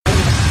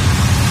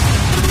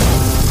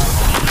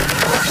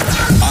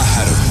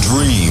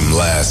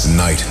last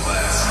night.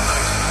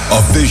 A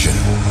vision.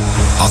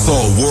 I saw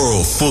a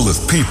world full of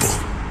people.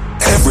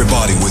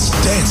 Everybody was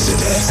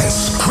dancing and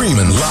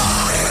screaming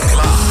loud.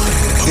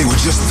 They were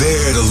just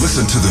there to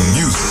listen to the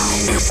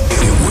music.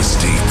 It was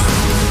deep.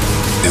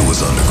 It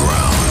was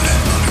underground.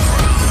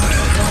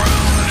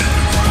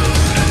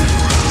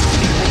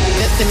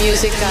 The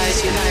music,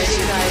 guys, you guys.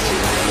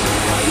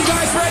 You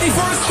guys ready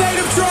for a state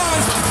of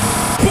trance?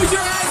 Put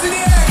your hands in the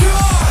air, come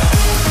on!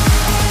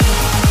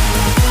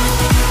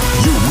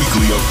 Your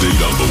weekly update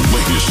on the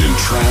latest in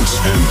trance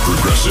and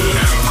progressive.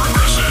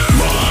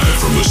 Live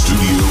from the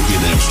studio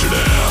in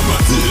Amsterdam,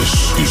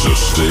 this is A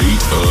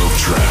State of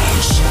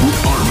Trance with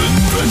Armin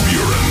van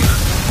Buuren.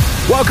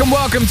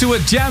 Welcome to a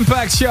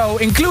jam-packed show,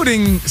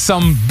 including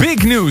some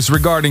big news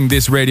regarding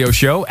this radio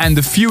show and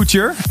the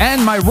future,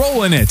 and my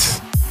role in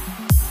it.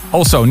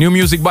 Also, new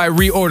music by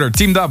Reorder,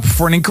 teamed up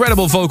for an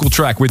incredible vocal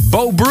track with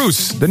Bo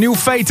Bruce, the new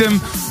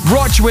Fatum,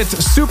 Rog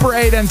with Super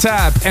 8 and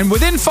Tab, and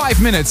within 5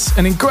 minutes,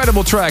 an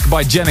incredible track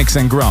by Genix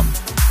and Grum.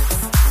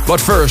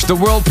 But first, the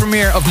world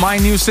premiere of my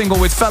new single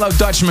with fellow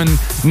Dutchman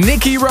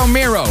Nicky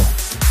Romero.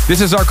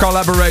 This is our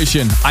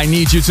collaboration, I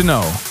Need You to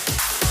Know.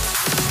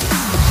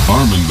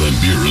 Armin van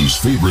Buuren's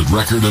favorite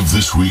record of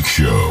this week's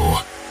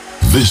show.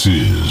 This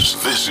is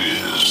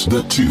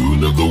the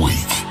tune of the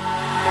week.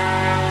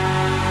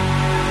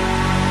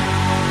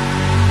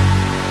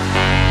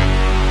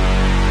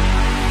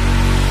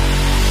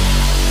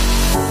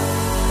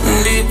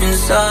 Deep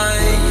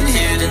inside,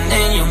 hidden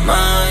in your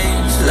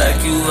mind,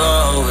 like you've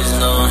always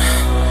known.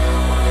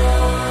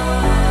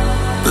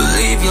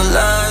 Believe your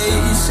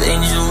lies,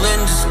 angel in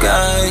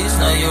disguise,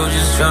 now you're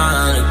just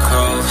trying to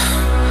crawl.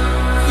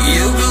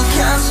 You build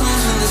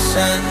castles in the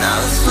sand, now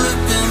it's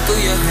slipping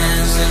through your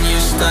hands, and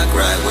you're stuck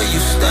right where you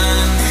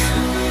stand.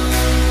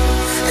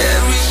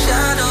 Every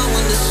shadow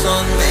in the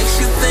sun makes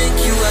you think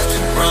you have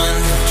to run.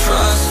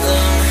 Trust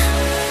them.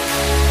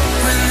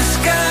 When the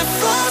sky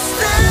falls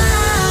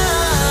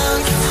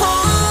down, keep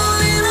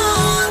holding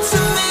on to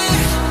me.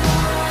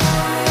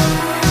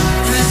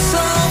 There's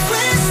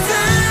always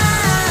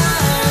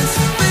time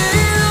to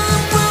build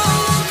a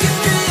broken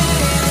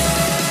dream.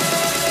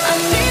 I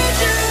need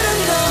you to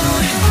know.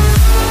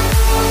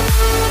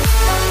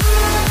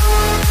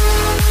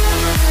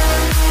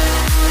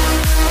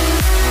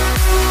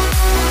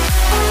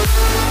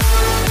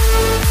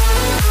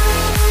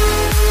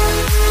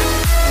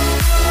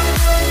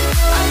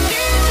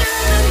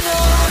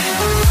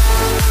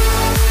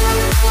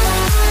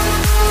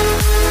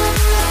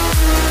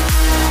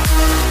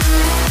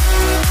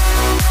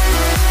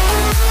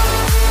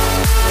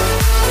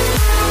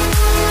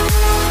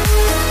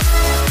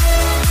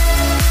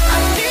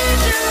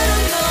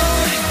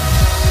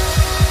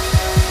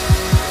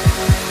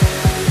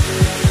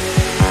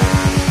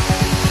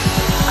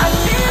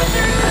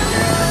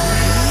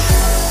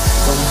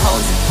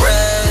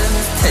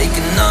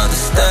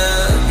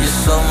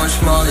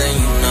 More than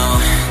you know.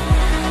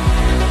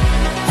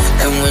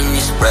 And when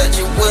you spread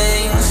your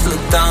wings,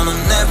 look down on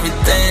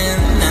everything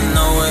and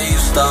know where you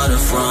started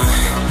from.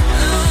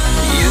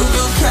 You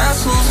build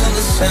castles in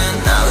the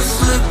sand, now it's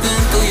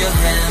slipping through your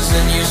hands,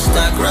 and you're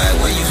stuck right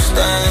where you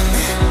stand.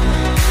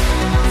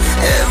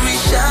 Every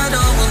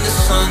shadow in the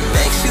sun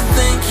makes you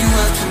think you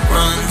have to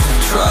run.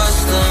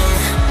 Trust them.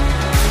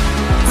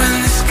 When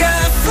the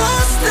sky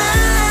falls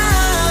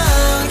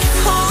down, keep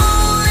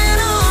holding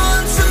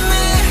on to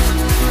me.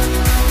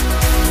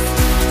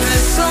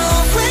 There's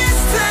always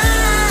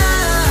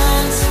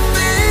time to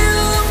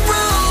build a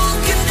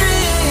broken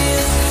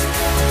dream.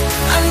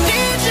 I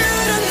need you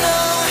to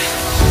know.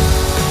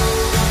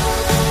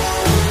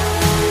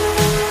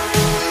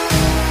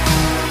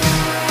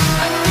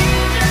 I need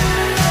you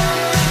to know.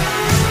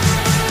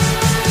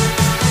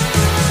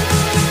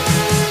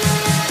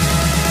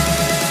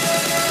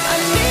 I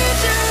need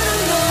you to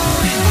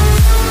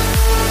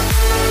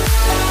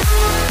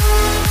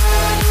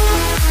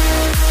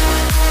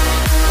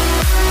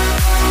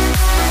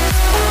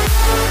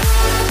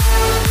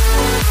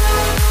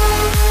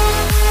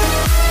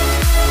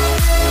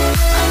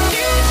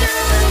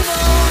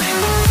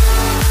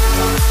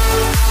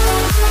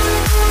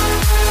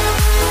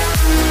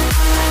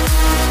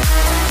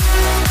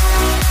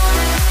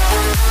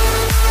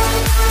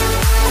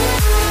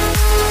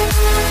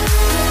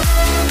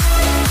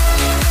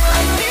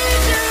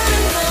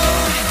know.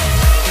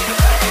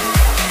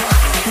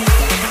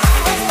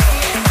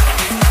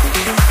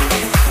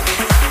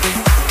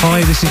 Hi,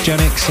 this is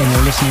Genix and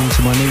you're listening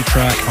to my new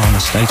track on A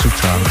State of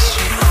Trance.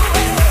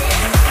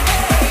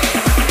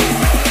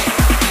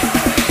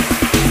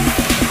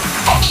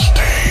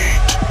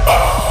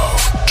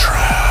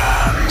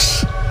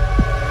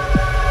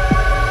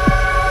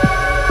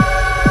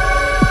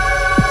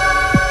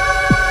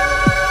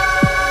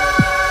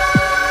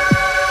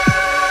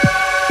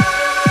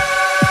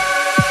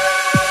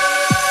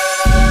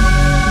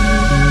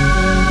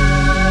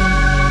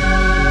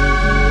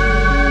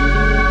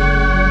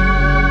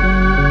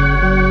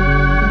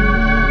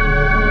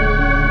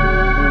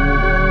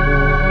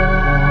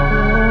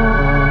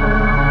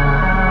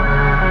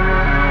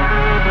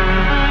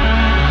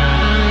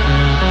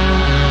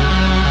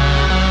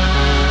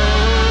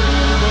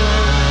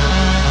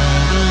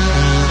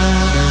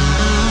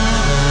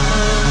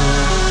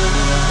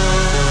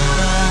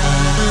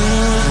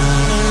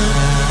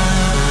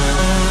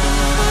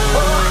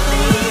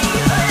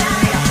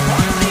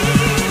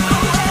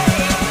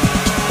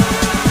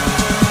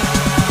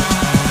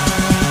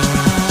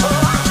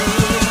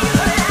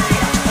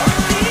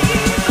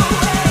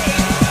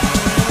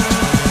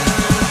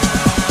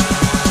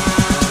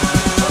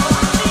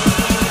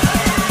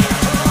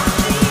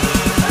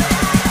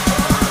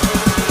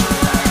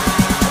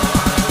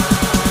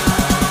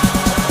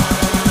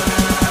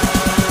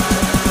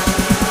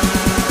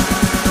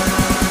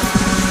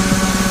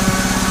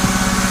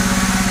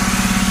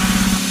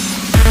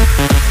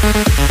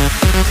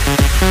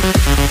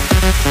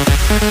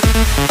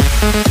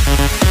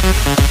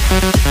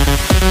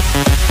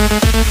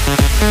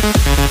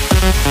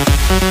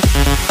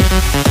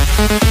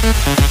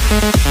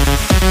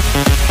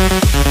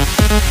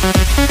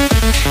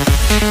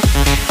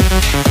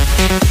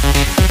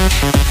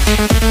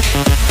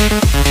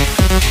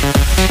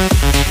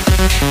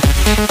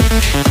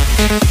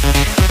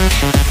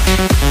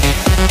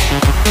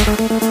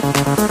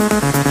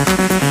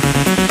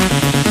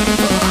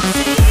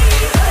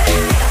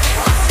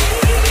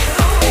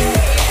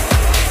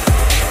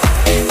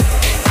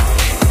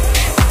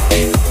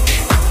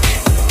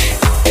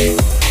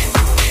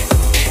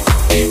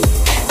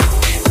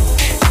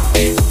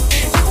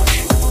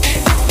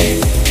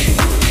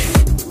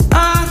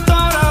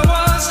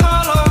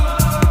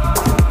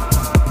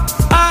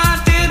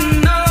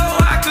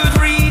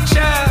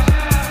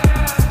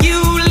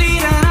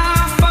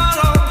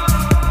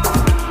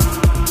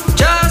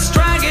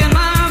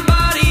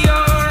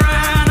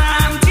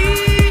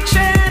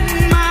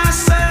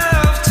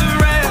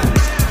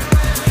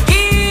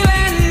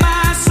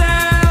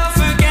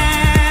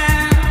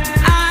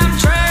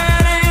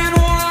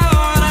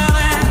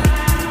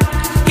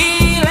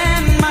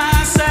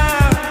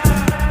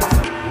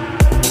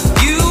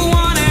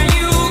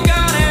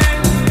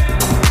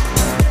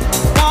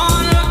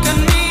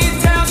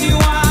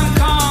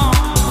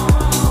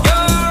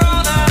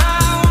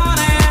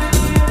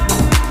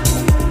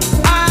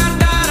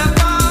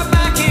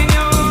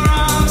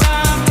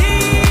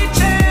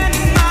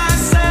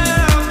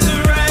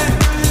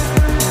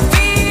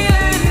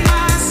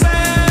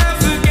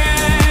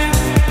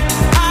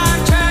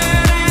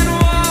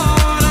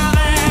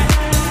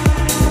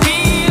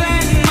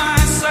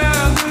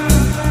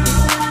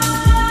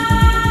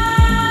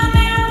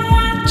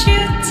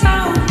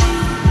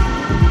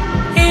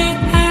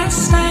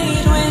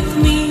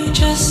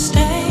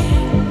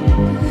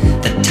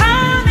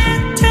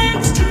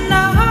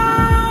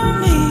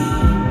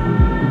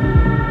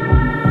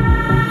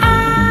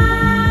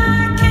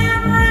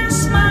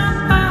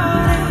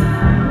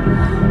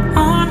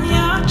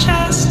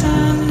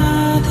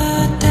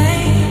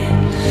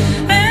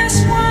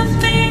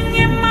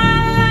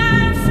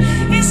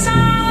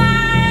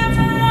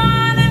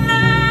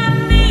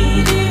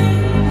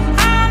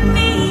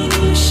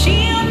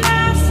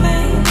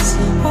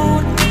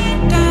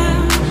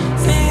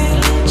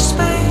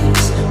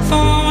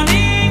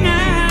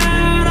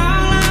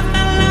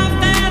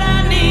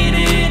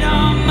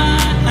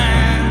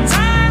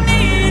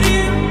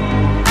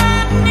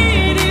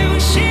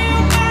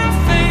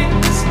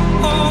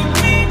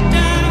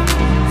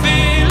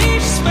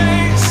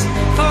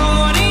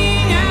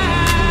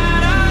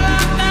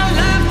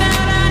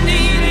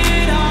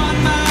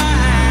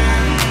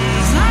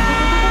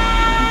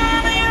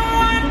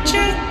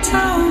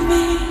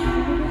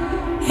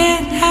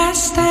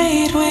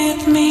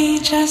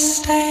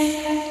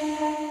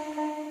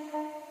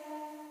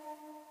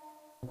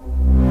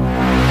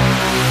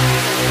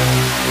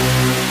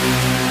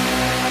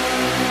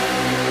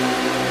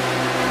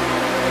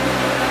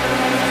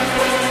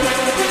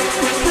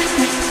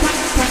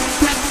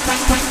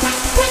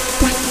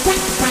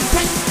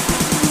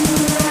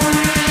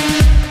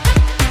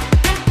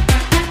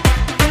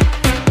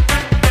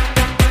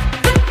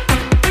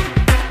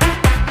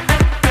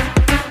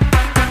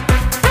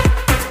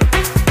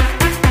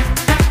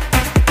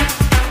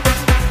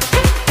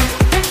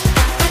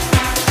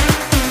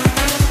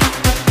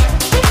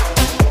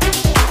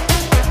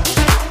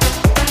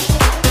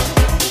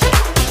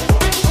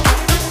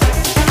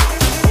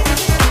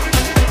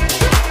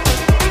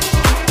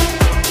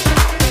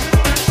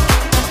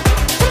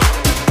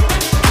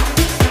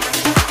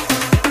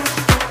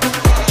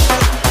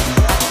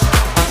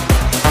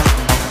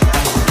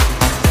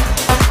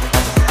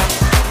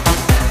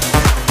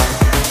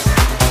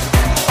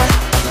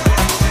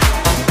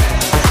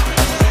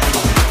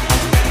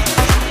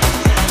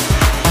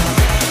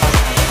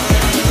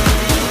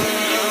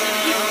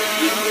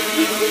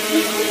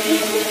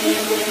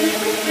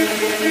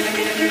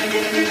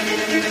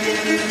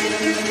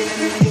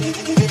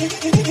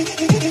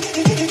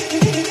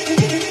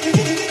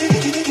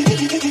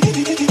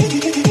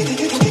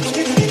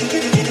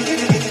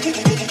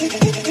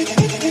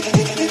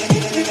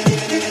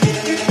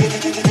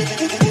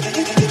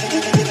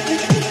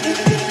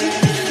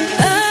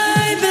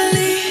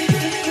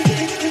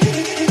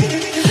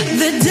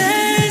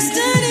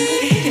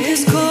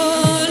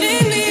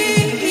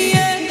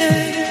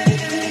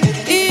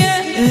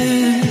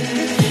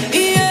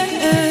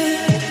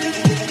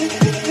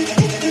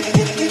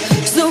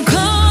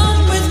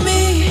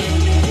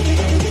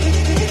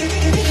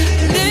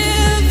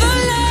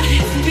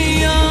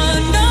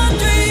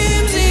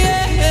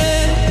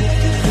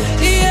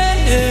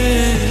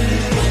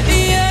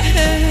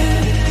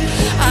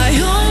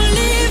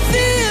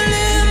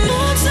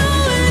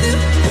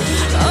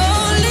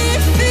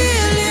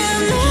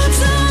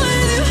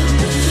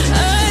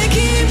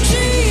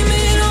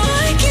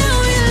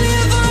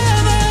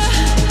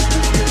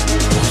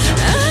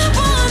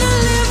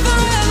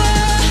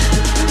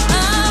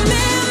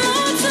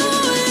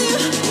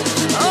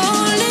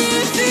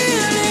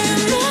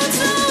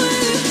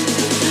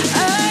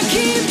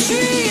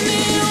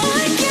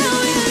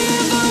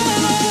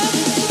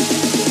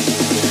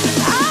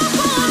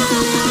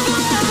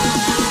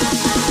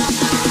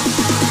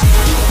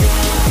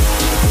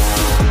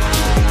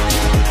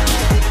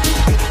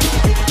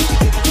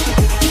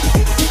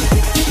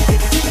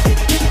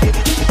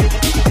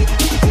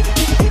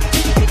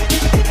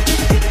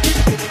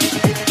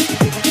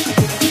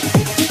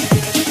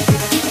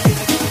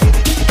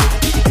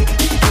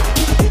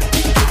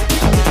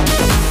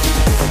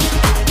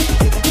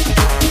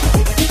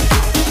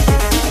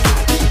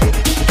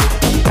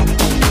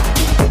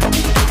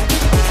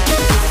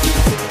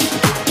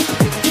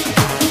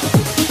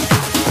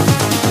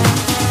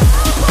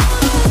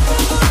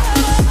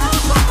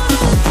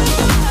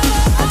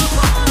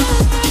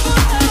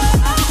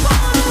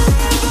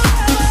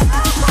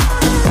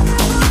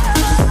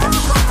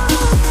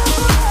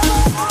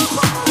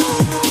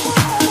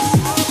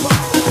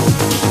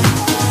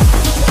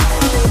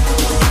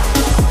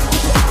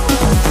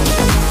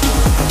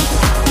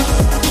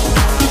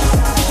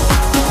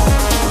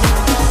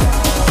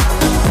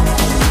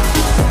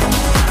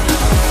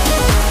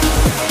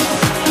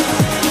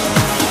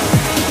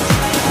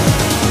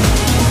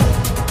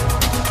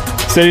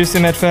 Salut, c'est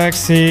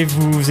Madfax et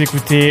vous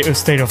écoutez A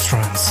State of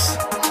Trance.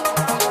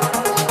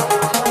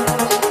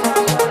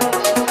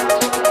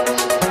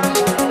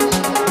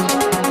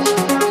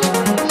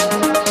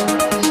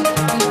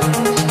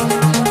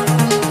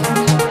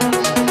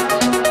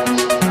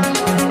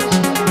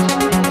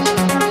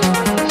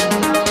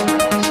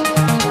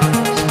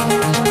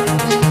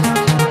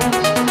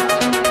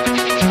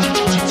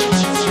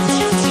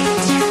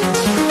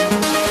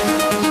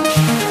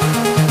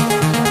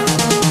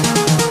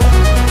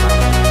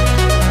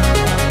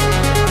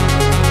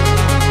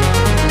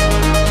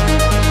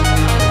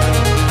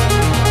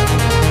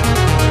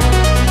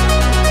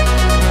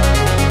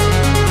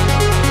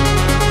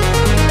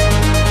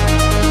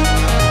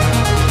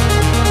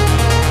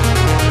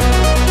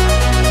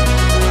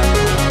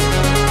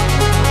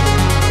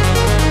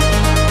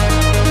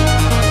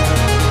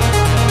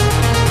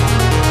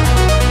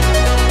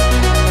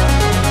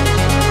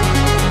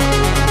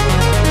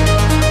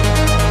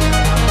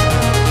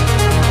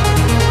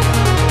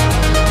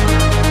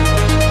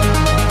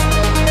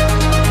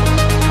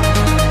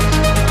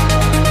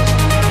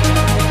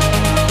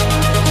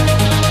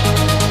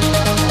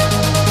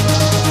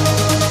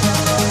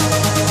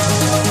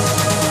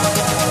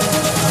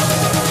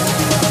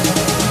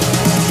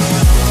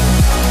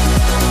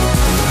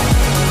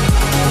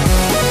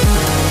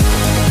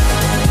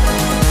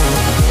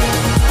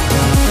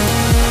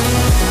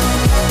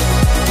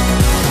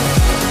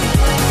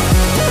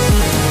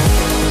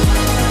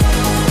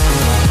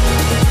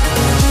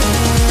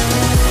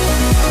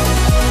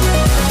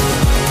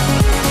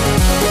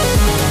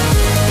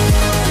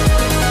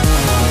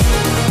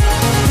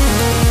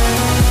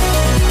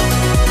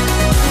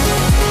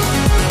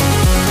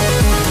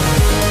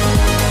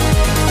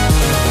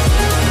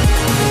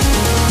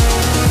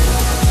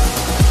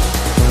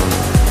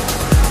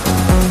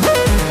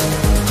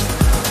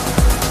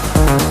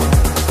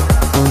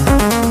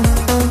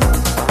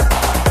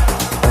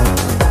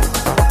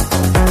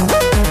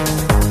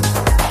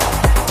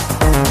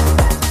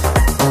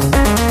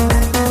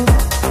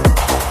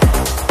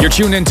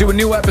 Tuned into a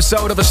new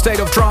episode of A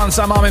State of Trance.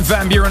 I'm Armin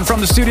van Buuren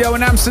from the studio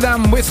in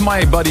Amsterdam with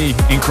my buddy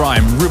in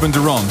crime, Ruben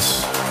Durant.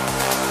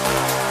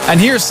 And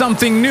here's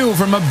something new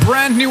from a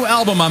brand new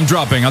album I'm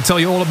dropping. I'll tell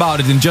you all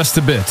about it in just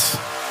a bit.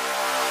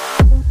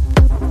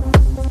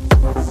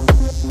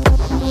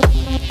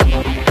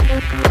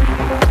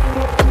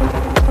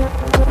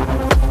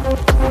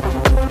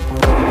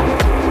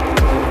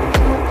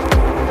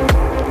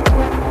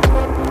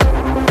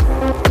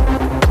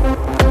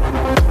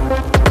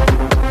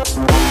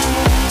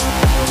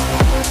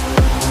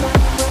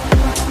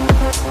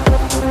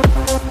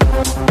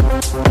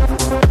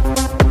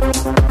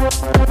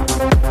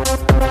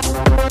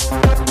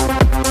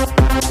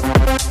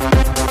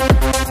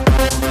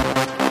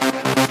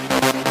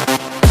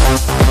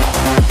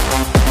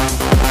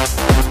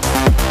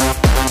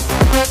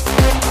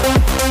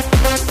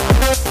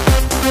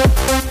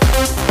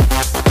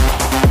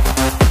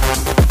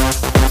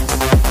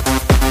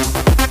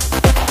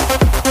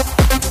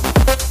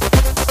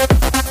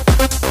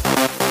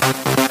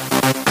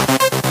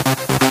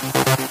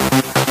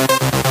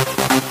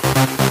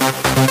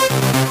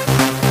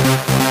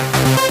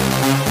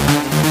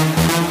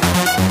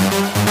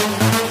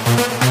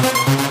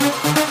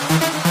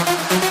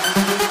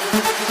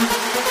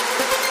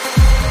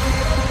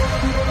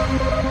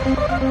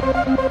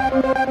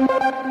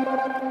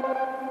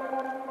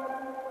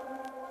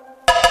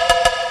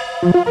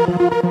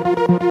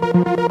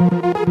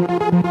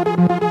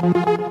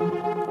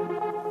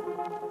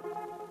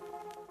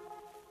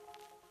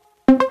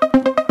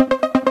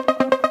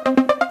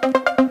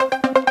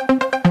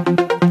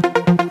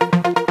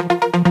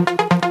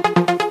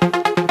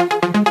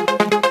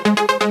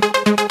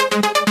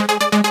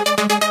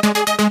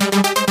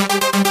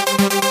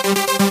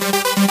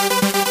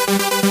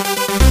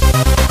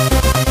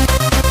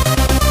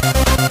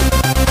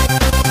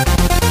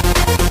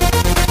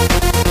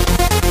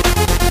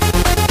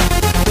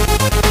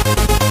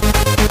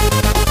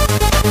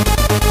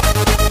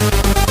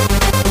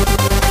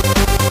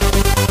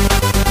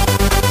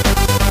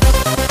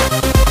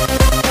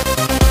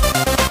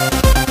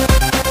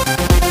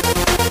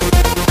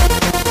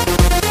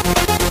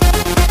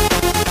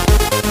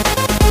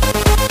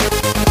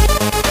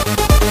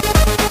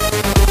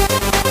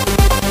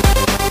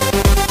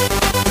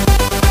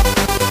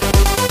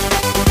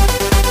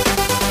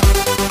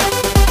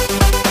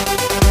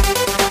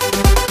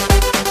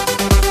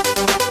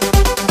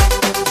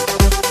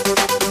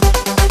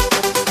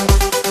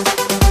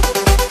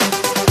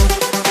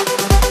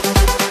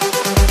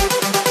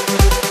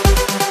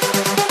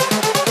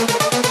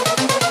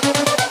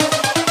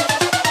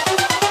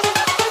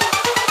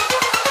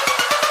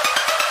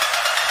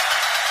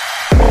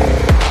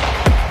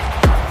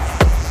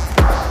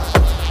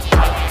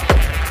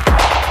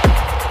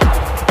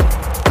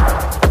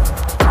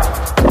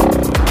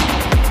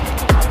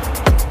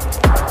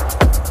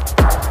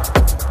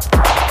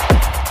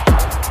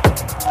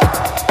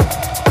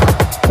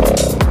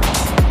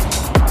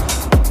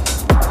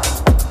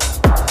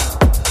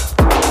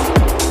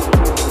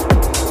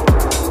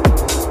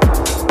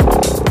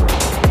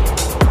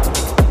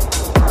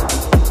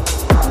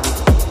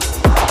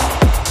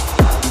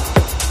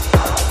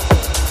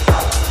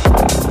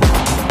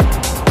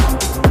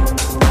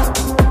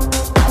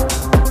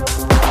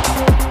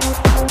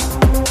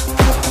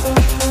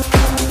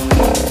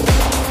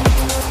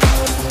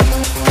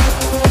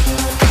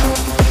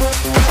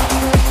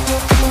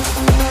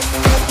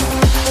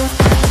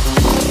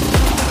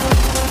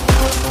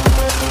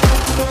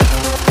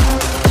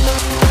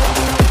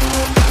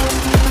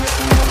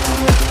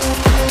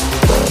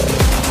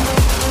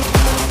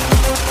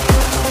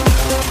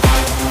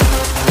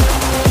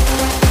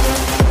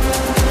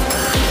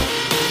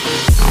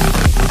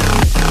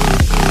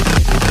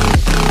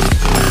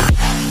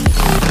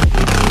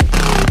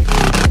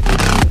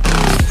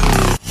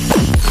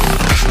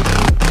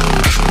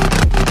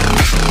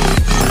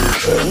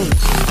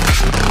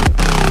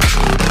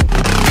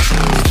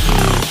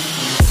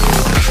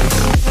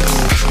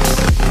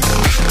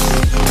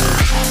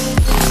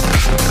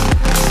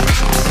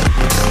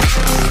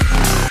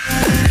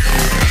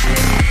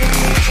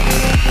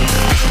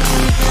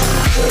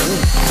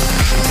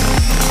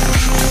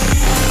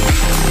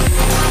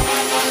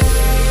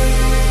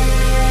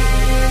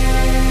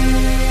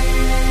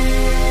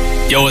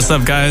 Yo, what's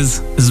up, guys?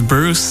 This is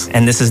Bruce.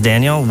 And this is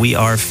Daniel. We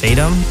are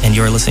Fatum, and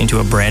you're listening to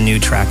a brand new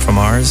track from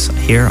ours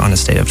here on A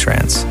State of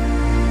Trance.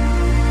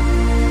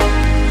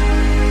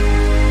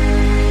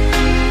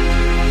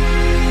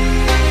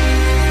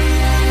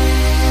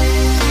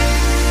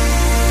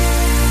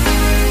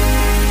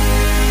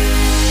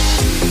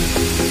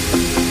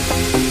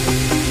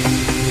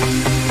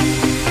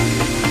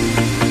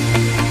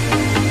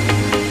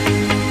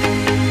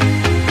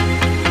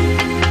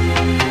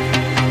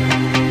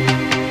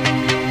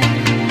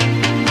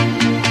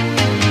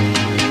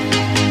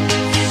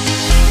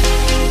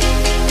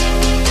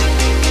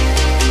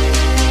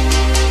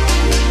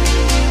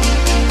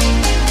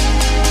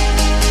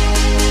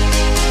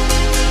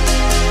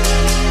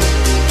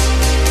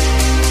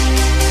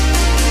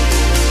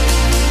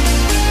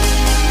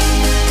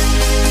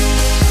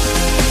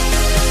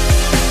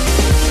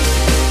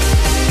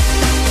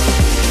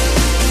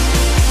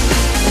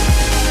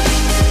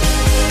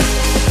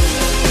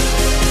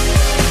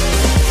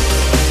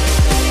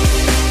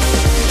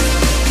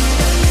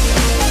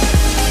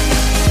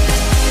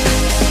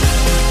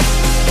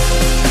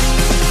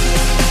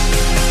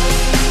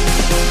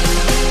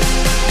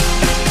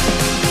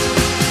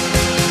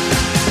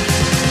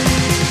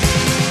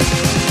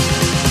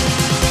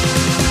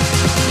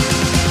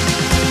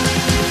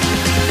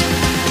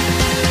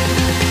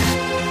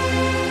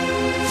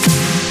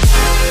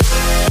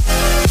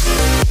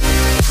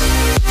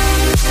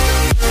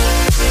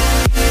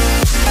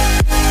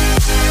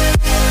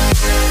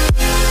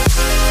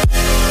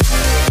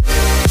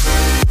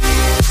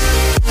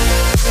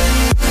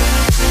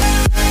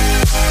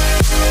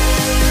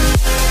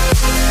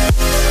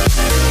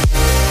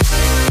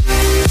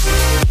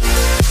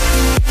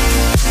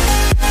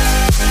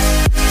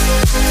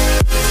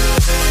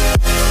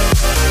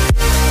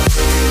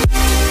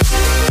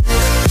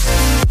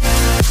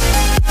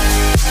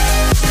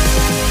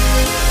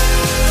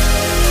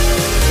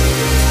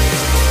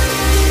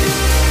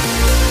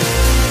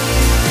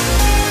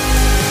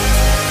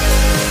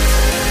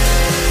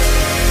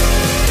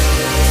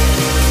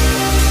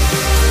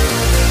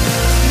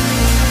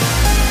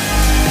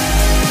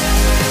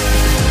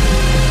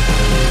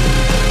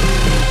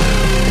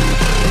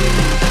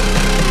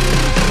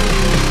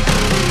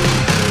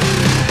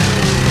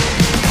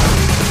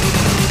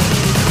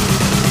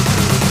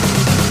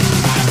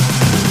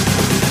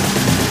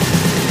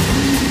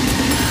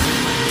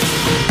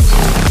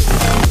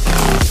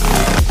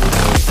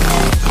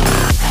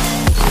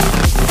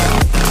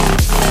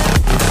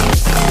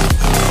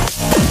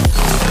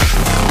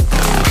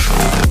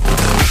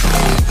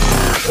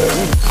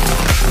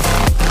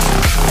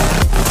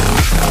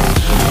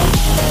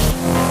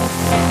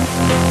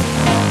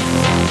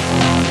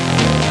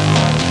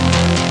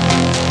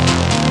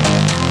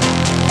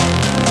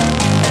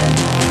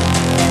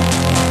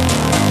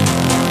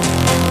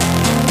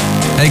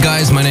 Hey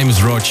guys, my name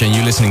is Roach and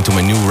you're listening to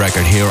my new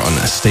record here on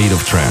A State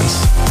of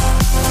Trance.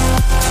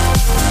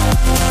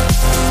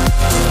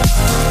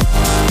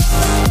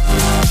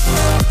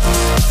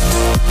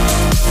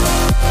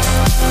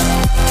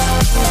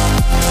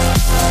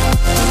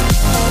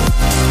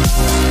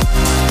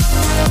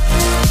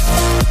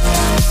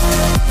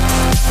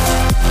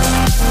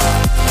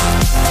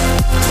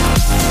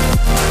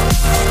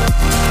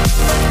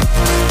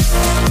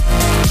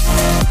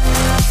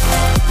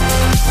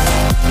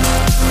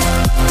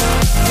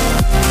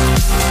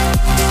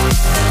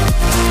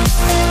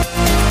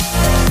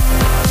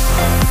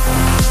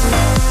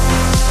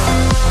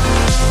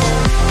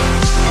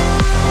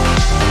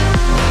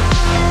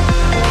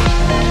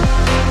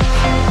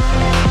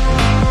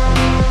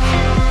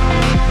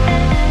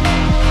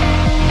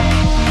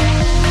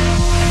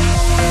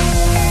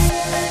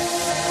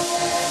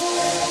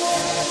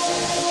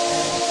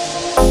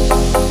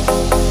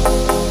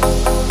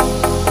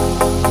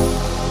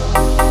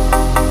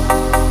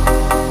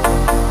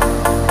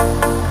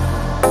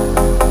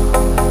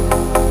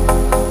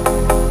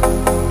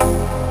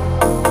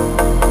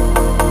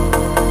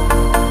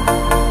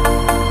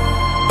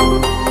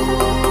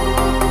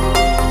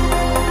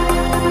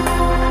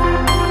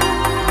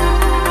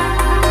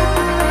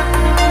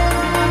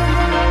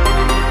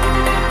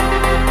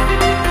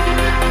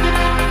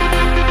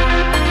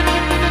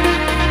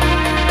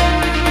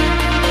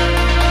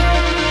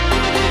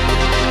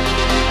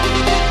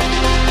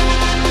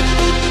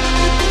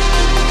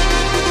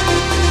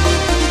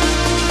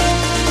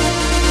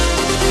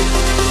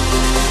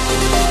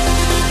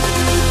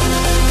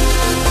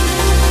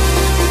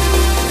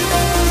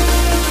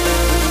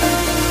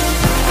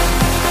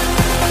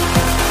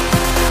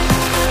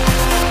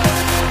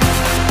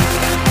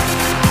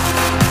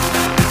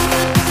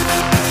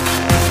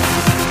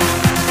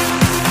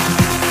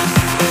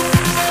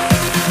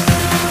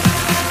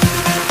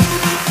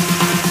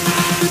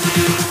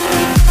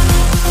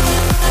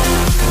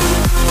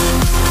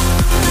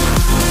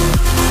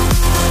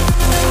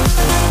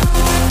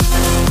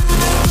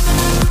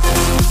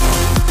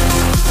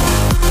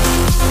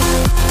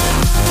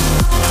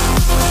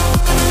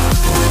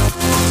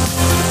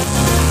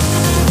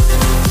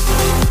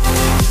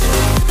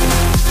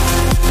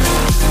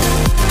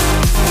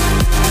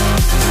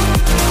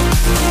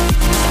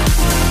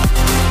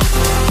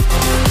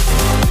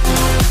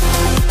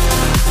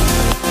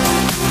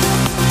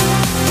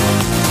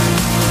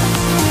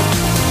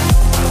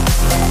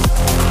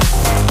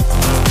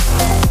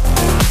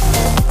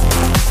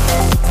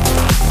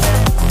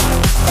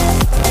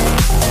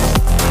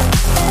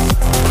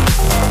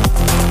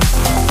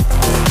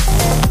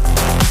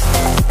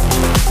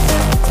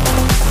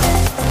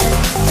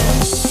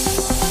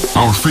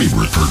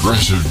 favorite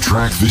progressive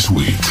track this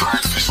week.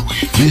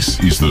 This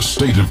is the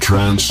State of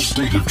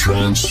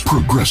Trance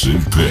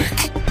Progressive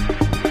Pick.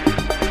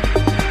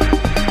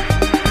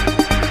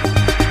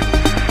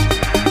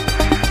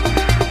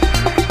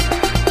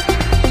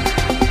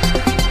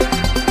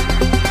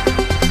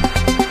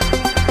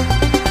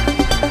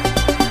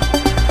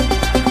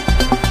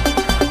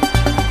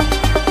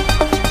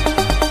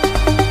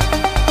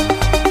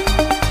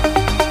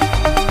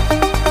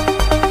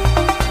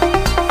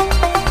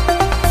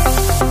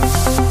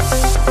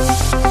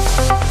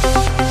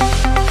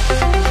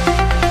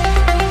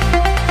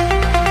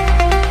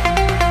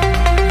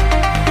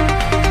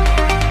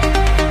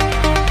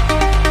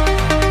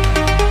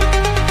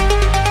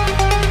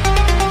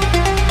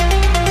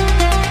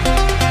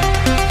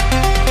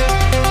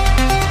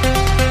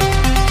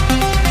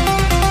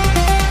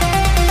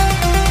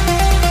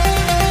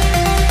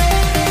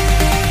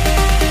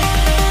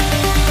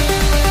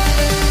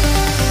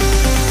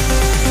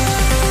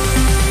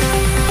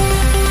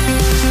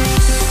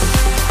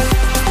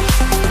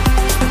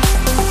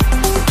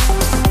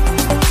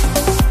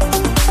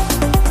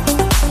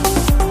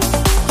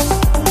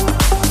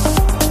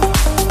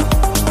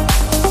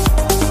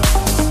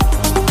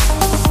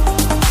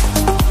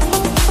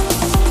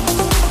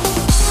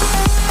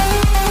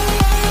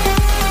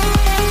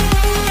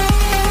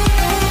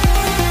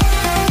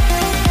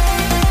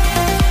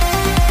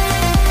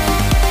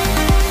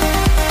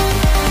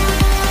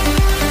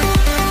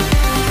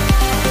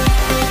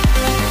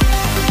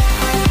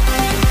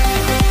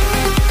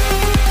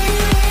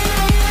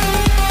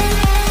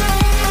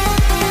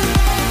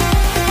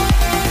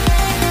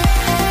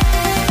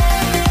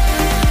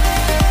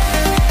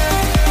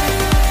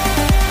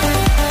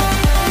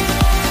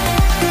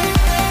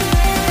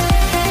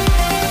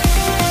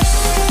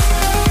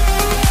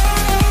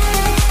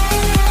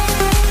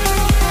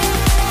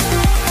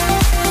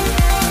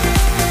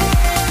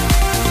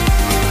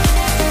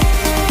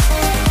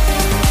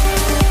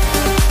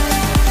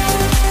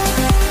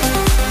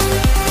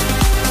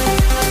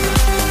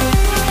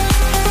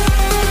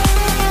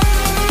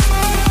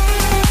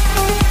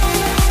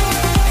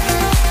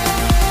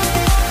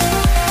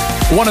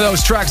 One of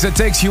those tracks that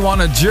takes you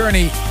on a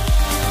journey.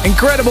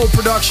 Incredible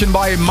production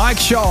by Mike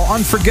Shaw,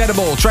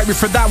 unforgettable. Track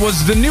before that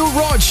was The New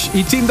Rog.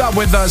 He teamed up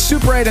with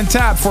Super 8 and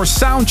Tab for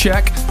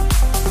Soundcheck.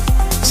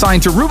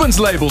 Signed to Ruben's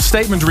label,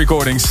 Statement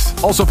Recordings.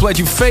 Also played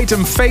you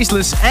Fatum,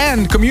 Faceless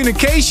and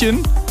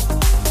Communication.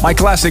 My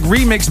classic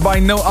remix by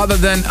no other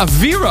than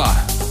Avira.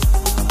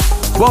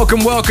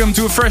 Welcome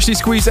to a freshly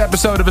squeezed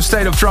episode of A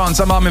State of Trance.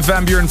 I'm Armin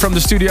van Buuren from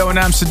the studio in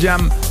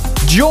Amsterdam.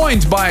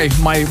 Joined by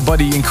my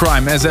buddy in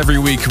crime, as every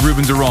week,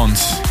 Ruben de Ronde.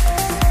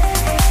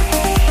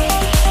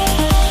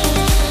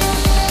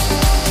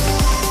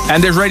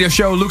 And this radio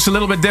show looks a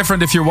little bit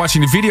different if you're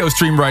watching the video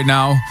stream right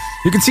now.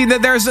 You can see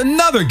that there's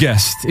another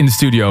guest in the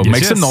studio.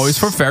 Make some noise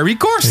for Ferry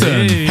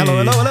Corsten. Hey.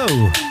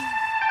 Hello.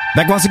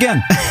 Back once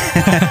again.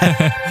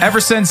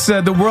 Ever since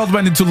the world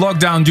went into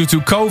lockdown due to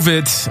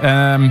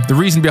COVID, the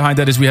reason behind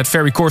that is we had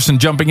Ferry Corsten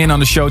jumping in on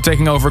the show,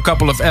 taking over a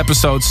couple of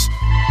episodes.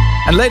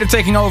 And later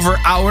taking over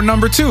hour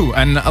number 2.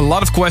 And a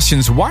lot of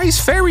questions. Why is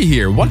Ferry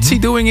here? What's he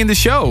doing in the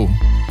show?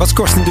 What's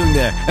Corsten doing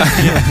there?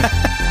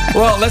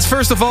 Well,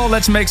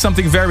 let's make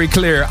something very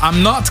clear.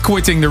 I'm not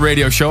quitting the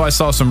radio show. I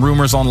saw some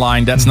rumors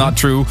online. That's not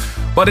true.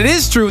 But it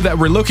is true that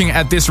we're looking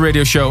at this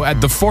radio show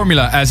at the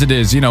formula as it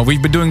is. You know,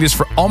 we've been doing this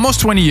for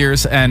almost 20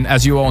 years. And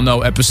as you all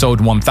know,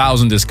 episode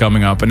 1000 is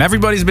coming up. And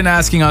everybody's been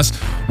asking us,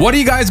 what are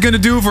you guys going to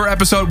do for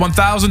episode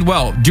 1000?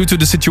 Well, due to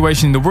the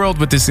situation in the world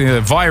with this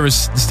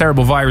virus, this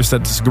terrible virus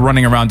that's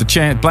running around,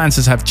 the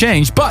plans have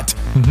changed. But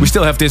we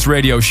still have this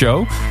radio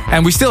show.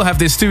 And we still have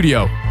this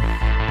studio.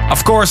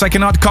 Of course, I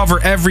cannot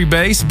cover every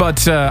base,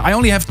 but I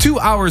only have 2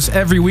 hours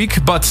every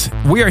week. But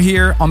we are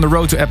here on the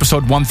road to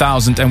episode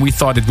 1000, and we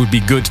thought it would be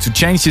good to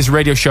change this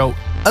radio show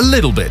a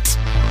little bit.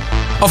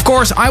 Of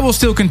course, I will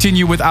still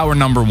continue with hour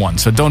number 1,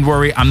 so don't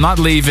worry, I'm not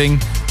leaving.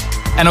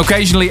 And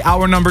occasionally,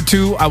 hour number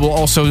 2, I will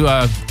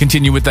also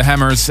continue with the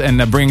hammers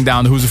and bring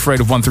down the Who's Afraid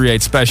of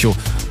 138 special.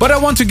 But I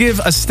want to give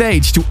a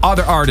stage to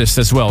other artists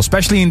as well,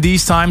 especially in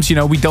these times. You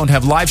know, we don't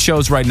have live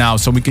shows right now,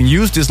 so we can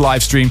use this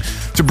live stream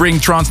to bring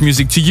trance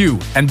music to you.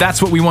 And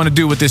that's what we want to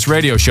do with this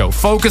radio show.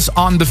 Focus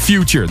on the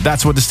future.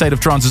 That's what the State of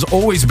Trance has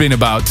always been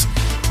about.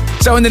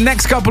 So in the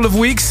next couple of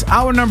weeks,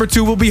 hour number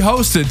 2 will be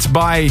hosted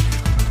by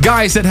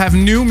guys that have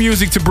new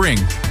music to bring.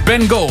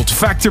 Ben Gold,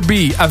 Factor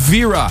B,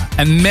 Avira,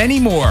 and many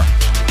more.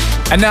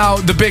 And now,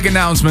 the big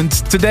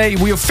announcement. Today,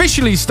 we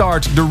officially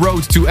start the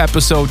road to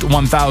episode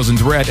 1000.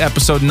 We're at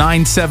episode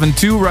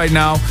 972 right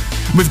now.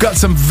 We've got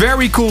some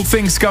very cool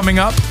things coming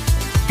up,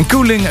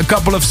 including a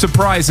couple of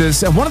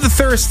surprises. And one of the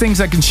first things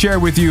I can share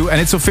with you,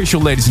 and it's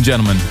official, ladies and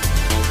gentlemen.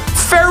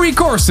 Ferry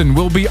Corsten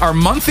will be our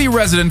monthly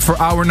resident for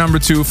hour number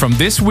 2 from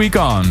this week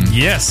on.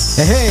 Yes.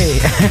 Hey.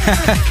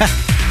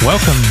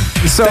 Welcome.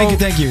 So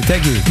Thank you.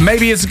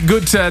 maybe it's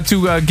good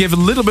to give a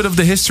little bit of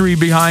the history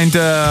behind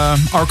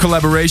our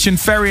collaboration.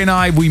 Ferry and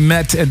I, we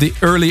met at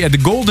the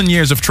golden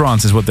years of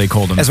trance, is what they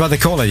call them. That's what they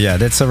call it, yeah.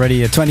 That's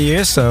already 20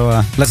 years,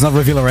 so let's not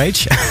reveal our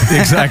age.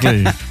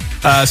 Exactly.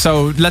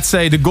 So let's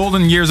say the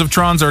golden years of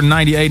trance are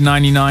 98,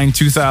 99,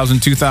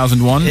 2000,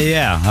 2001.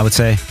 Yeah, I would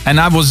say. And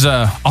I was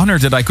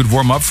honored that I could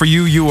warm up for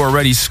you. You were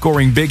already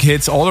scoring big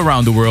hits all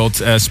around the world,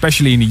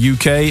 especially in the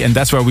UK. And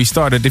that's where we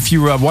started. If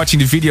you are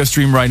watching the video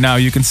stream right now,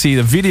 you can see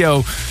the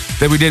video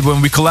that we did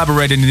when we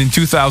collaborated in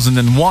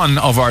 2001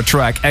 of our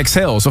track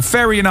Exhale. So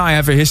Ferry and I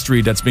have a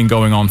history that's been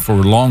going on for a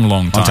long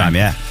time. On time,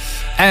 yeah.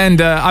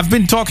 And I've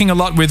been talking a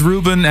lot with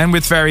Ruben and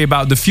with Ferry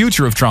about the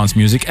future of trance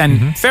music.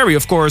 And Ferry,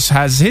 of course,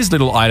 has his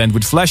little island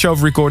with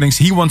Flashover Recordings.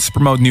 He wants to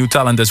promote new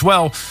talent as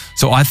well.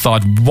 So I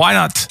thought, why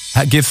not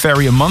give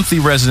Ferry a monthly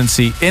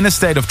residency in a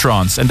state of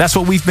trance? And that's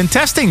what we've been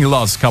testing the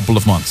last couple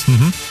of months.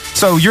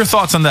 So your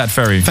thoughts on that,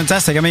 Ferry?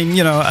 Fantastic. I mean,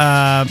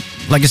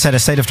 like you said, a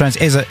State of Trance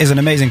is an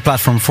amazing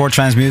platform for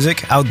trance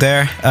music out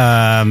there,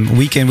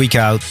 week in, week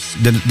out,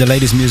 the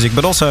latest music,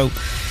 but also,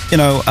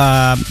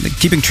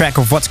 keeping track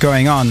of what's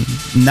going on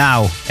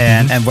now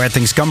and where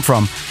things come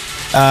from.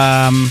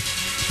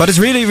 But it's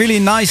really, really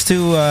nice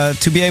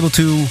to be able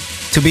to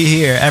be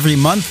here every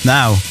month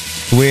now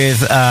with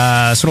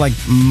sort of like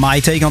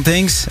my take on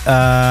things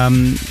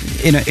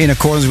in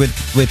accordance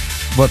with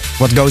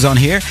what goes on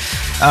here.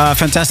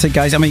 Fantastic,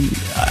 guys. I mean,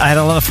 I had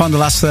a lot of fun the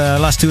last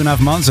 2.5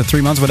 months or 3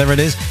 months, whatever it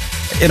is.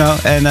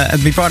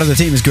 And be part of the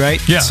team is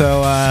great. Yeah.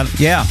 So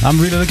I'm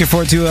really looking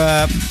forward to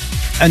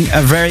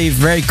a very,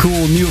 very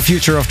cool new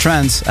future of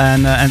trance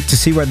and to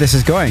see where this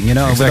is going.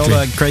 Exactly. With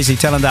all the crazy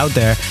talent out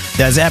there,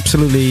 that's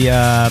absolutely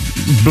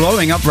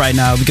blowing up right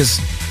now because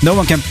no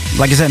one can,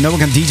 like I said, no one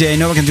can DJ,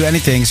 no one can do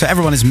anything. So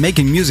everyone is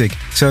making music.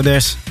 So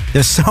there's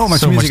so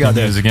much music out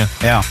there.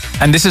 Yeah.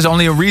 And this is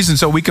only a reason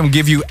so we can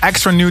give you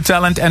extra new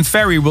talent. And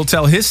Ferry will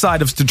tell his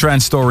side of the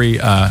trance story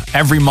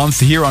every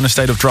month here on A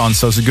State of Trance.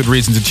 So it's a good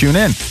reason to tune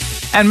in.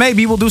 And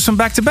maybe we'll do some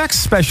back-to-back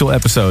special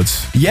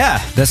episodes. Yeah,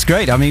 that's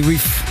great. I mean,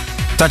 we've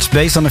touched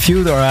base on a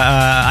few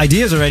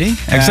ideas already.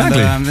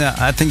 Exactly. And,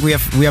 I think we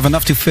have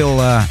enough to fill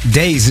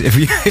days, if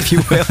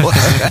you will.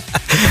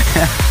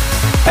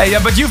 Hey,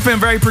 yeah, but you've been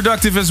very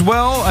productive as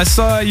well. I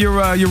saw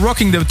you're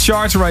rocking the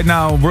charts right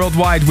now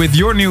worldwide with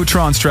your new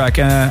trance track.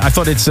 I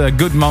thought it's a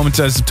good moment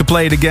to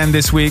play it again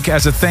this week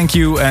as a thank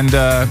you, and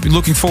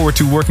looking forward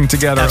to working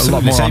together a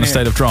lot more on A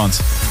State of Trance.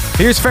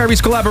 Here's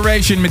Ferry's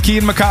collaboration with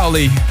Kean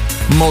Macaulay,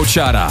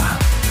 Mochada.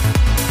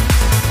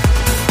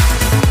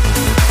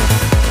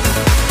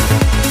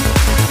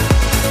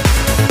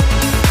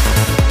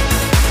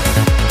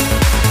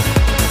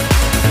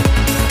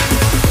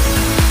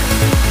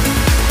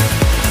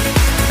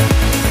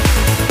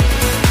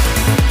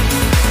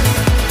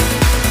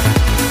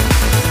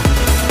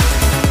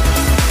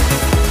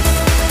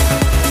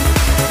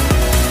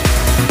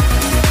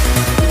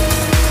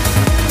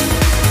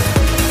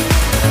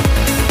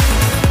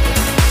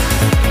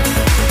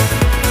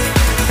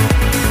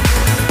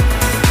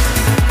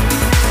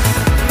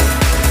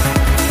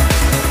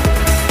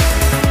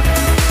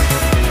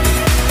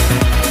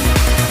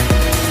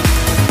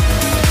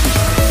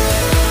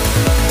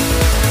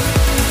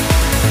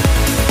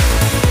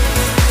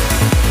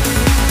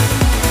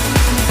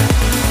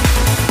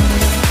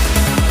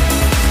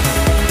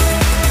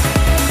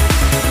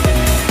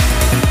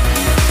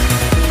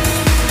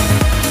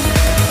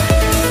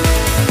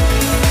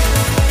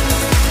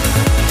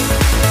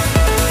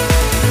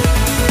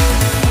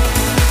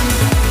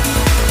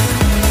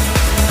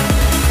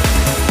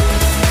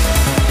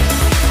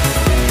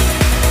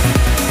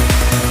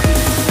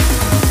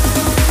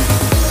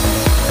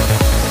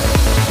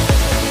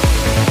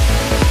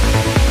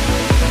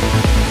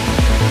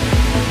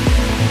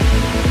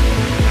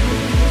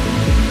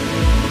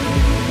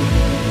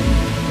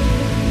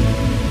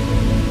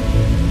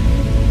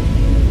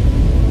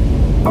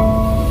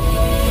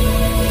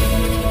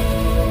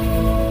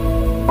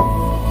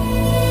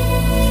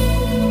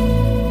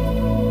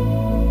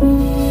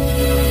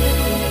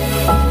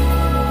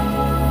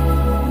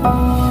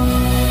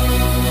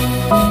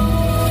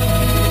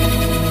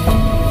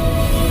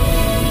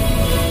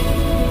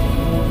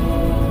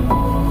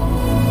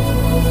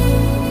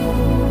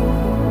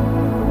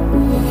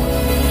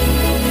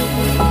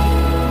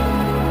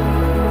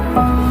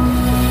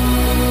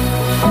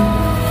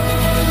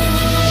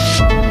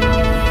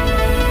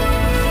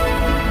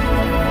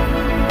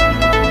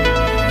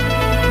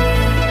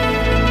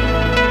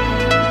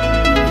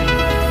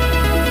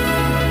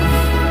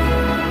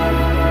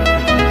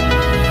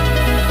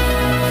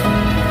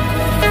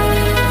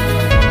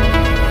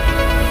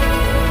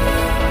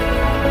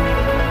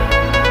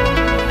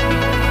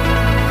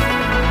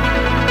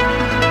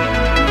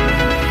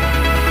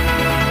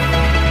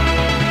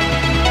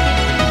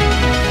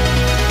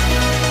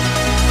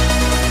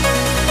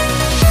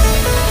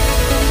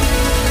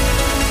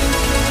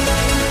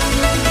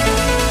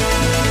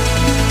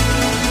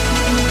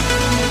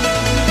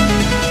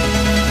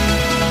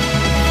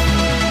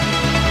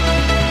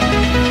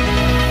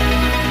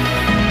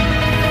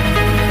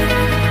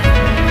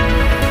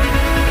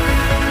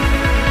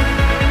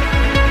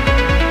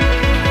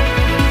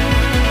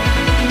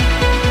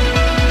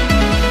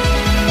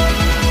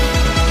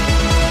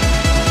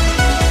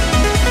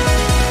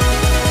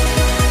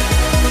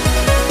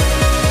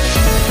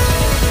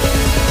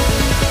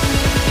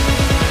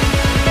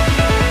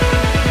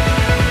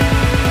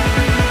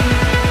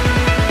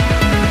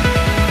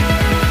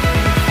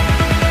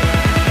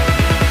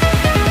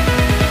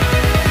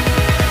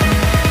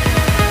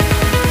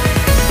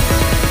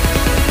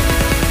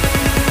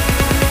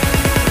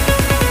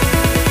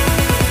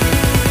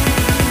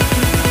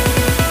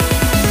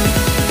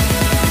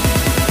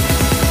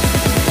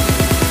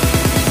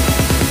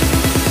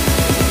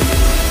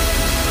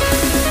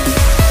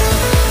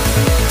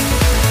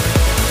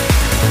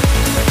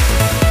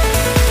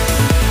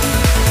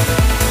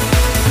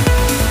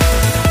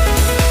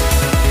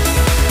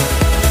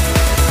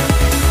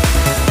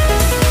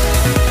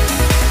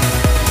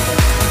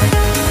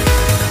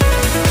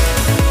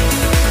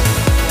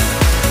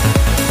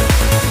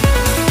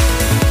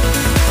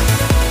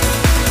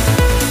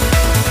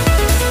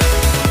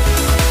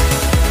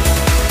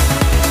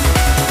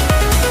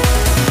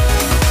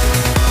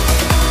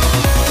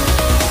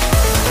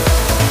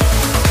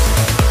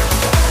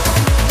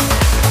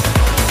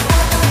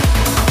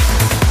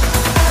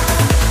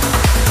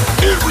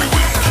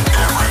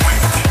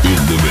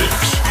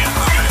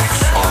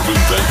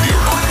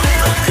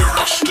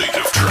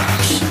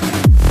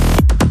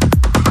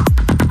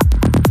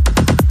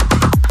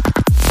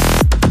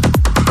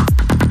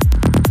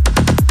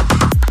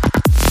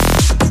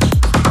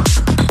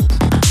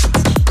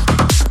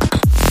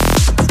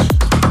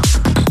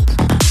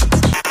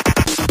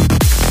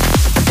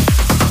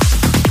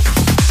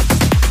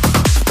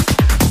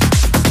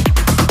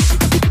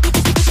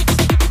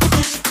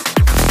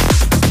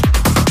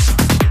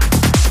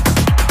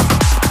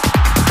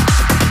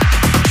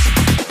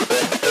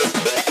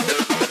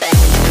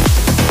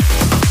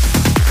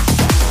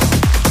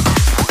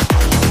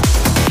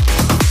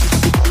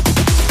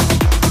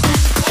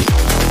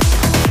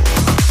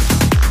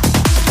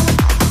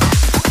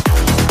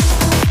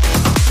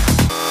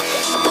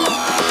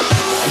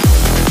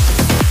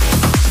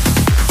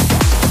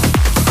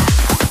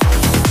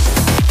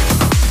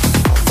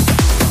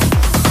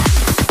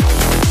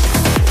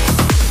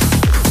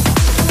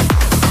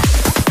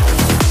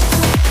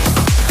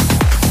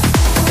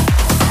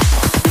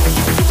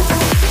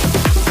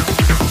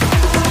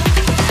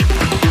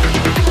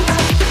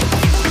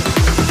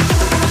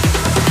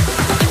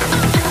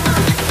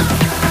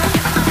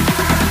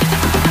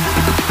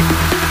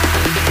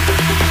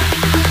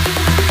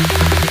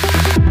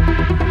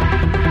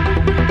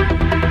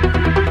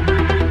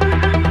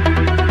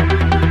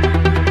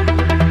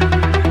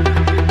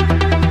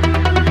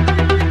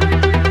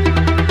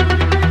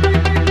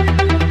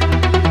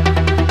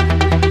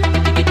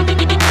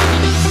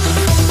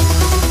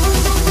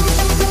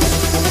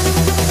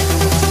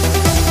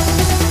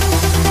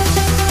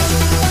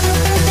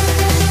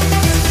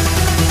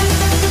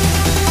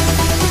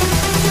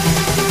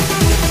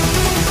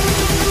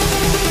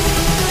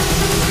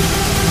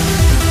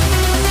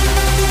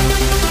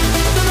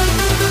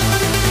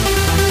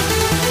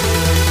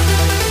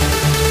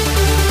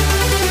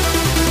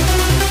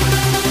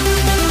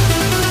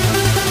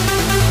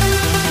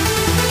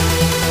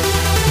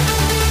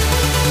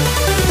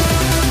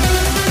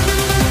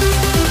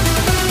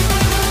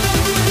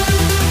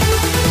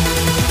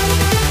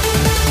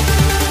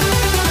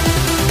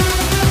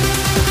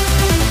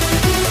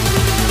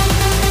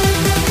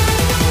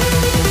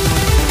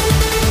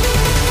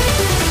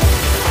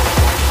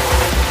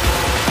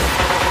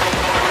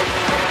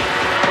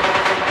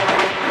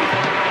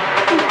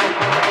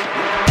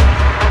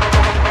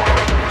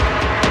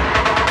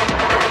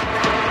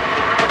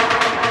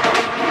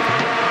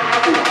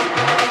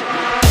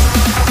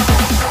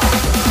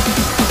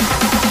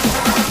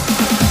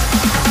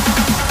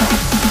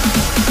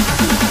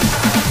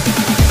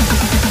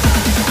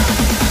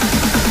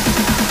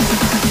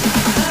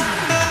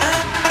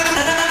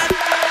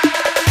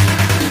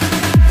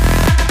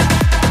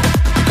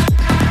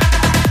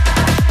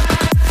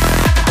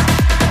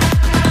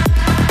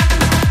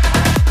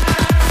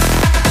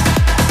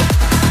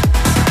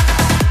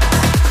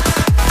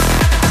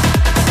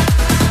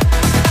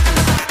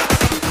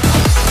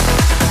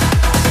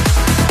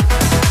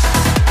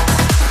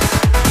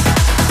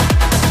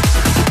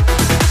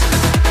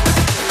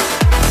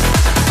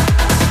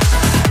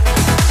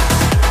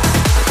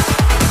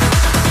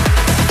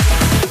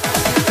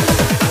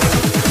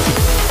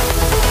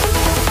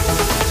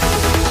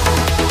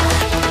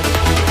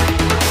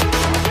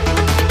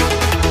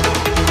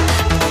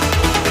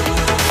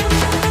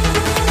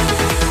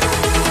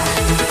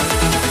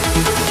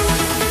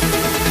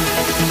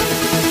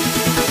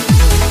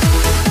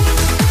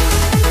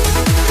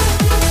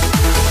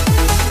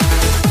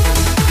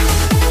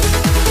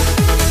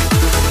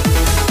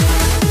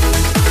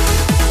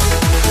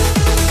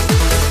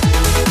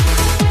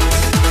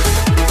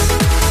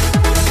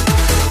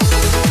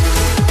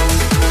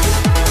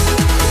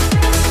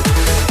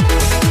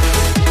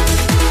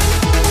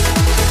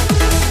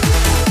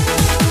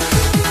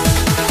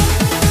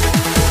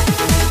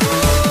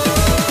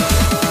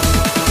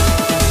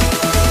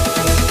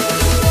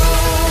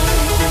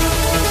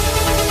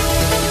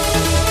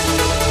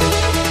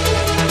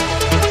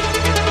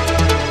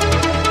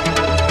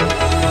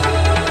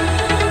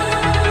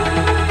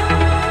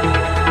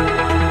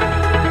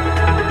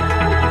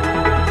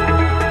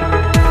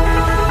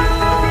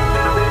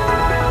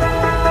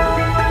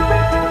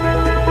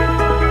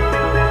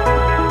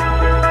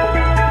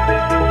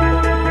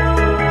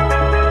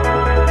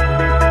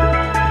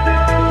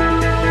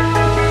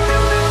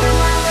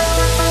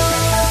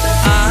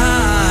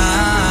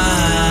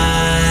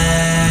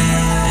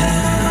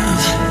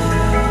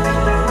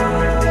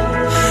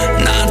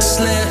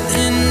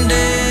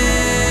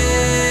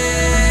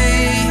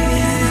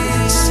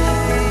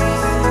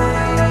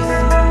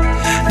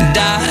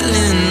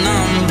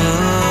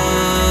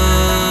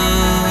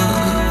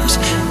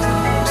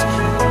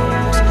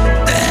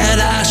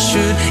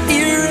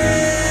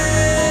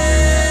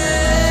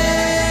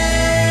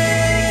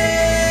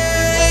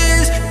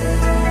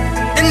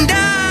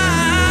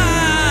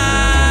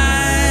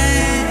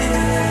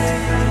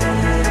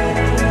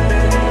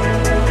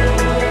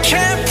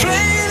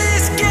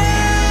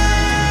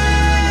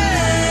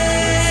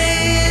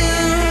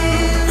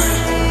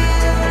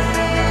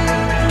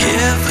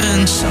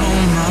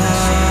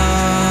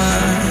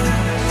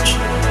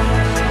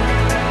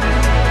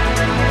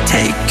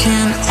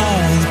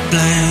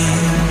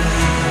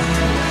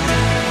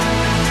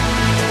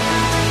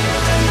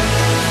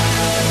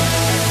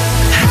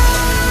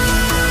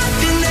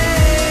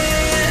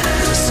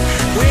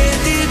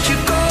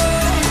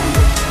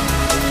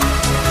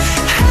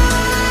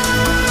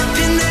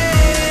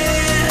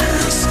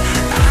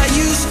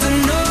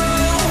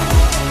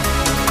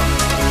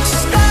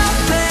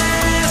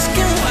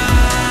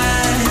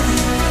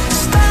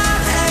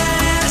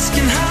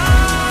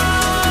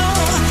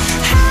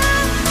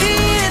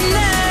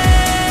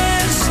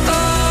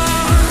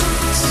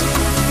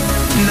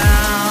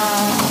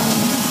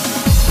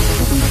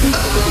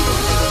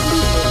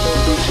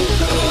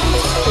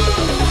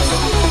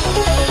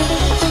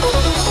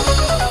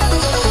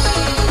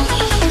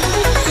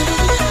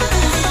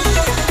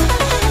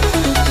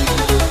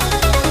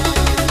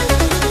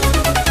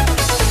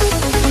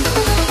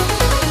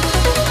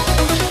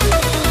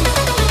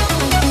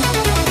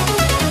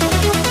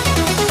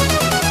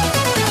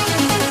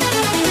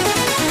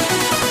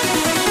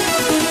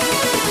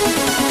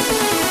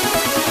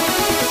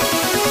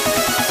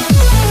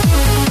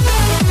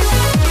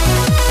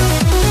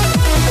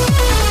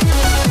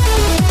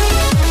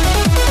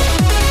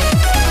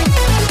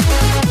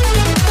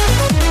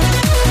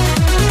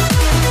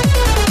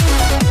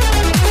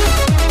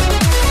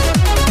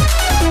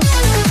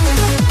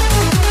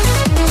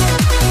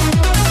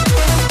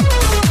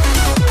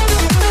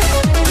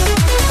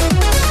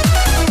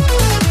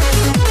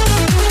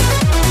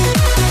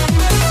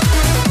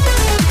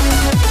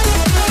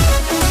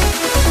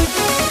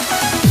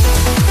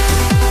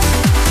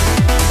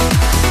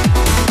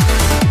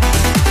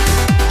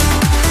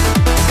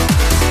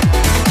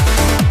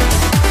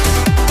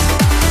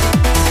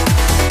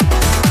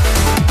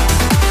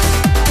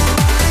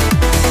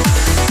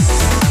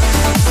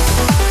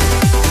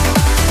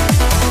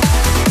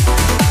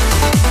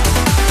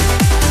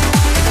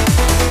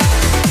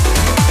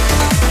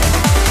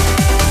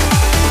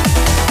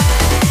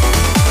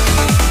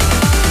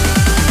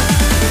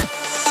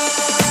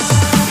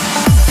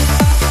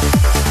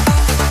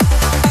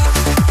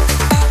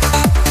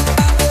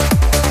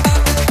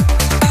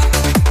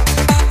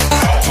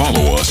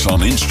 us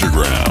on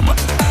Instagram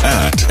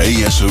at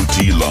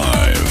ASOT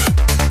Live.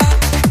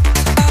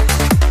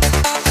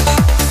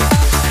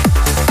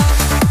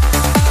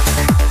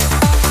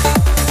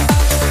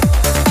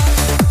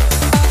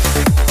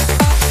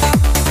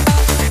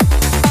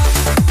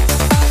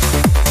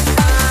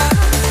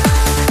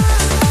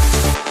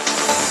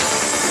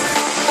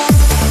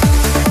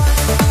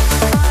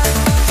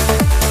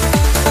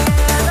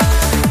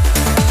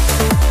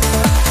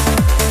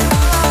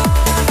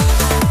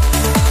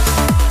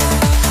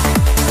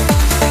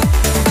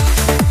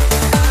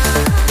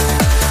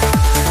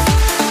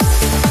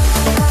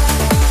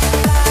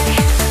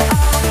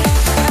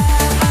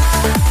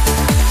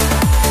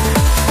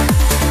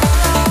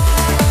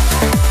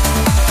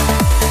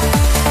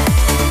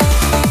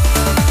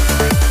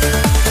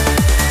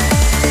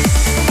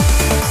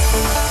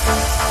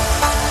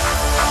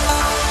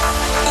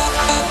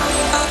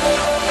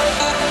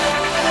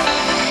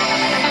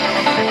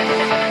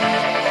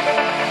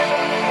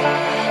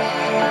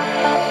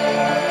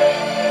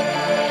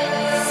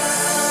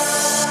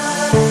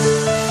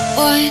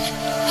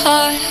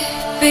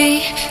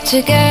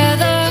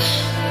 Together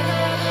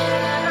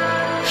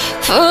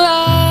for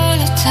all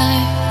of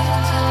time.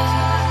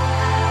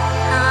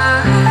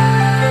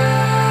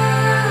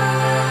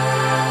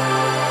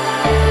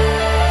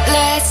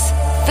 Let's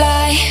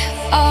fly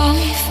on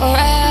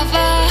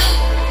forever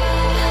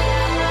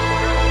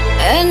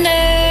and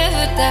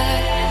never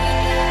die.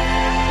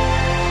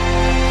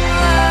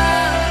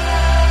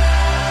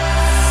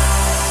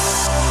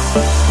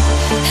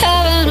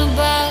 Heaven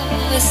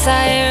above, a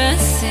siren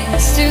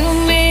sings to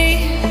me.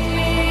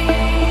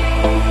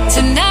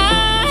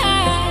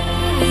 Tonight,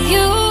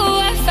 you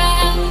have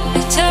found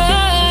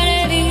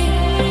eternity.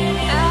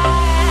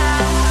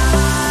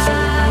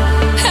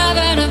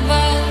 Heaven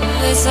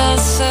above is all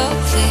so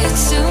clear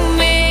to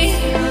me.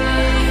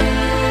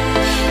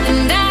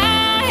 And I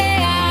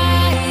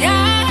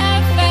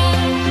have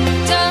found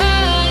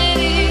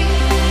eternity.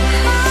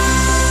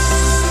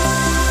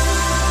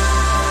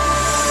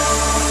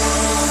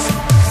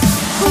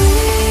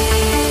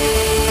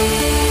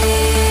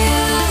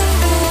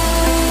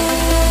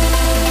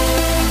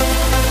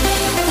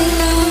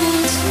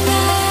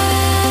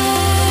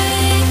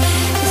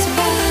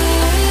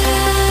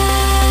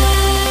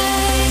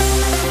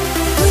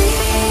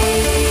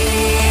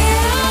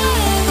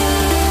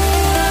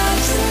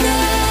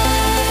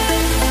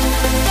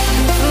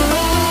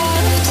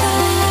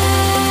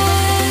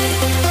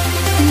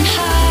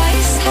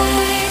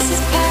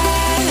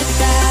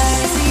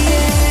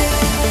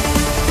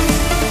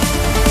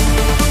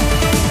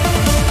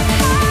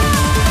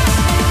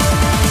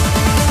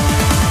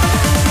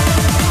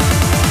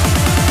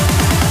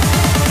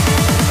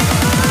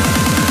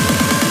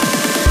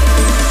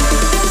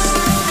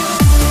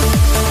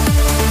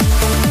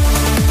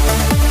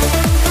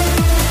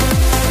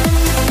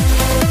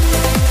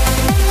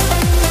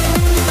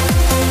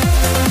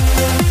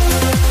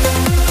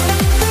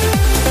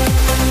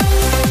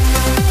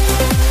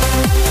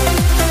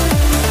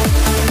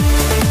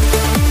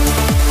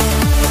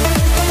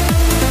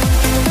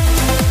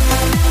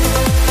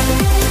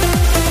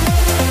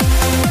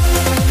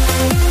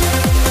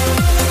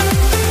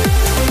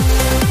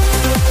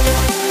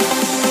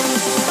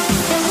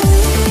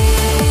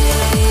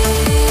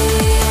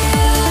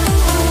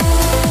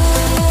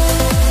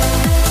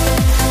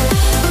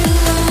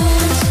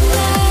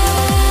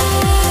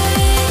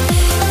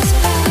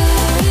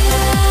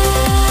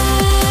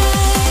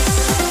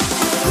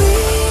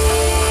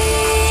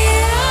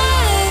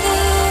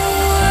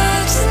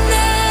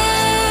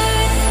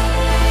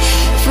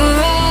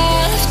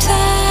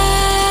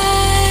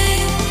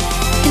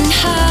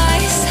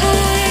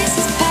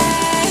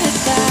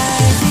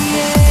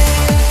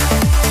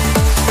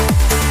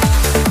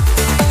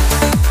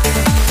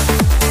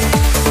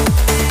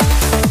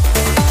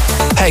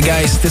 Hey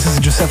guys, this is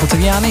Giuseppe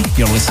Tagliani.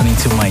 You're listening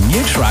to my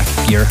new track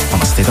here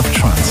on A State of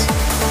Trance.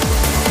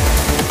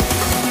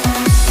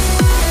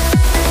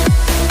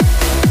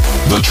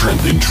 The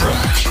trending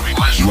track.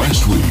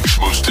 Last week's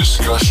most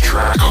discussed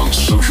track on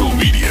social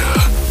media.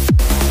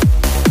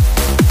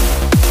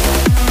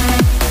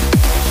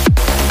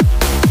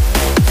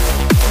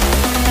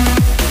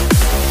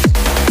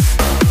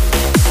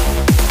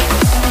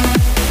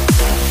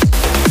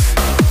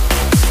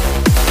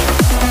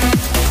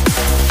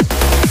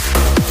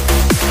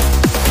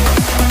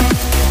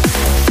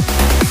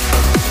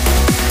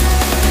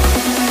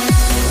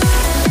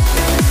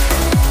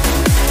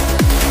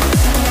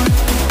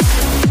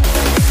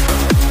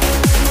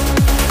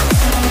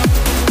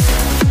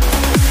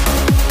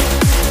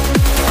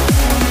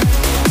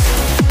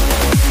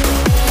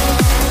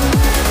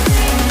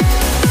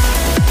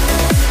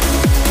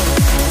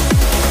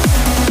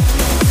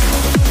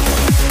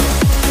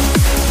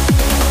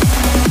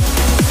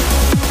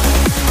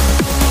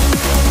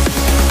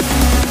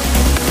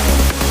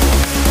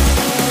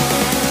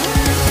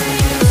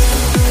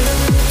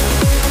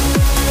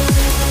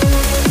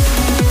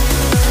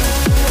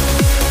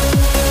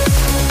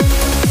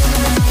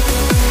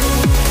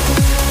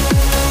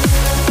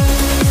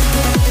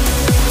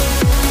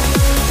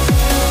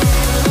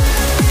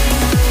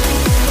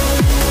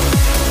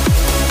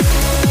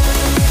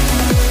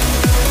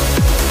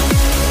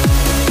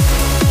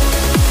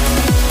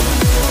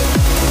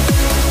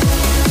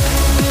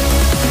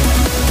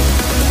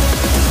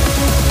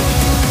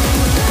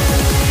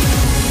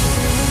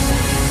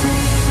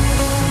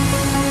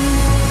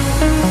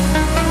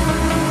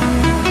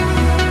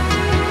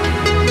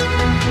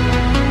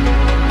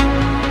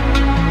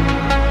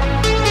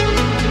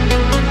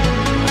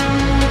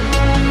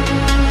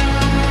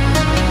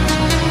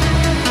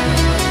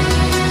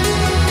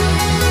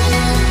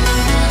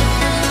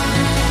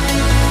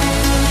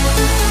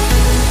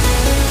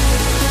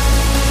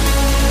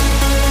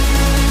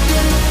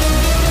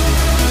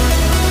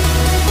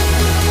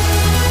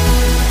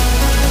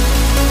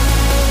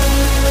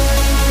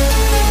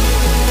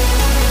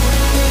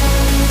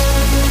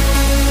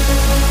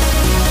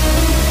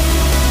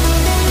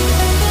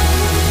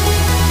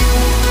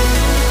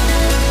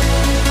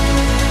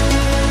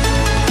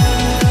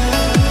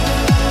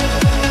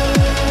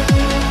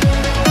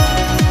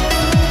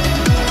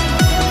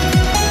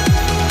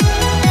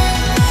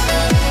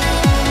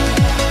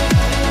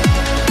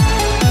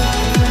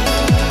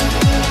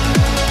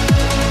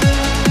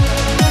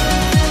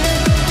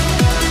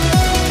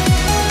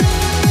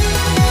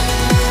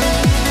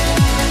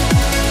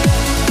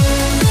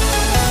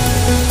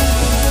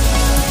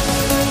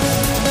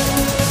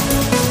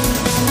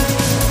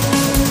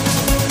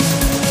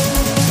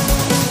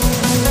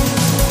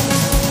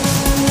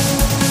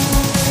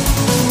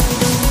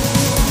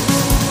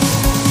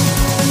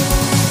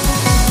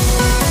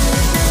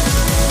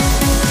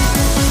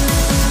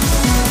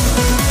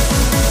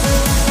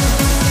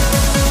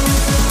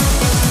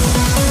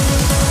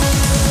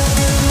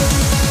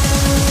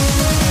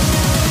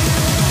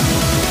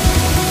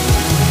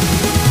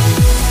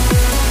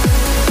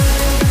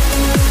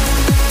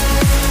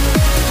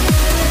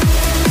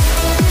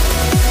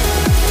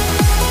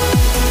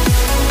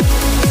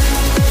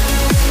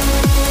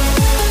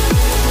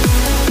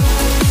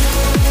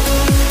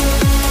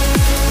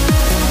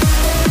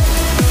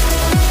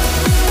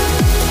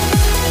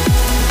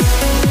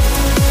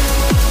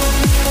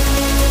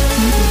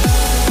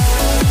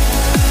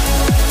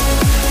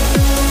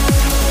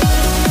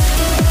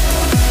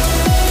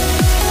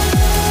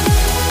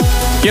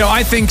 You know,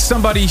 I think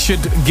somebody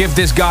should give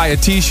this guy a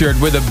t-shirt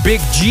with a big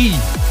G.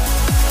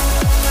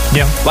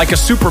 Yeah. Like a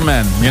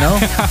Superman, you know?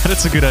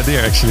 That's a good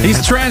idea, actually.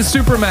 He's Trance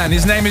Superman.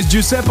 His name is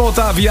Giuseppe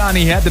Ottaviani.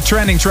 He had the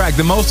trending track,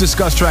 the most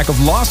discussed track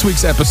of last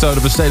week's episode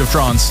of A State of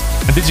Trance.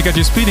 And did you get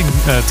your speeding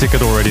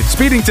ticket already?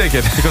 Speeding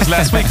ticket. Because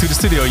last week to the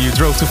studio you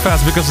drove too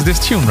fast because of this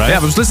tune, right? Yeah,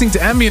 I was listening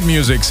to ambient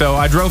music, so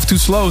I drove too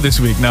slow this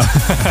week. No.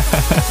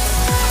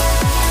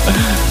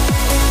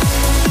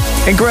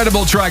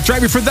 Incredible track.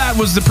 Track before that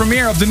was the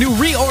premiere of the new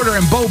Reorder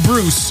and Bo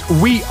Bruce,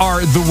 We Are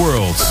the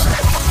World.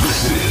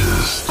 This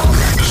is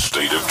The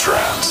State of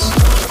Trance.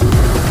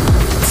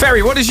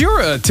 Ferry, what is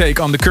your take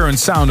on the current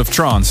sound of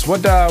trance?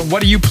 What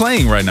are you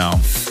playing right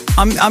now?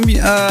 I'm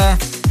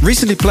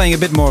recently playing a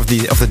bit more of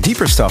the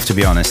deeper stuff, to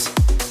be honest.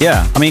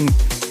 Yeah, I mean,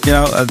 you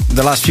know,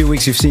 the last few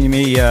weeks you've seen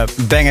me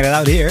banging it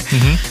out here.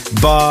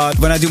 Mm-hmm. But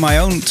when I do my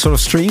own sort of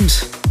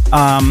streams,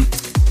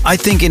 I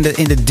think in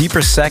the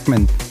deeper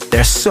segment,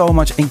 there's so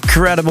much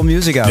incredible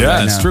music out there.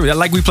 Yeah, it's true.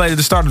 Like we played at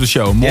the start of the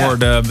show, more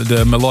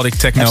the melodic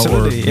techno.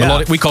 Absolutely,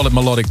 melodic. We call it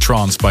melodic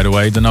trance, by the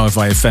way. Don't know if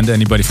I offend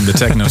anybody from the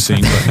techno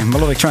scene. But.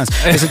 Melodic trance.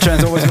 Is it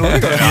trance always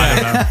melodic? I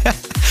don't know.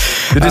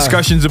 The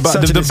discussions about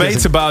the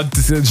debates about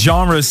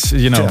genres,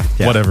 you know,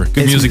 whatever.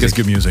 Good music is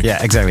good music.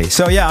 Yeah, exactly.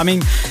 So yeah, I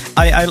mean,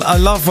 I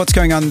love what's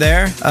going on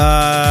there.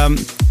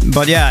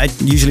 But yeah, I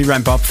usually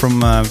ramp up from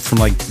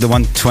like the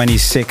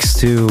 126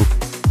 to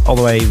all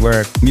the way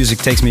where music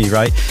takes me,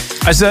 right?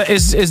 Is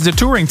the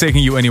touring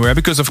taking you anywhere?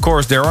 Because of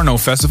course there are no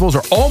festivals,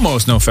 or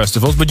almost no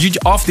festivals. But you,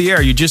 off the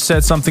air, you just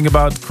said something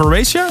about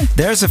Croatia.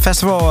 There's a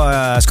festival.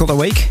 It's called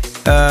Awake.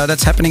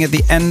 That's happening at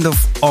the end of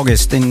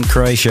August in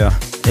Croatia,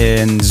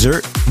 in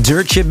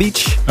Zrče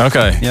Beach.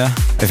 Okay. Yeah,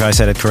 if I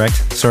said it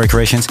correct. Sorry,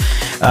 Croatians.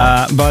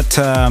 But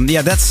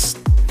yeah,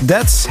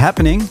 that's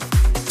happening.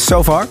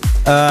 So far,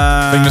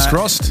 fingers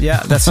crossed.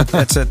 Yeah, that's a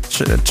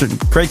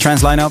great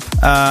trance lineup.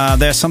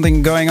 There's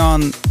something going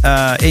on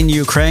in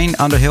Ukraine,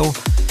 Underhill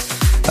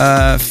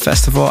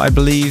Festival, I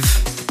believe,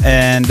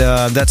 and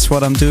that's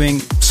what I'm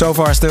doing so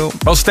far. Still,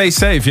 well, stay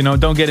safe. You know,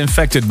 don't get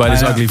infected by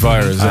this ugly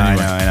virus.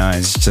 Anyway. I know.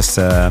 It's just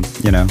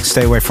you know,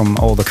 stay away from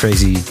all the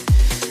crazy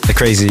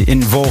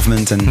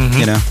involvement and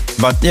you know.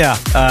 But yeah,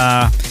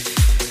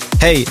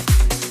 hey.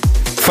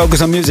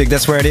 Focus on music.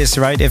 That's where it is,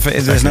 right? If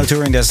there's no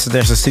touring, there's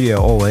a studio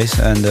always.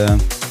 And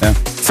yeah.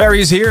 Ferry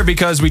is here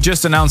because we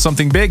just announced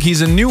something big. He's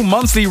a new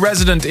monthly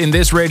resident in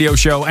this radio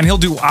show, and he'll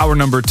do hour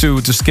number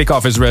 2 to kick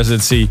off his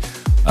residency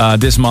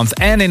this month.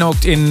 And in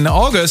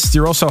August,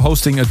 you're also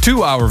hosting a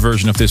 2-hour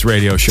version of this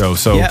radio show.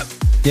 So.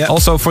 Yeah.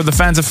 Also, for the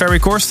fans of Ferry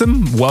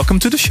Corsten, welcome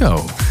to the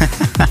show.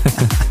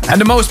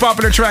 And the most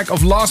popular track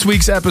of last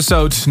week's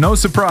episode, no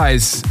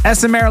surprise,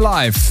 SMR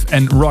Live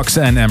and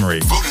Roxanne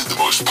Emery. Voted the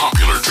most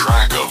popular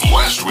track of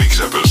last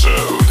week's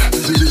episode.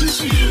 This is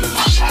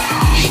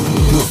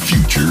the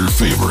future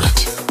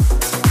favorite.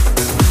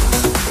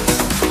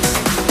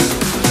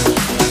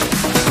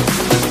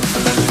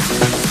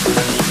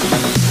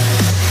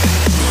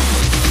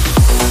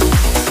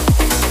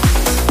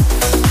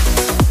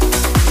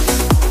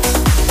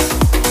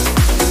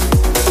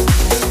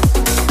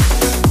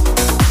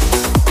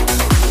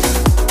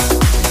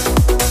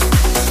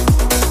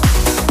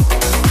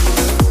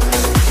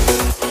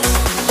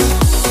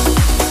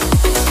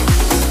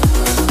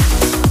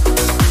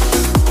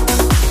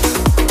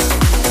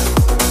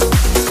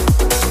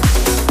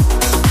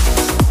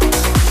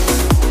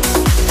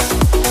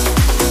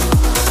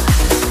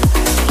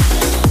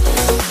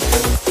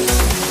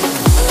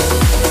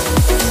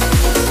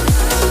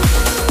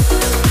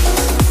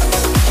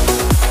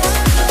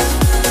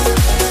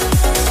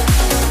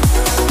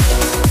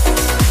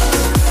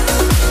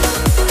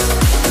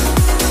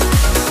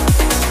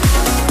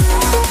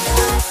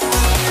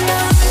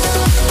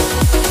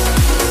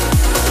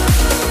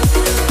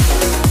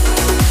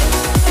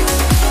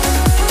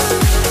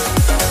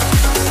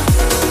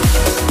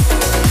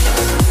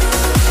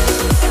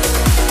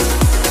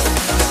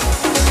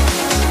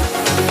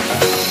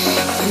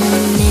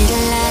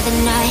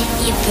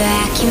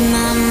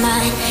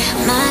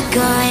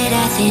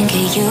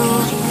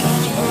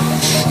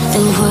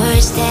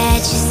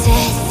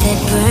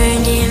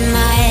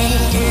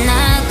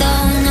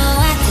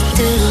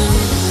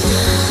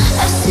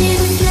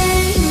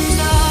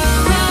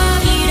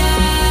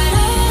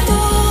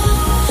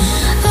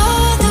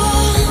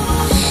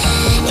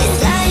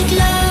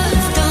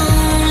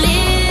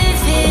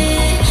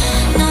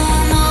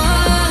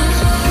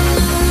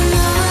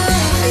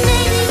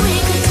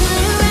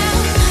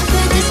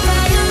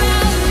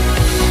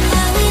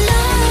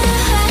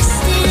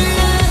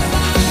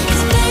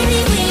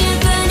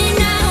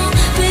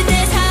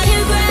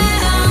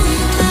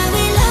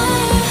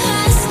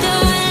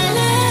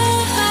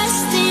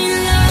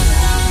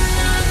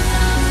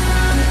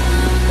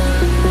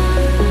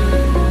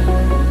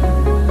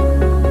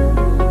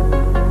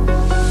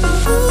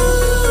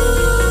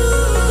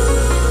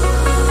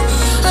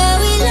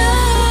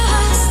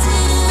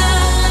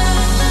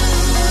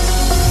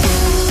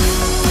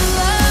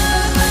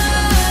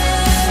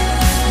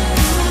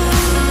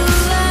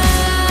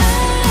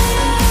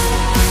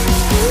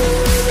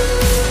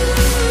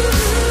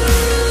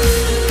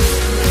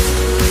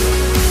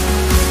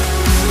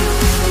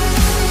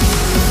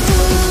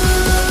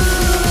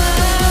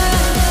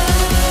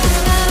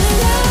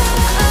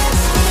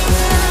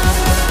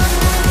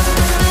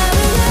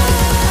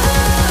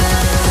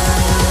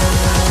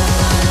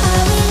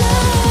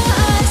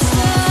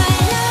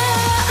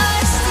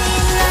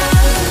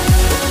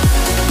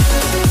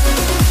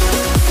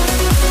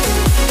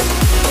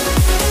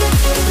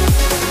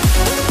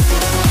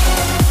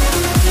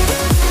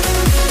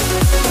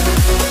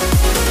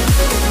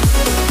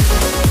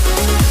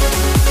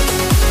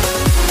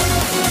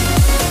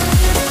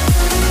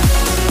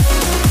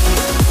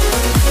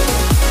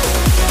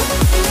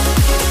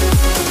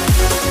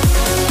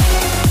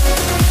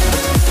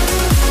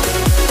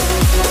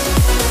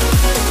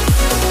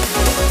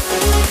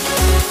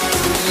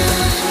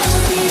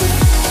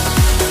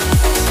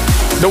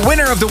 The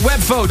winner of the web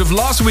vote of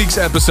last week's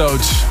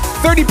episode.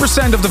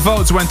 30% of the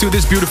votes went to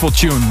this beautiful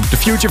tune. The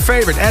future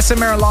favorite,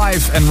 SMR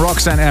Live and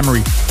Roxanne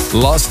Emery,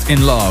 Lost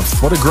in Love.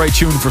 What a great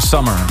tune for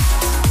summer.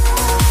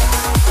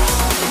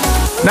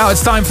 Now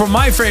it's time for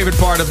my favorite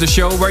part of the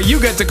show, where you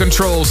get the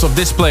controls of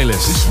this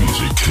playlist. This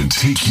music can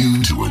take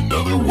you to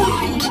another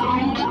world.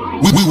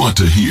 We want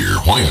to hear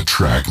why a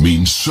track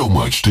means so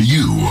much to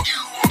you.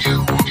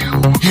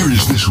 Here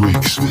is this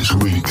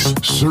week's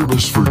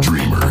Service for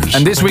Dreamers.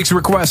 And this week's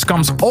request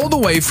comes all the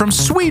way from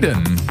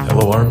Sweden.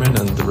 Hello Armin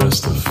and the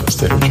rest of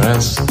State of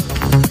Trance.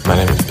 My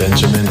name is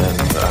Benjamin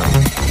and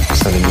I'm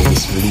sending you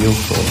this video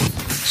from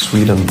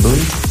Sweden,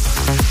 Lund.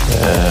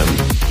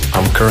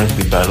 I'm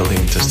currently battling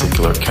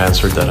testicular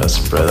cancer that has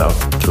spread out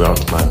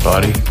throughout my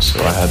body.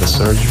 So I had a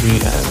surgery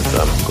and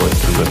I'm going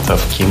through a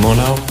tough chemo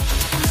now.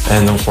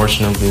 And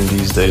unfortunately in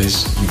these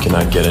days you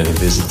cannot get any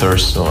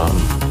visitors, so I'm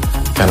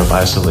kind of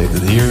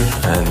isolated here,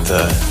 and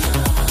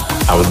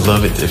I would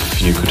love it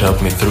if you could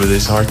help me through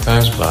these hard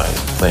times by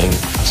playing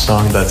a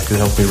song that could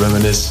help me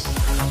reminisce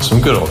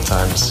some good old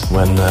times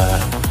when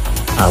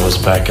I was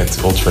back at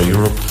Ultra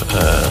Europe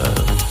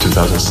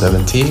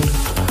 2017,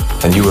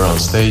 and you were on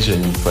stage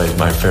and you played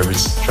my favorite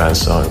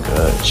trance song,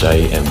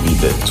 J'ai envie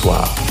de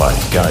toi by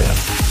Gaia.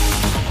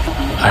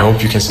 I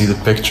hope you can see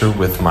the picture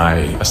with my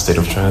A State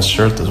of Trance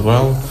shirt as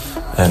well,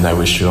 and I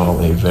wish you all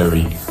a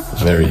very,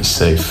 very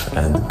safe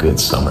and good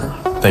summer.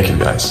 Thank you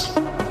guys.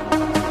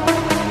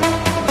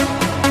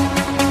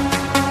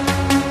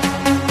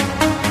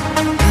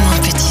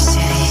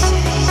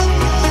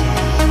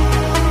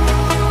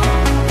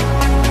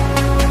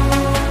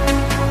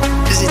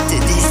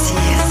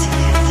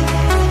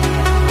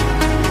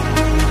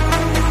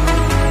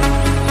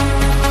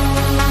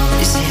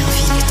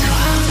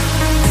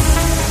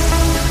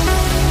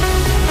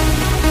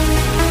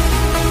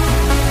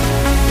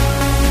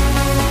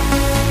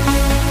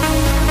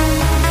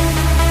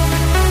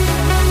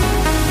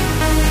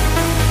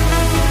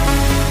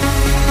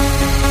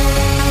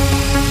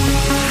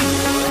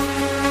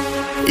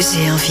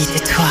 J'ai envie de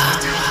toi.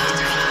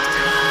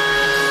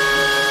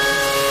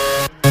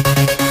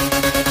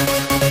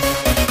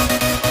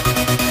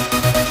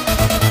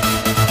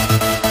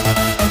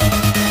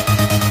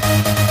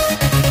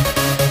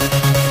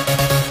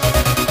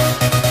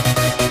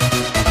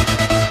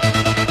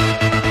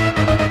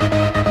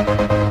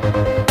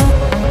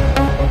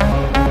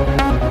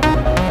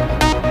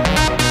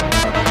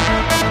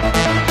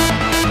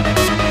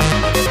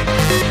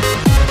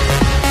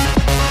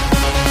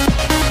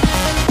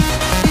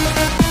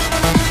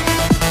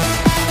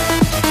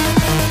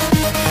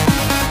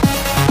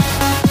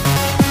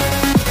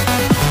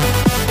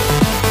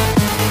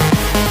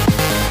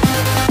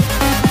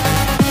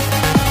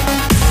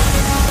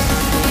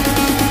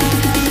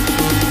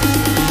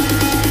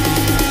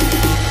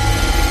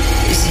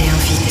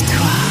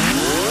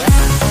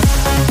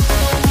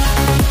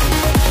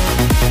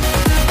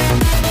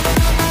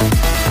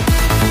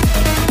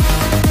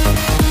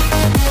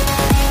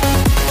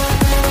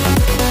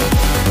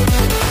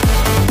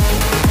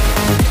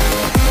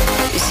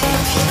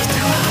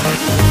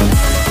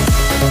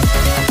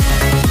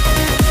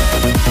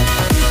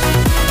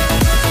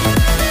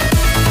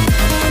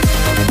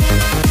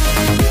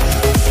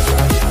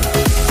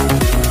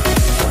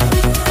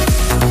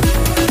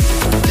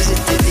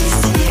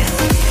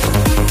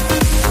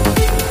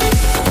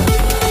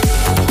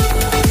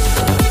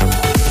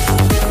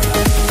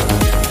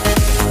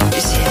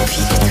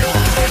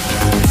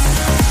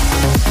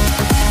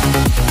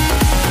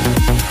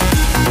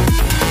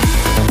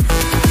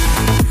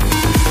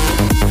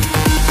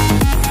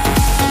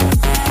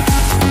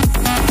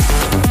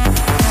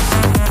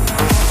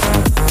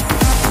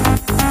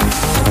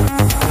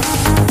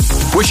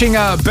 Wishing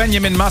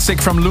Benjamin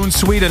Masik from Lund,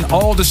 Sweden,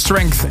 all the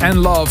strength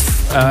and love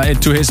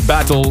into his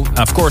battle.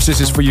 Of course, this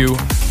is for you.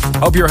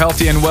 Hope you're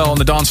healthy and well on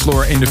the dance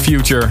floor in the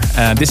future.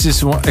 This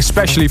is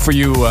especially for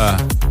you,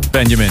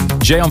 Benjamin.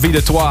 J'ai envie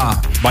de toi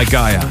by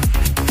Gaia.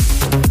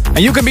 And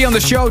you can be on the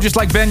show just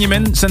like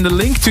Benjamin. Send a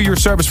link to your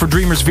Service for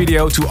Dreamers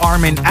video to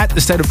Armin at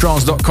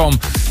thestateoftrance.com,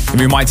 and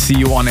we might see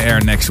you on air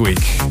next week.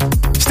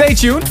 Stay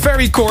tuned.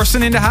 Ferry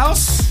Corsten in the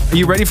house. Are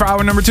you ready for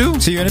hour number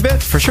 2? See you in a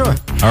bit, for sure.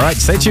 All right,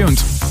 stay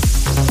tuned.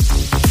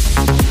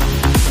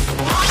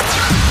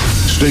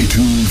 Stay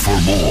tuned for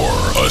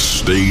more A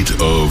State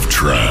of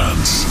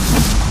Trance.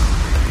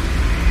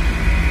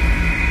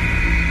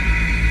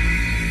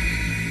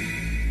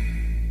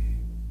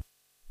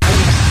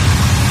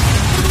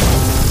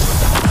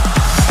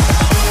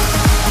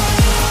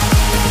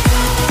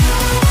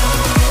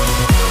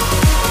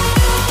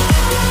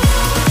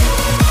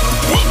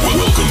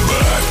 Welcome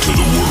back to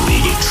the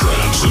world of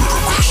trance and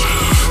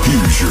progressive.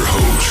 Here's your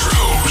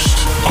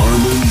host,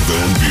 Armin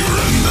van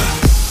Buuren.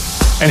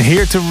 And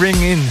here to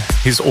ring in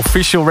his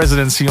official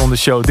residency on the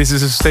show, this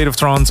is A State of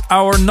Trance,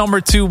 hour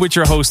number 2 with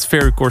your host,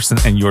 Ferry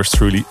Corsten, and yours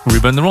truly,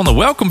 Ruben de Ronde.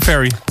 Welcome,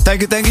 Ferry.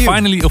 Thank you.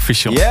 Finally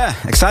official. Yeah,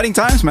 exciting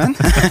times, man.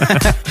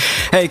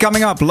 Hey,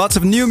 coming up, lots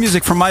of new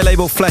music from my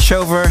label,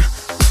 Flashover.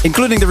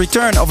 including the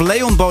return of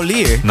Leon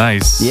Bolier.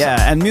 Nice.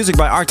 Yeah, and music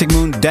by Arctic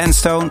Moon, Dan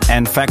Stone,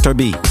 and Factor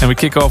B. And we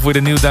kick off with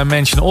a new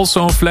Dimension,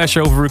 also on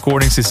Flashover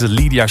Recordings. This is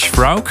Lydia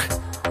Schrauk,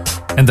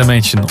 and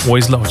Dimension,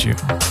 Always Loved You.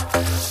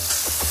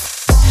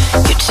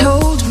 You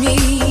told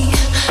me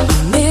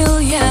a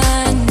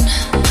million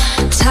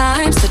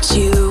times that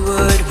you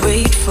would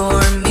wait for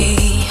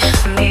me.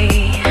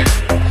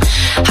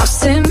 How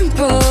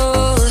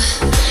simple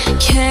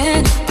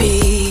can it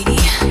be?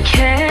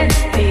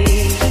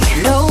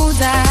 You know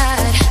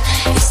that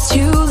it's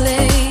too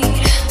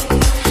late.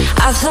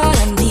 I thought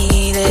I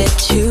needed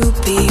to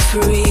be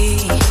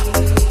free,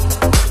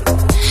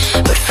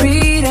 but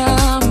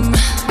freedom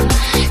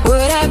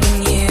would have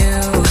been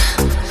you.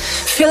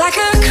 Feel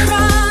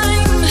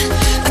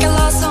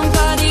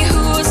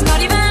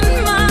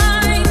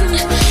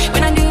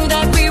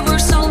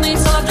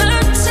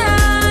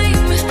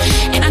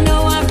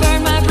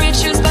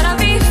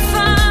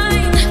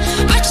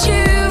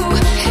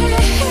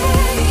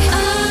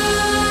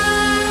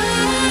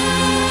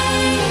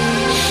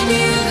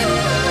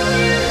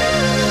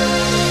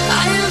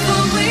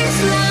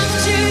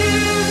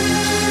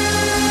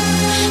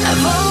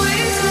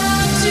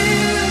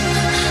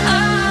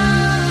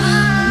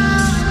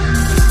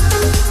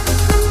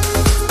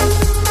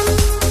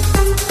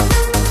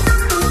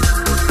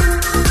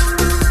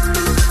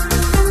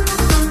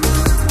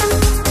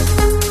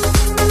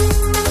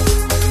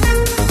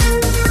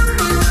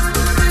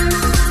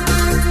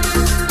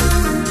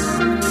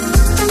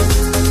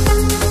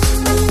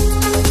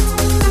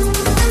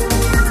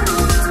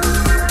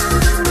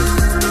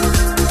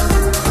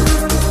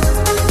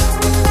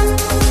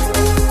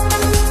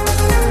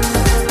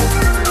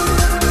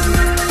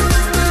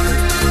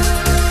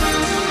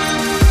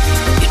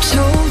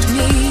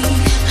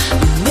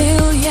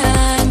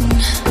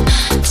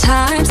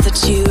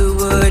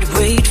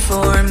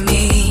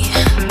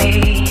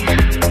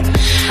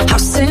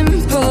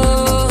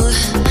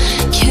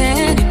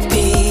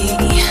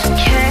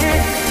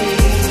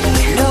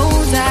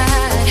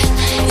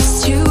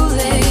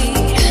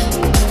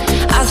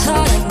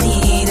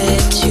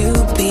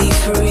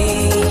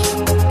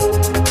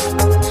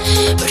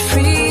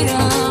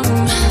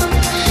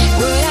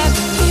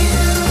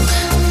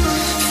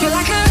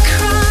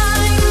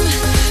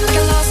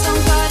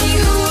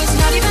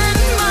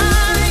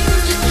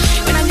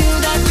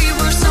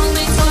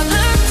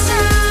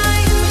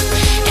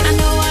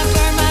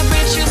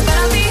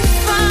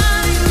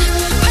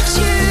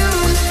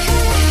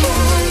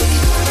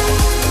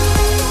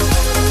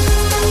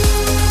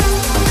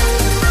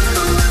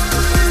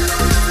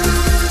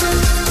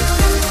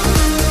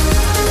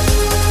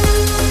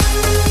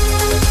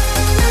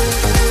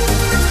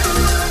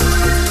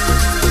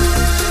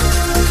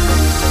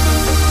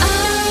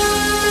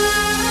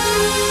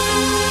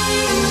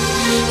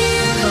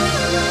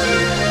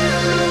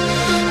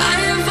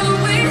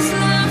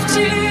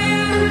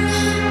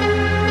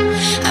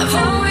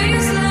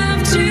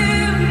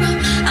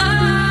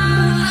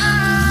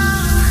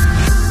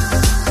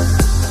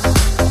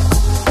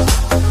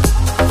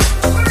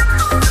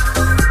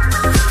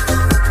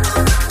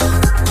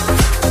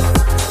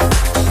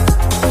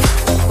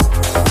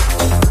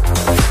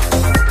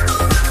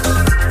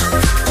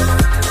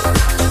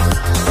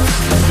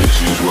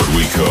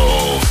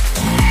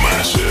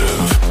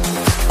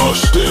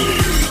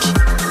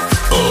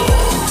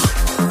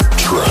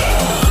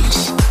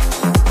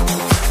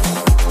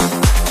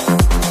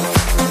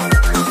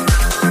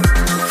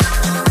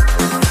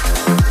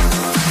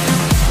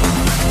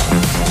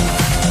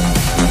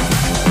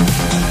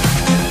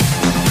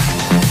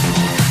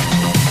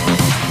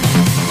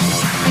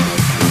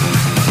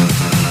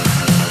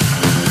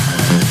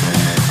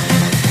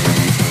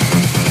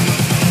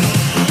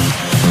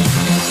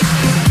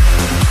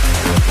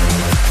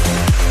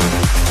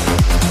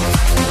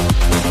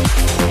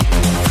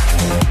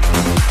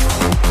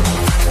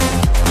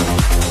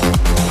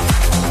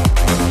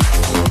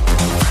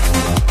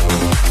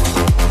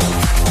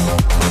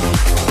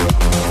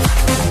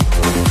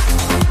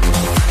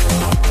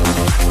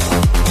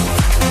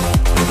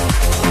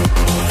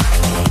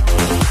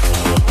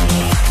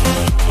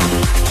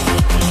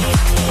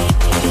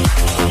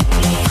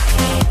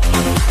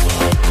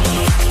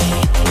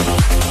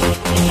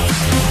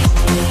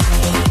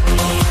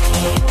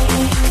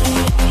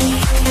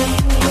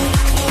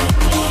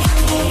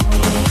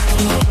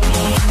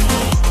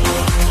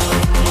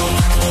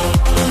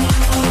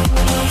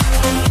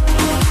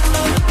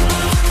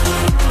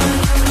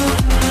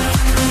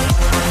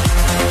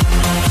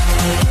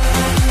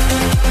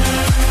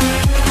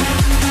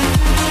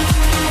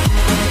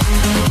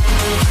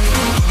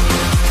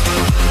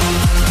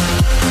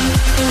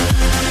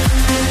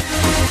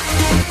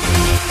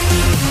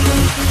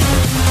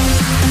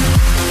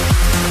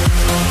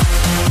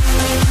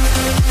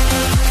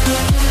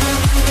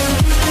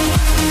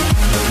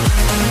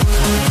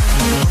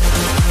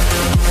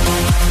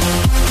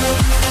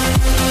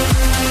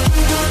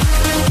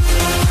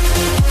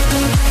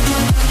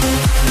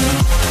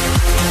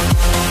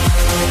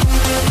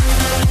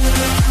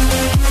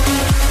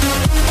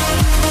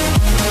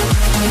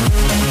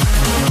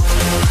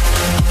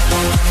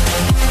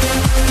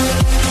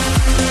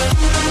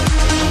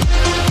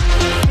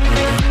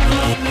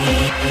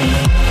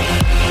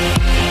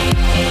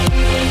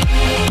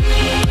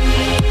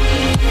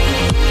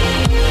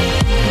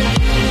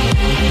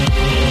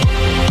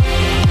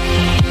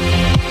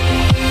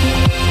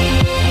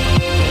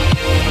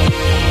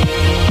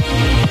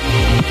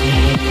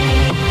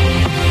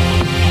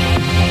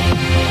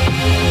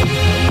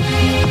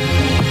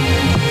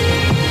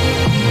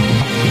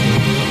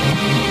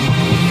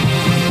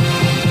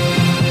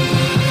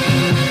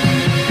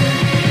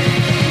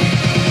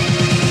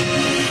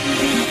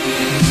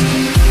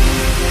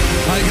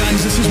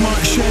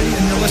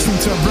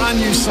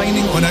brand new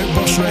signing on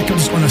Outburst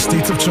Records on A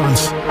State of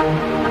Trance.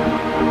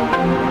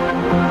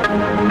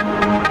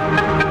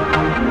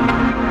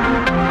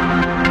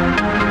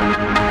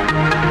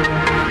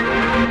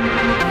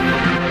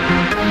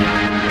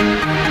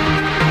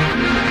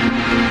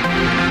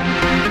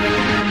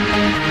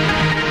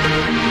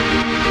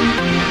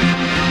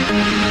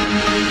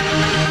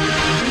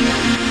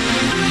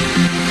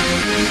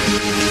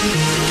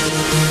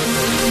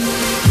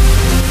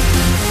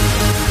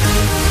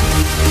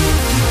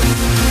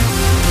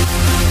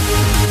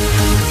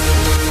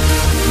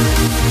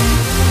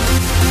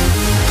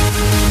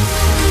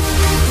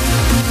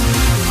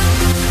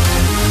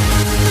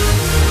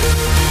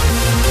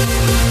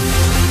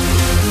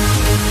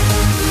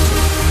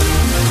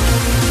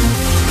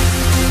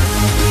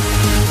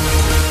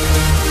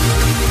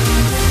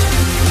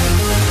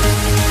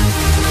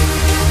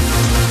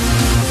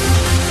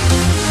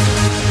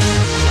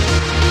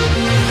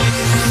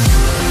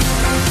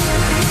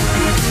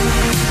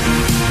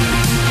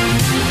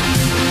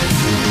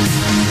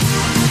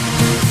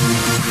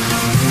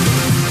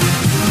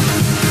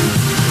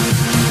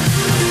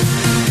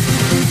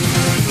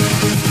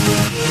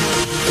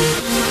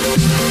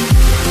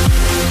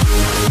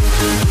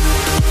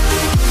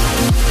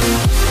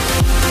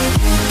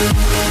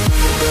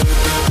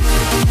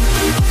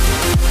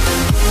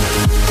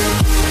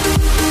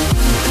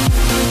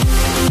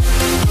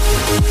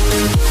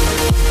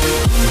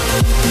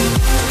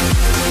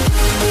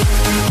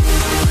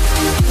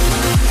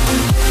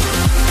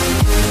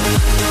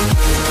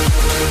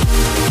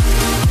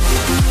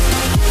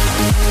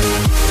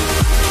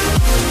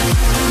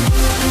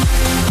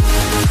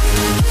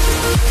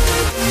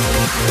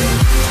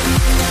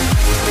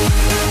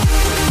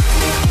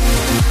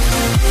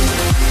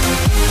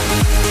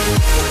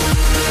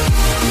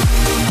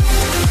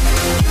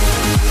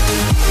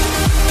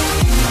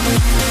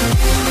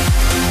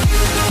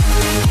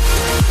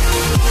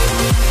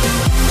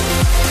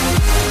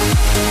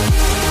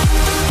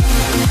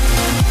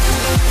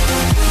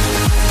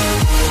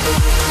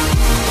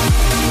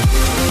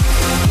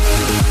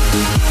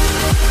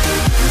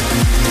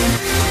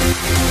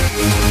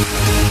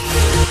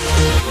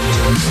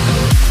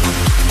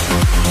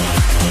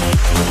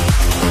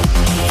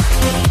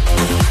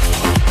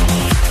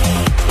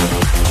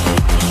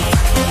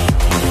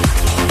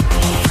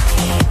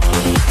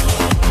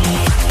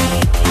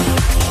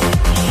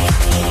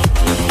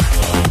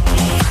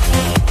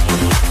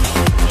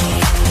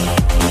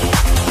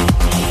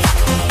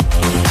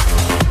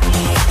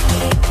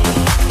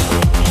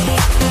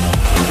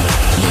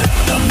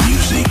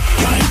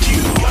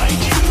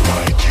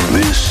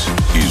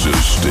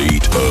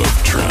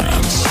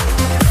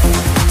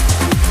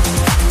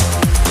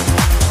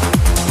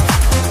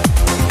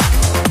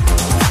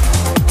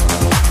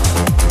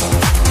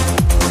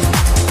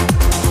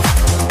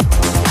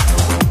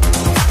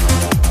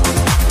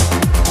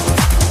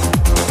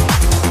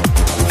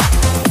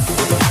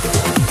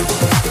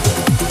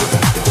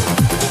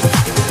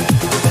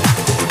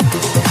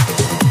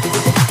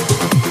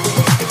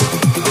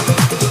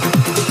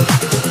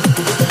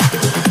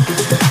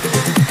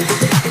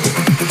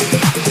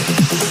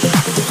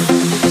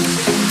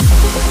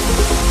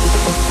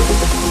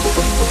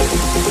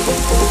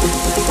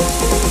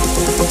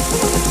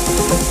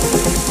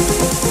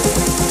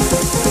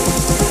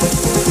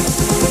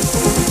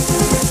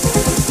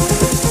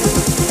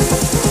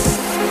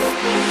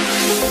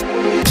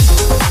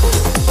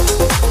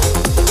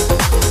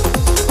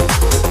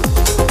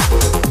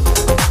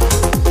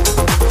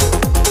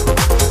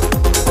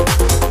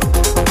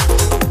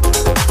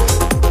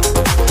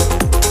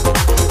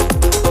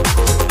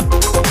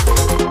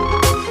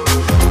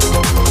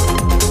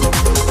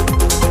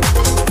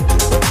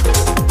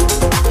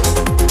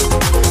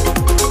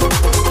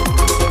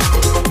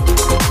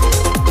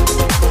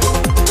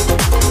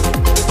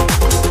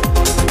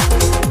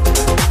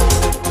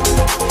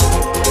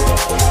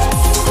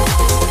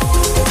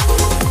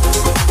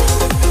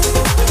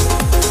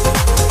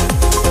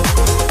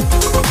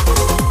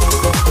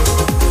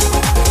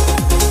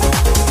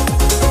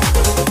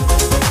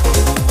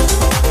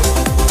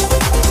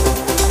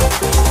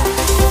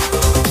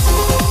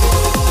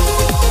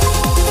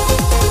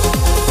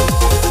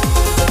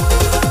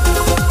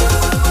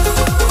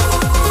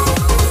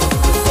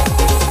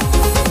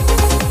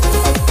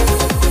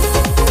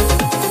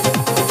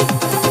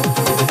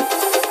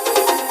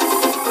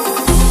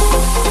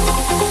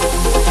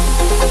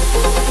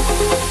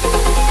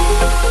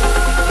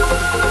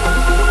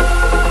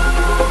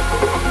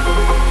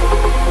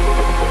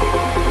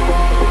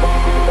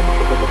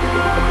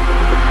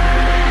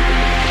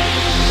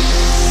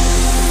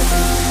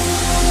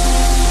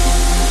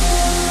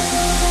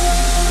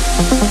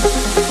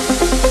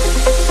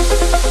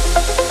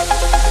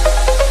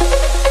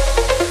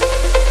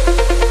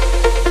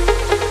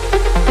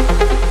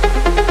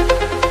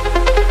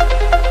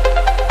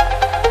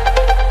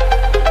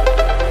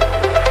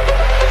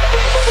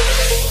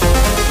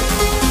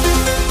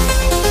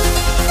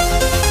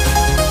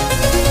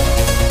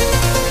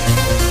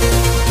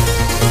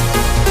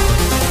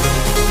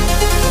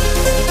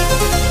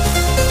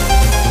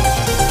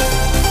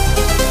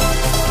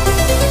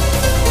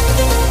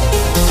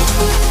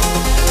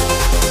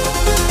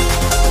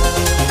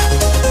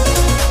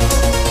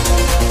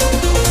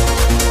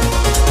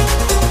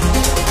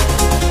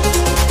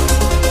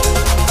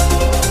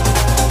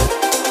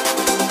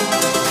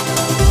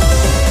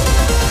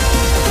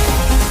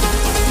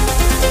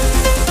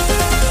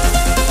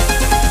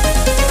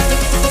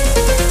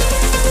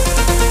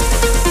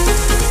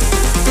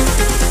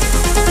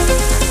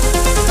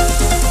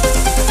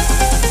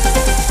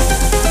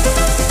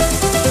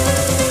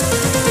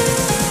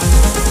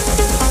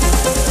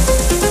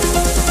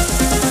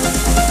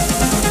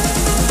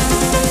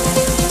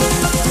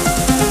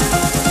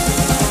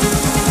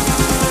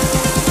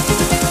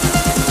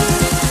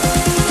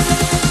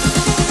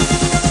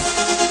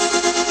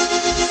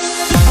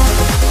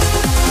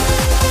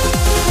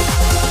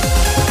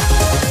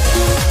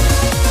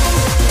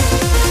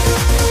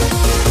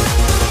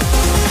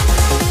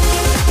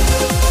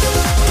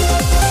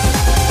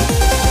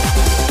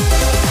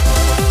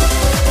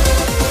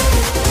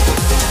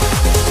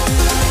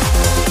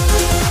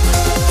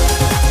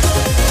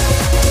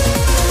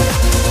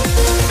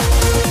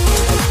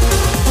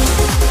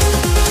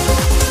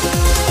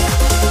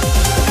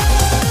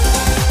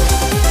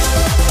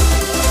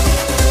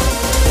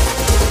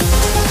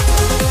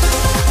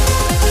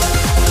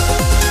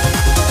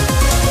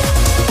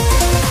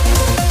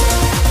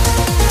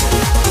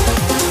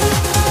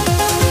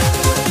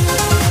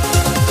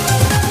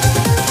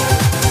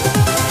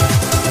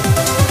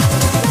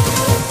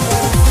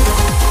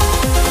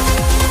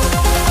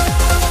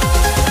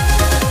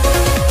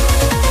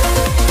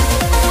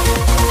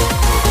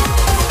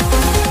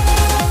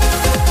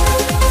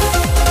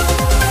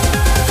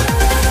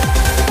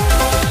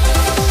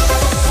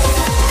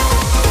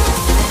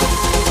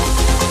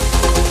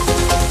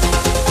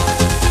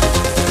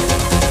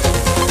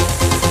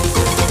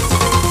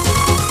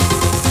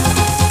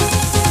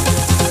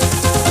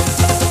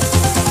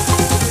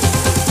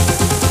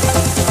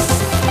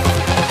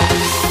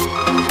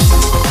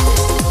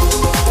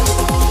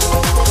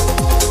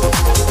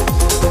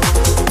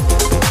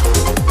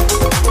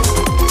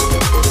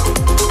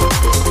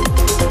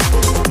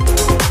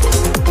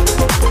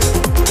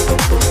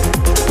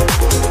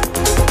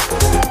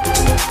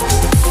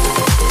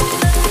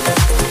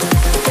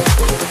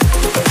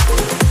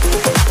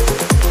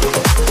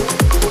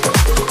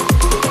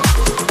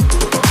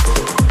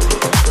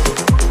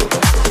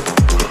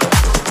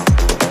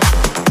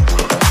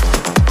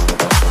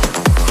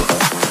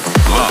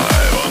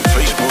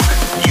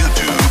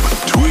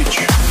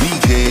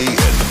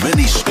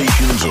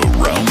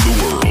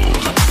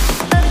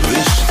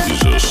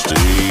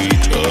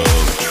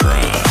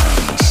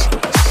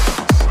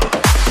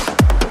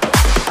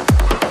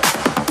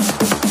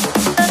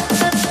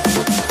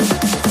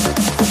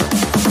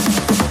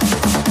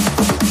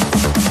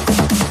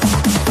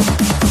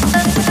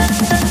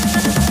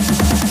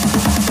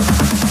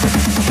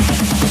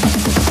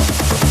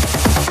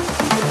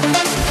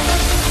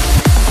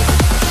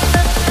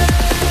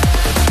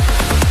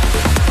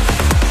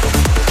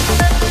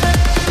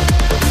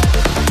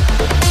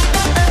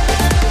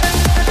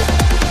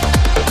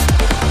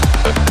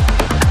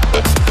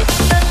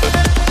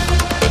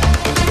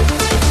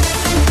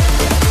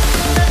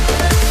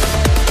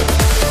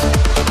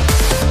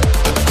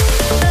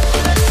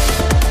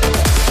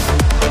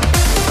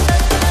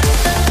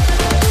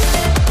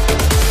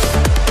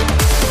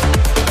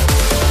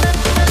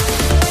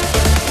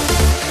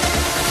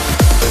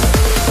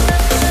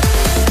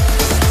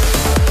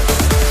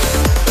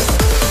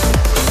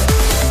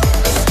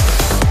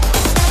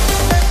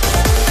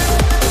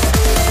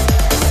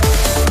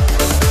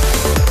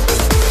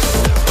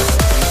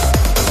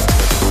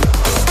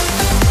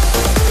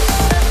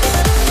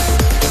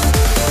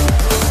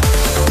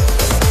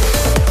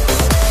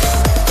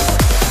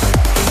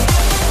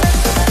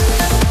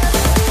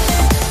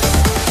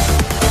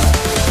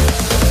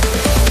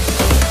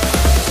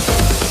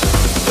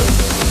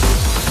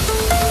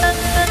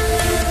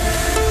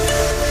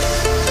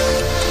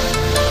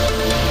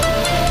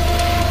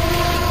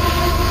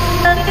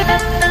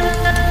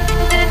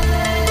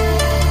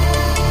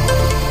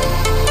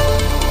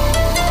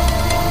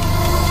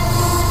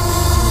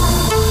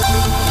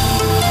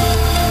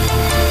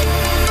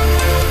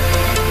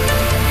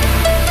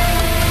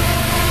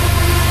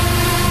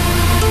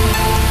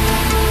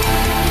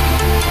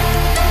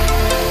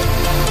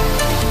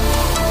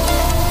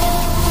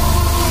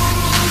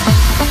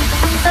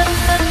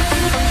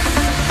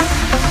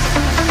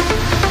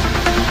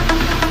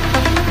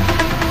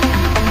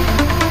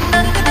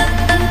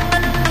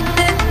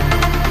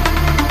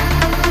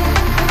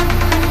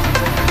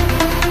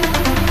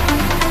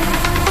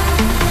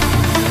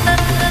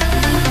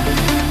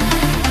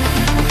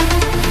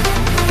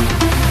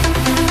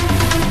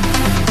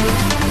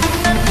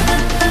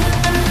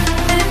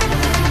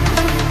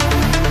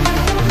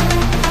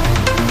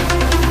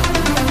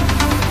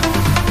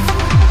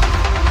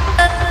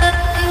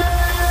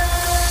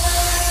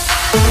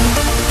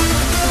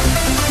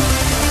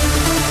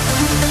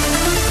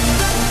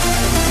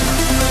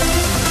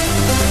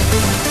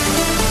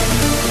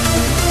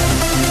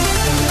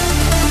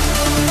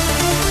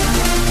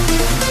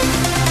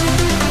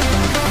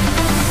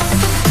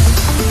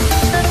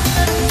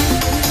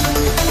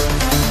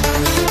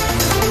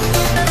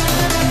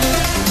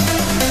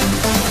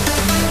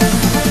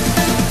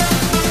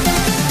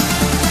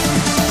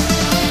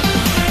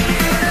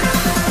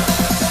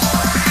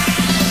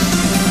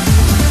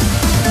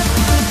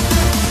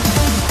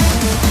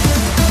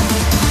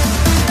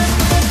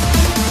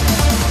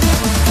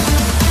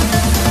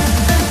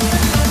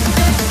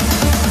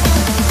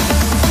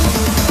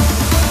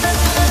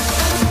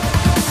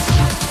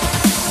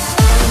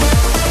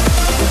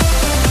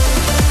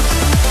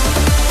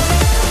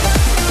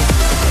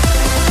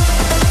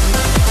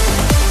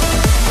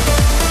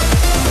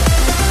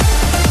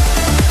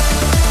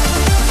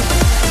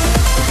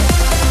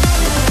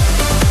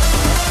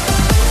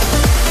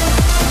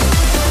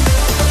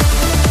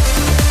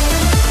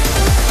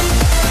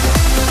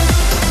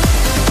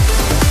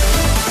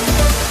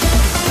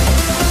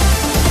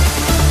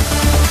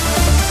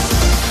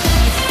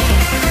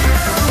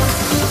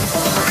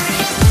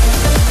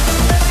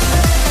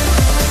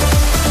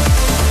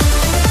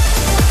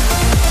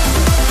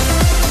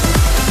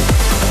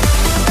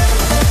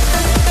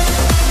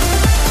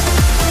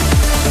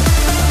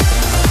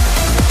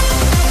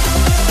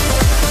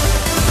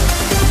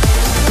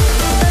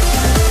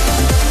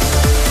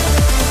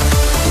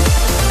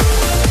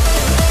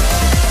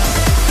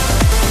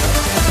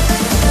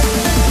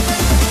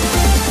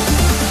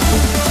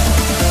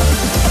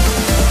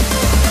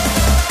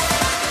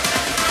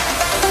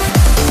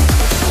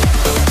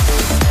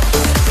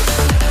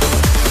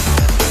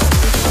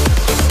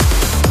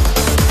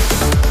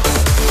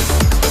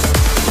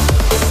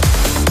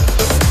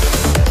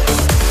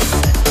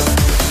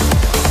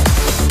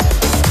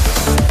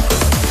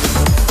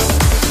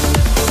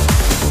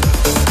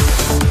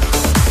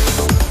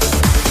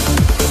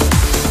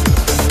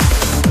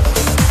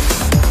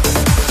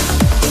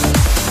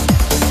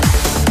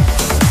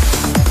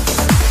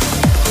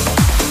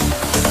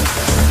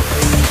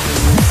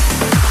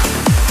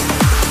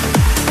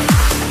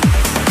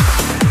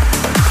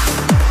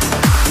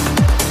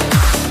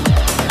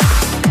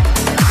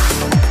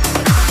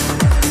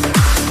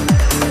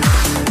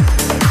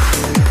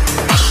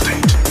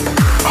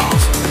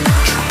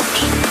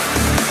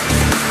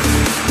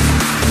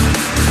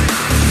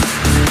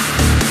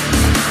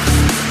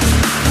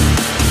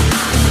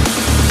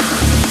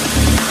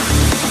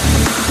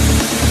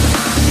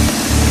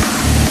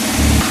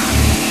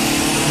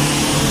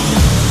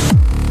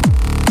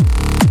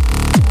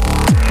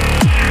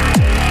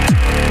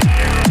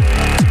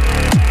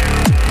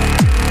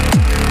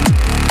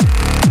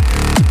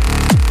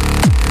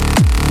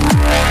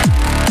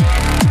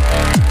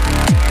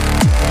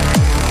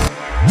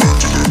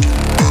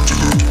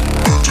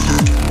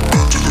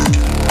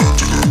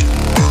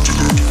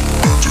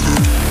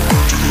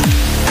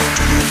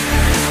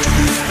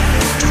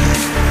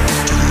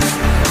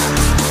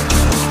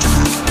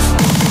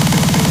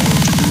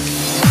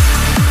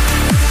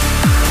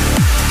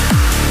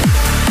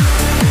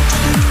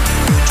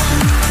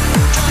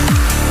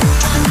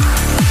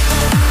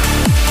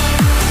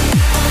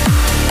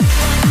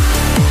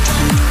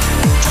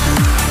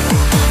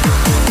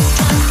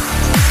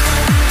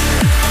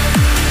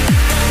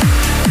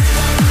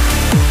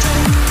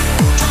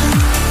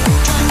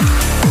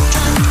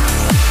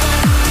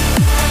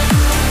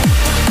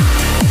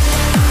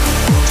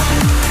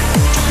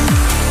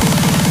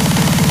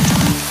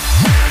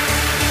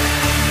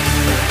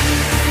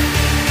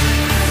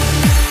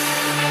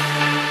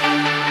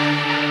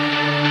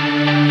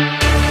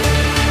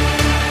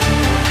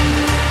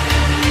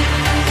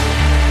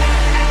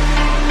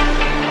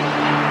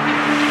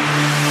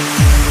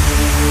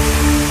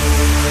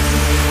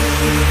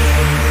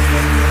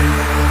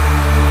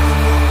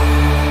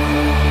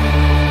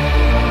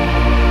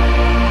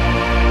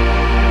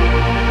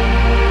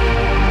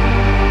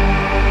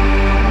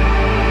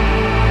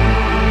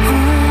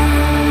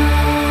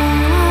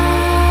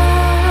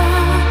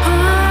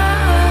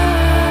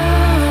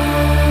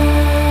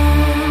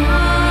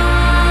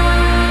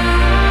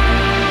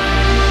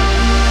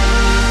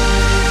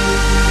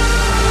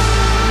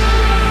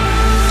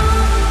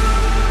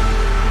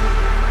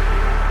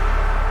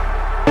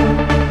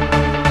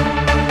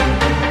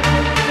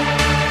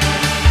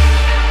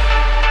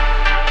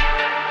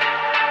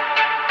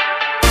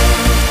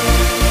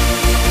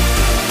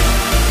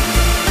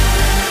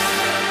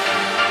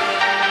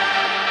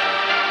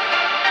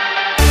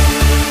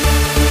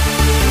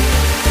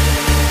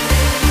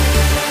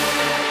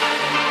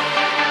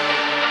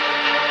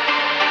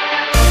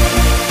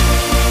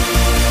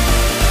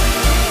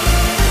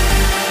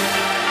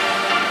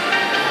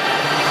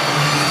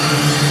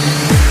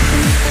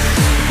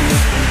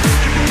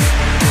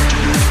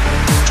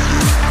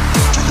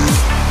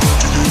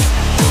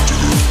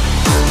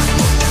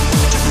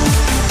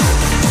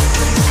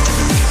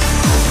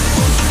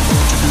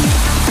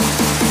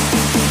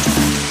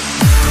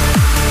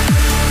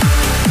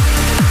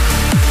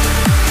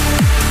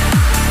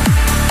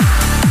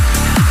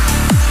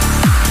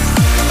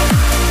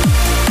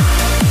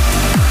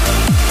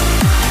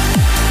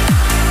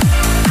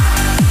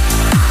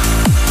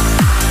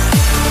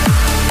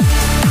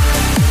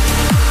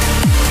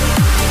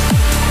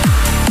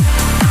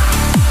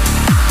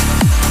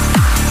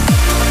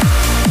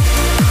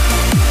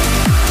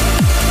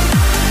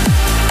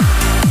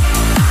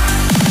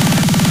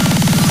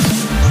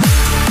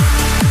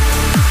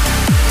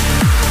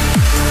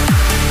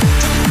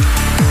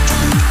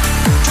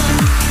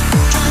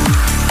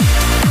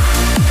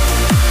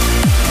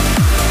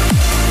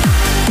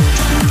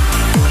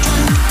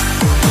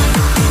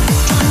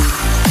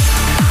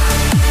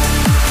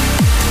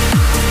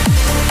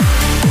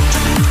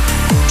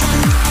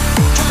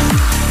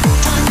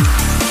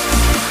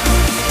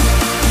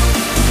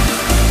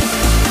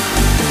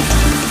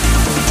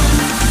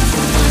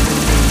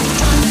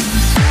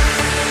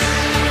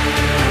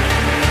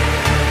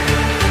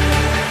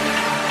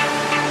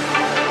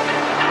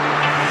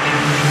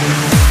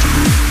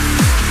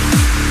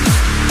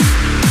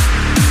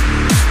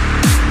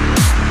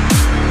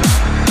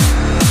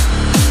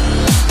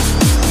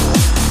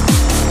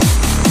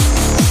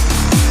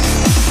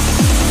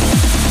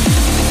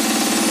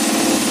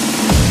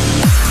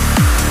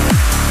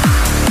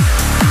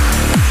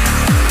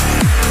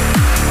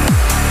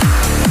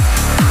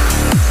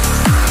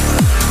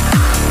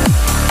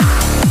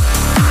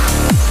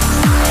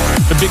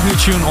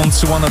 tune on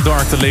Suwana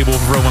Dark, the label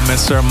of Roman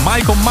Messer.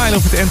 Michael Milo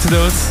with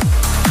Antidote.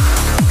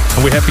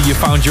 And we're happy you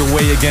found your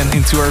way again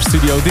into our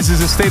studio. This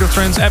is a State of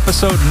Trance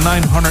episode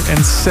 972,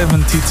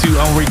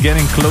 and we're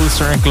getting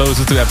closer and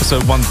closer to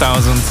episode 1000.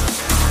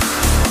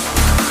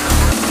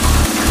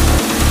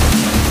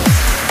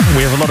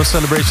 We have a lot of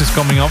celebrations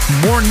coming up.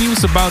 More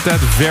news about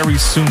that very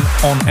soon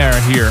on air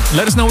here.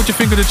 Let us know what you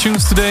think of the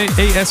tunes today.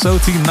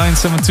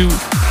 ASOT972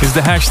 is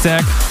the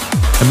hashtag.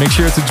 And make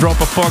sure to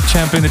drop a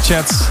PogChamp in the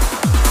chats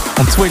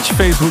on Twitch,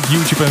 Facebook,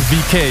 YouTube and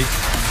VK.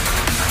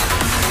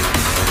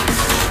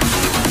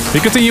 We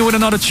continue with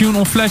another tune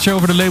on Fletcher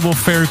over the label of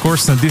Ferry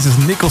Corsten. This is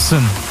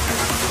Nicholson.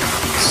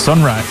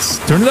 Sunrise.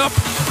 Turn it up.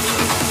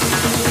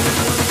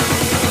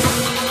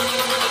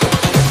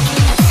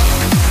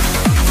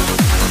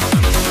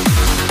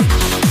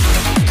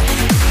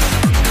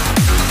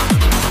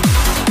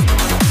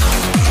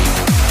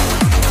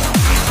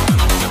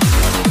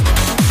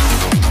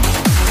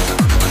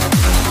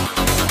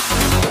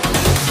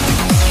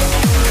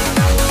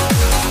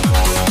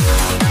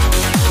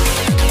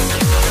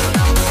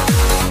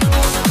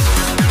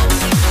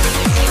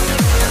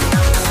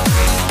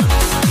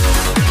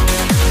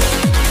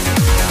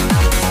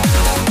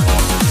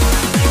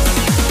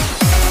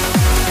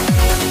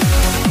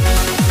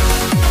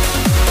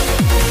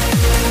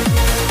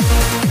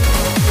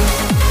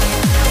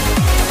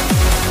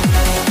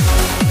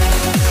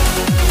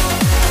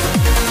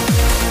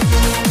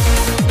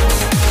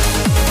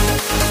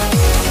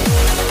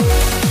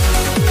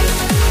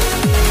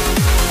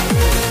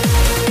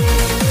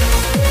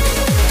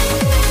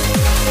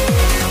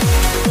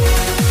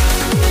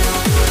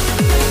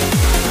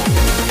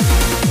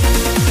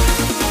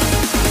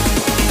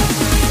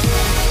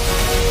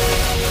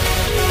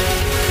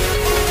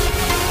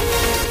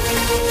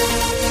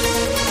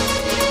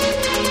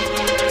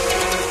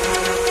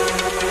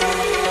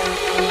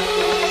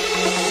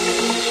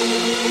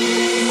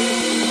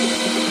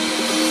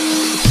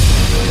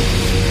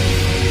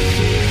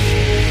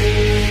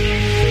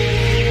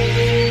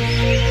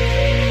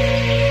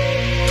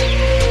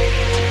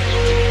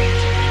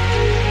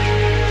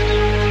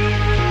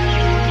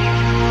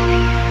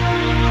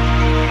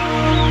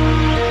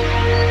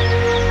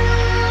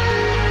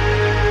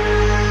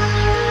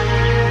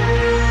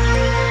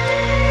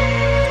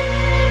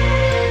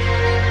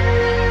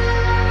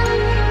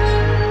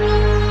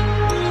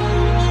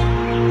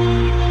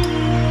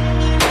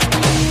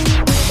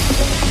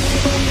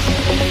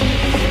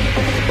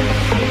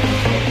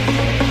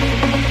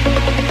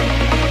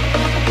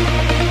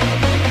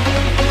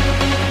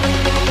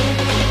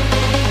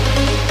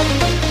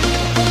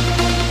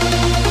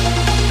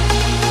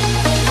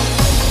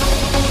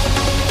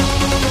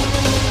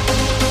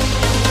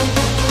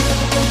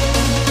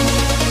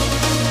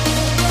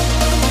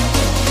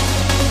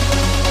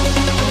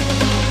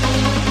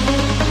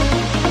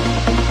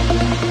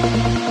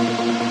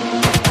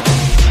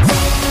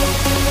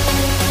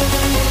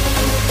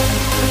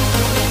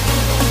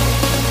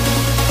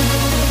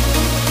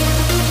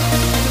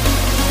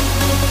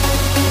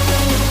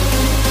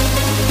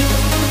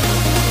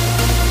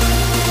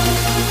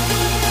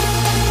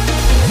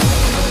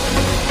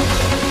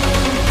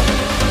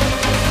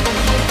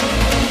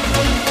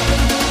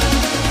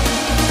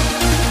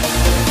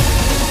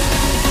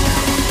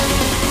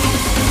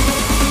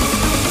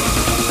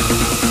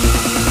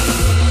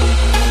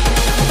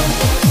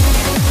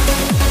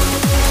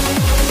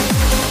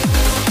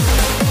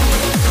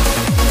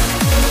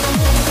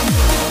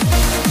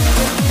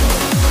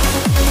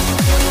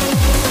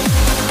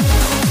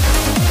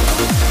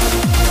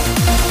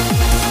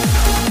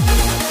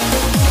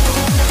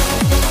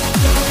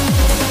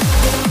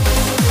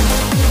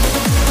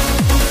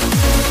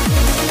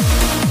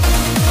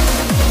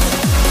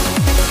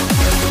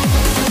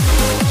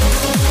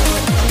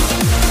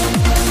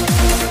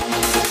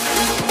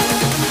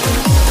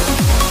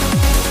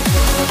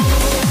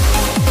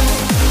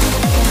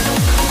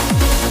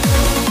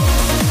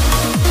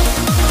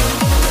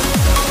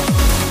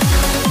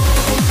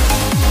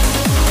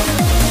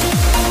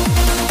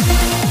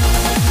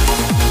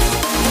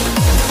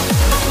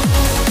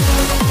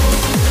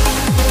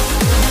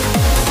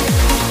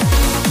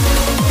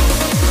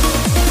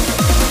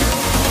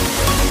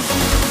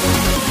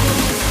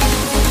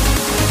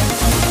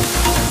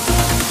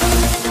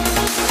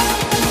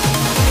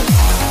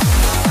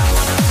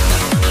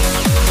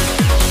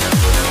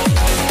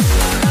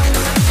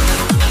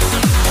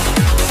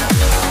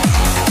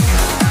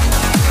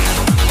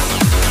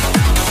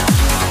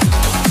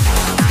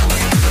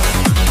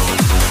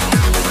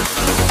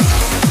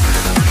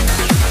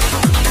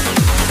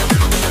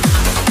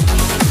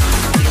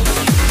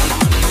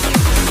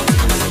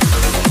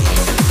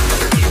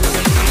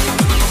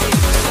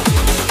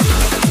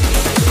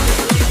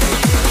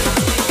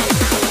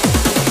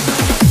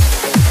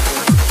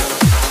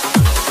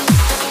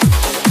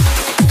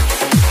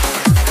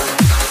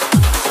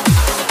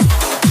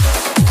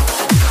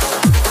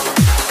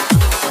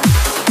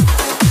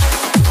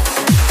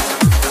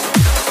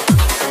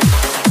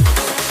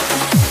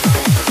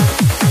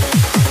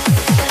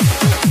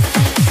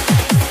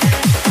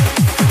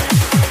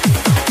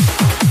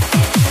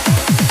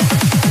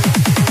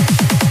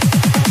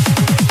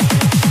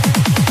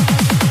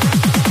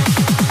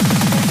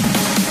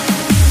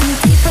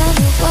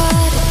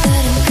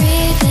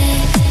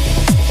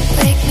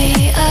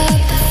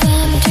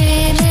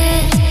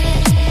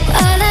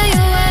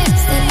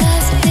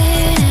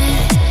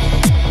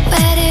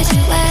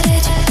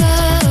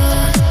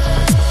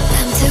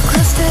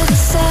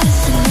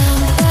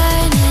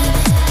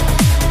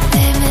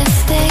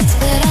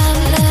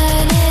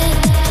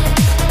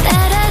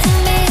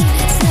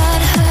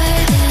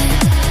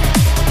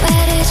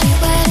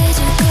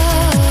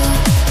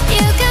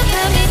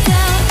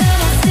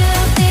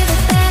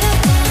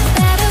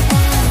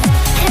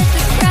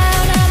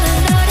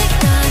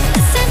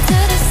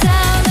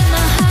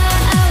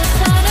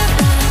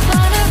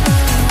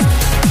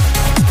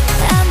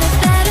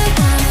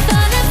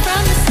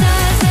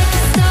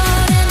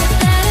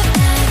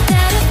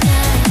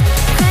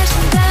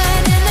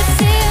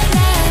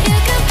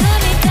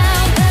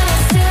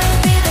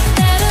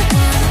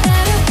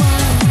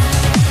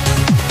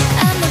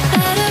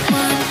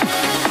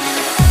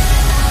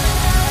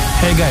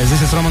 guys,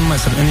 this is Roman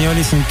Messer and you're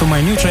listening to my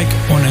new track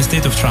on A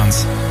State of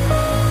Trance.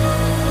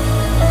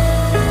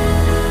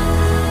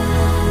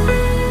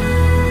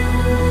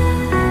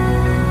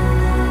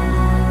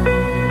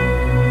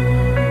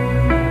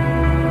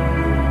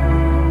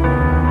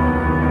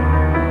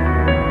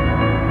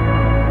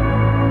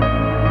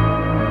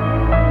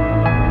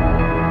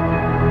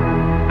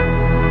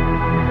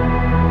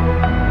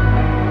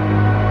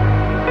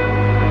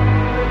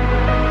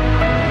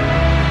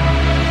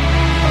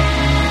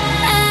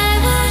 I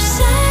was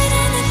sad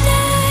in the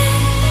day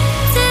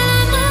till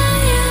I know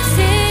you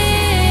feel